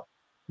album. So,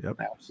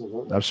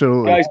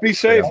 absolutely. Guys, be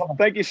safe.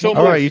 Thank you so much.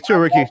 All right, you too,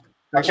 Ricky.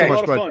 Thanks so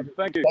much, bud. Fun.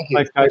 Thank you.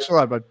 Thanks a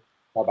lot, bud.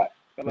 Bye-bye.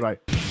 Bye.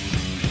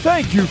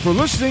 Thank you for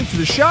listening to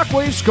the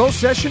Shockwave Skull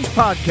Sessions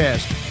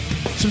podcast.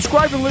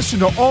 Subscribe and listen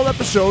to all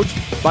episodes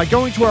by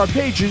going to our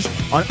pages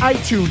on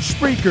iTunes,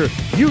 Spreaker,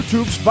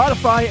 YouTube,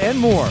 Spotify, and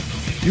more.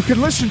 You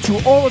can listen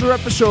to all other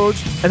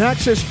episodes and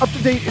access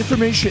up-to-date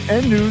information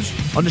and news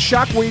on the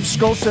Shockwave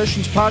Skull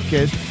Sessions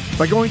podcast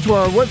by going to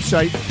our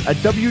website at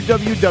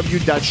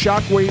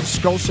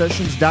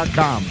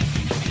www.shockwaveskullsessions.com.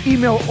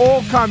 Email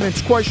all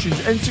comments, questions,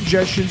 and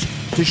suggestions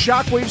to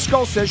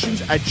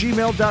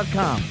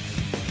shockwaveskullsessions@gmail.com.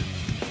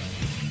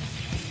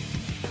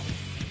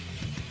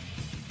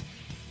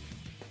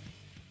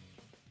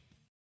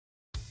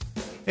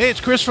 Hey,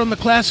 it's Chris from the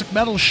Classic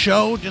Metal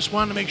Show. Just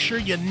wanted to make sure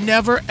you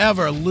never,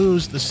 ever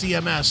lose the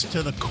CMS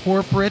to the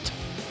corporate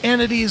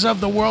entities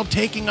of the world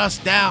taking us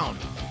down.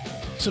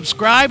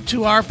 Subscribe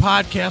to our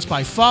podcast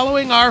by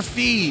following our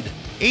feed,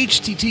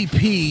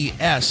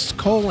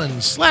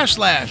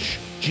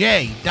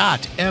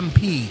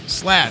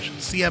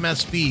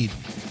 https://j.mp/CMS feed,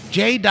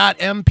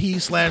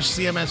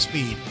 j.mp/CMS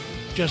feed.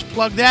 Just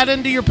plug that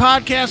into your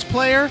podcast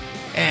player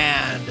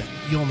and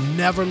you'll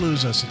never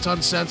lose us. It's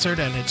uncensored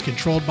and it's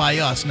controlled by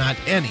us, not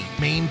any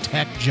main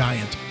tech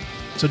giant.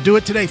 So do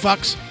it today,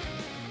 fucks.